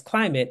address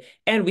climate,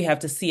 and we have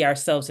to see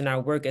ourselves in our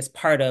work as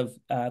part of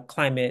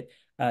climate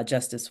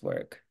justice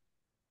work.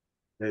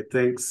 Okay,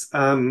 thanks.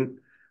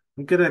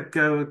 I'm gonna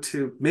go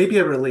to maybe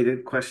a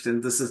related question.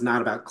 This is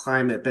not about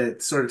climate, but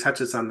it sort of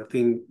touches on the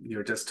theme you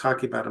were just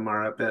talking about,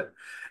 Amara. But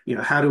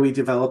how do we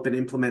develop and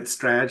implement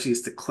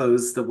strategies to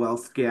close the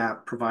wealth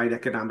gap, provide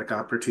economic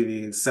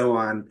opportunity, and so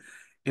on,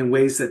 in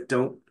ways that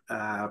don't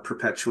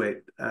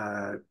perpetuate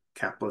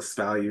capitalist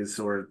values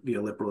or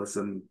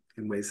neoliberalism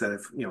in ways that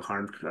have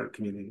harmed our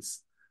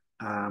communities.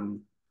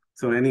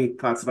 So, any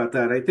thoughts about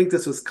that? I think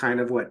this was kind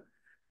of what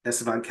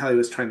Esteban Kelly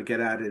was trying to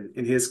get at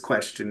in his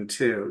question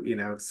too.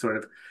 Sort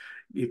of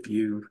if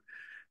you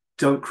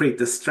don't create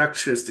the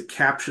structures to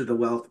capture the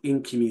wealth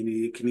in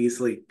community, it can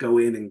easily go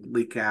in and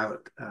leak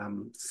out.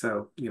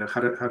 So,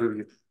 how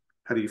do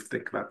you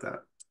think about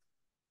that?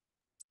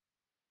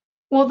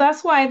 Well,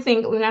 that's why I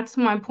think that's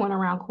my point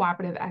around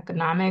cooperative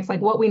economics. Like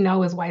what we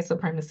know is white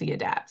supremacy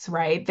adapts,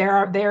 right?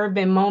 There have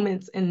been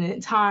moments in the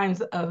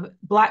times of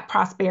Black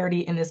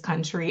prosperity in this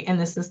country,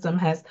 and the system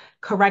has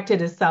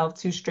corrected itself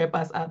to strip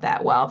us of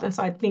that wealth. And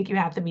so I think you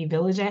have to be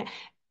vigilant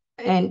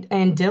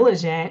and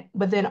diligent,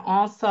 but then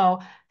also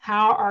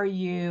how are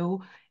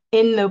you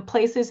in the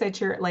places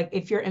that you're like,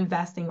 if you're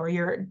investing or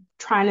you're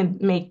trying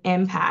to make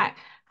impact,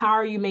 how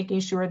are you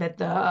making sure that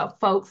the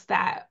folks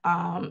that,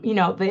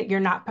 that you're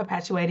not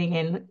perpetuating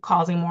and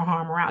causing more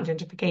harm around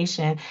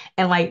gentrification?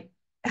 And like,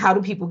 how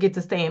do people get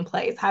to stay in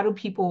place? How do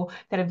people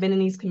that have been in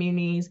these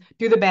communities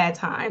through the bad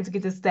times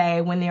get to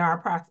stay when there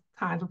are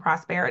times of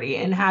prosperity?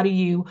 And how do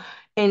you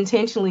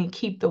intentionally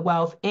keep the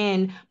wealth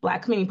in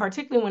Black community,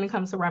 particularly when it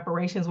comes to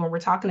reparations, when we're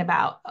talking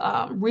about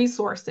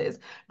resources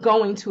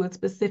going to a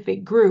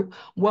specific group?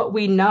 What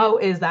we know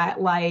is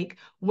that like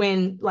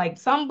when like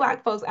some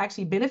Black folks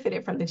actually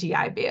benefited from the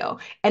GI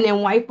Bill, and then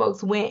white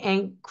folks went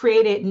and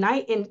created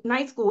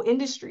night school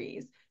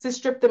industries to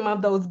strip them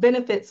of those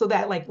benefits so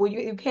that like, well,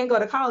 you can't go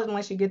to college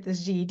unless you get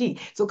this GED.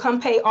 So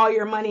come pay all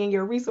your money and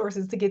your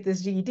resources to get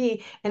this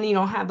GED, and then you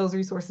don't have those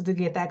resources to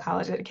get that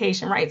college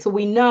education, right? So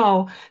we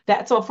know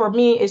that. So for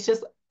me, it's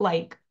just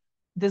like,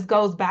 this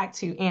goes back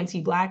to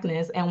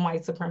anti-Blackness and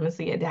white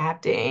supremacy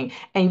adapting.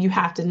 And you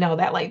have to know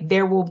that like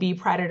there will be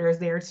predators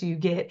there to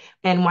get,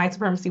 and white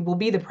supremacy will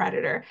be the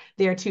predator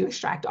there to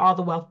extract all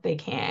the wealth they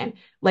can.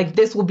 Like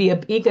this will be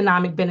an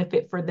economic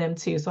benefit for them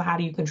too. So how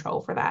do you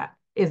control for that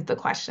is the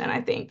question I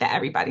think that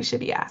everybody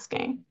should be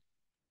asking.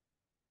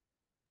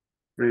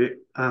 Great.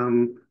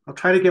 I'll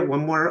try to get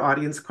one more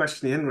audience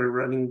question in. We're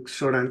running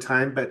short on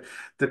time, but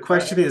the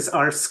question is,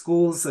 are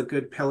schools a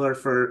good pillar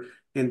for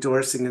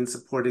endorsing and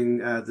supporting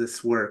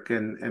this work,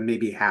 and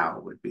maybe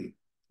how would be,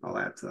 I'll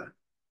add to that.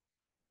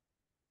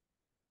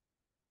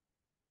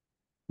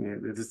 Yeah,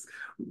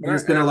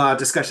 there's been a lot of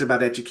discussion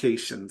about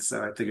education,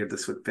 so I figured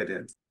this would fit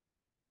in.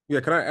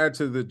 Yeah, can I add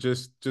to the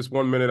just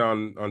 1 minute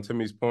on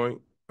Timmy's point?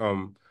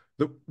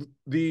 The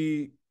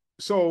the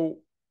so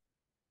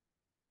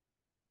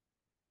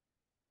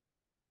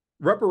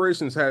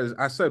reparations has,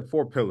 I said,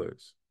 4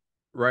 pillars,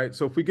 right?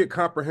 So if we get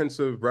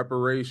comprehensive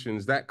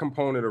reparations, that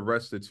component of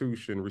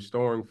restitution,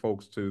 restoring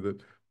folks to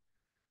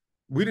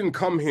we didn't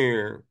come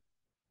here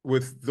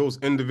with those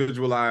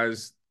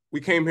individualized, we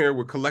came here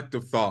with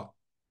collective thought,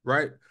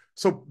 right?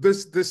 So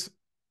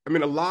I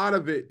mean, a lot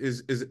of it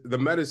is the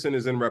medicine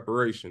is in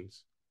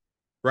reparations,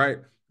 right?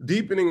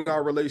 Deepening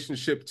our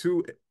relationship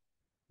to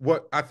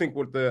what I think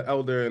what the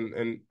elder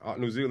in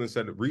New Zealand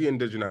said,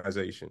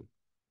 re-indigenization,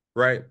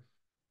 right?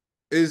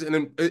 Is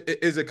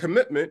a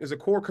commitment, is a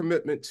core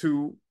commitment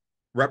to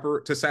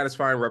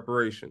satisfying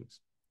reparations.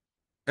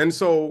 And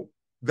so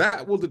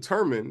that will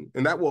determine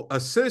and that will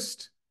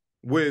assist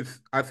with,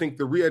 I think,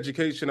 the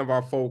re-education of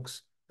our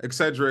folks, et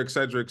cetera, et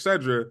cetera, et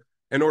cetera,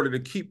 in order to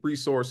keep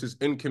resources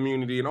in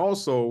community. And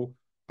also,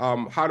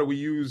 how do we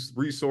use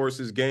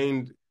resources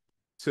gained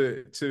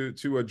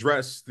to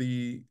address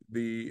to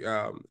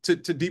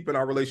deepen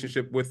our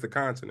relationship with the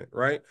continent,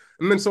 right?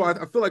 And then so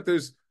I feel like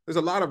there's a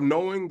lot of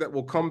knowing that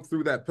will come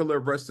through that pillar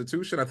of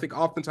restitution. I think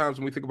oftentimes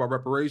when we think about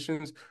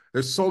reparations,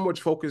 there's so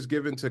much focus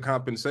given to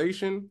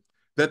compensation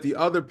that the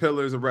other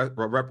pillars of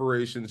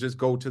reparations just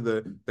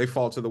they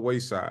fall to the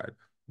wayside.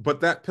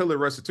 But that pillar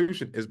of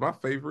restitution is my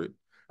favorite,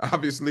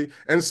 obviously.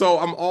 And so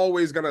I'm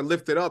always going to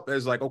lift it up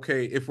as like,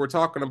 okay, if we're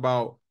talking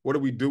about what do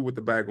we do with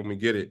the bag when we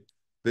get it,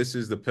 this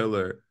is the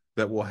pillar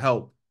that will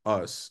help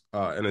us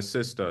and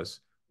assist us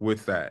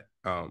with that.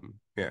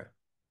 Yeah,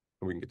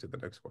 we can get to the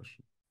next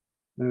question.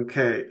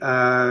 Okay,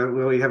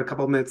 well, we have a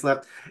couple of minutes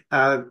left.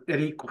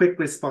 Any quick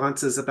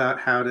responses about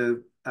how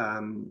to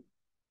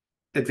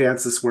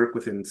advance this work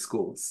within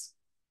schools?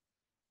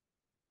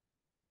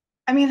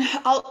 I mean,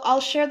 I'll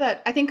share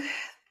that. I think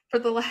for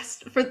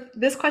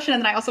this question,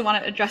 and then I also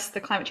want to address the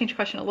climate change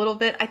question a little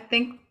bit. I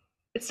think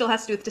it still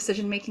has to do with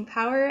decision making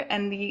power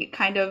and the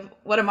kind of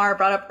what Amara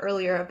brought up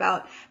earlier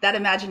about that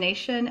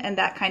imagination and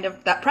that kind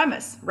of that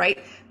premise, right?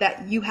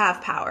 That you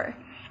have power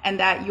and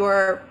that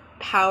your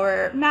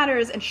power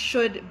matters and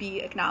should be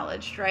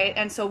acknowledged, right?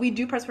 And so we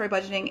do participatory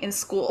budgeting in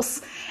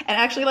schools and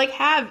actually like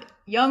have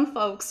young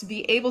folks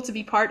be able to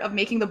be part of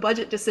making the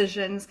budget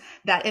decisions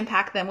that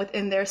impact them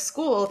within their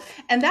school.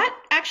 And that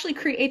actually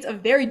creates a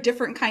very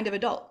different kind of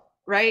adult,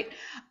 right?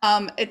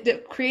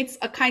 It creates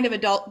a kind of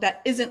adult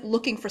that isn't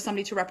looking for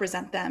somebody to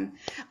represent them.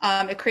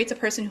 It creates a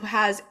person who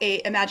has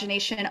a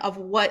imagination of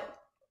what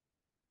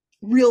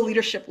real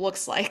leadership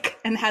looks like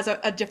and has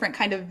a different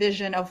kind of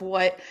vision of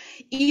what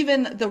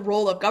even the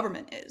role of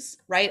government is,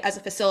 right? As a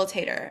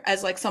facilitator,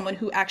 as like someone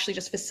who actually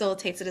just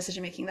facilitates the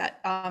decision making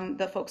that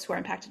the folks who are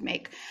impacted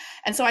make.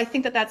 And so I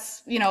think that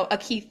that's, a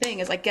key thing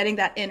is like getting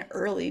that in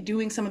early,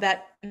 doing some of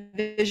that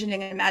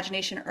visioning and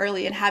imagination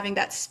early and having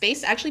that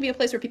space actually be a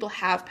place where people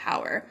have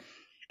power.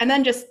 And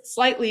then just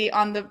slightly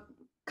on the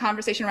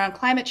conversation around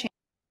climate change.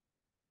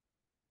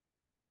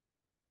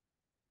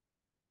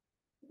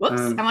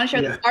 I want to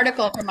share this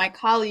article from my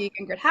colleague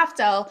Ingrid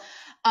Haftel,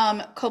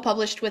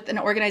 co-published with an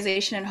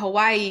organization in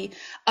Hawaii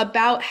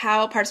about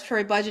how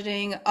participatory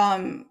budgeting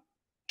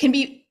can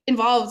be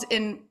involved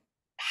in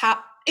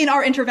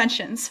our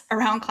interventions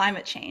around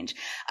climate change.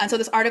 And so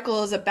this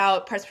article is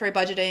about participatory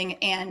budgeting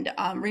and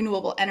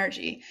renewable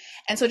energy.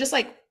 And so just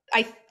like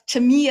to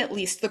me, at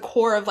least, the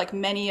core of like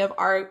many of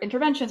our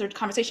interventions or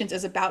conversations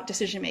is about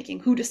decision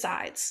making, who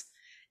decides,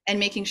 and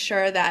making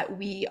sure that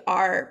we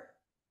are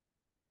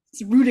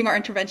rooting our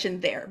intervention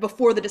there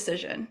before the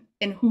decision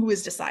and who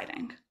is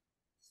deciding.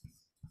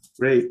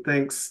 Great,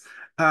 thanks.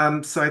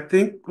 So I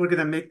think we're going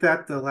to make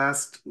that the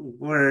last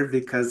word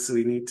because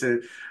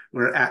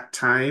we're at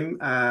time.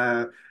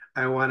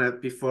 I want to,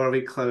 before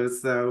we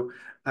close though,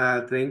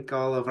 thank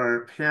all of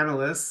our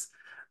panelists,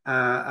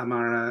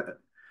 Amara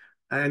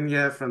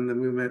Anya from the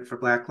Movement for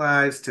Black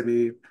Lives,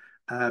 Timmy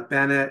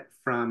Bennett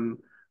from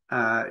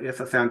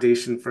IFA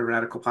Foundation for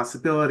Radical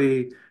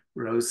Possibility,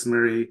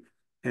 Rosemary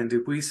and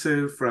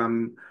Dubuisu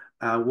from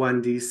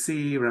One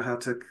DC, Rahel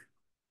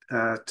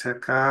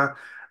Teka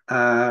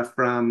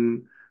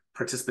from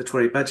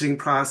Participatory Budgeting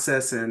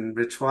Process, and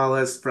Rich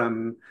Wallace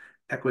from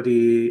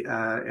Equity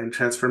and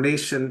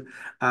Transformation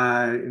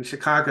in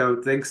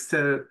Chicago. Thanks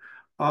to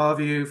all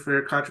of you for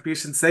your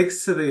contributions.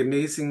 Thanks to the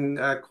amazing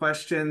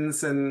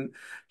questions and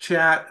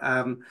chat.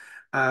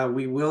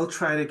 We will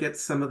try to get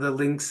some of the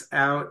links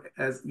out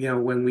as you know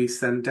when we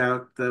send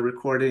out the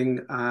recording,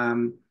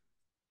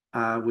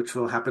 which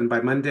will happen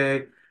by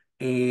Monday.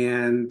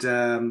 And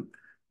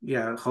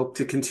yeah, hope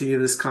to continue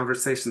this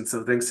conversation.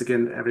 So thanks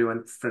again,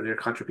 everyone, for your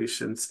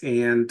contributions.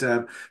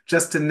 And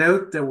just to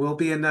note, there will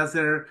be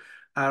another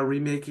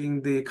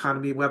Remaking the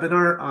Economy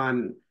webinar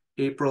on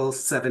April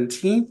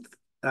 17th,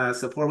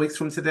 so 4 weeks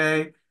from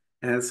today.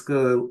 And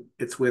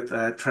it's with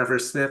Trevor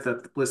Smith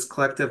of the Bliss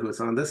Collective, who's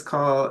on this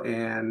call,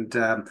 and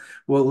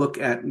we'll look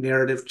at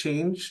narrative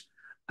change.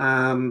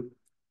 And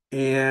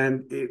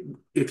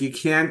if you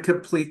can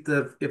complete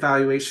the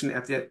evaluation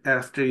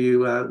after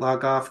you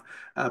log off,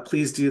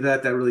 please do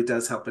that. That really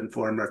does help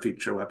inform our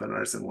future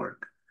webinars and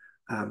work.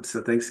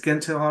 So thanks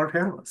again to all our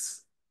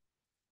panelists.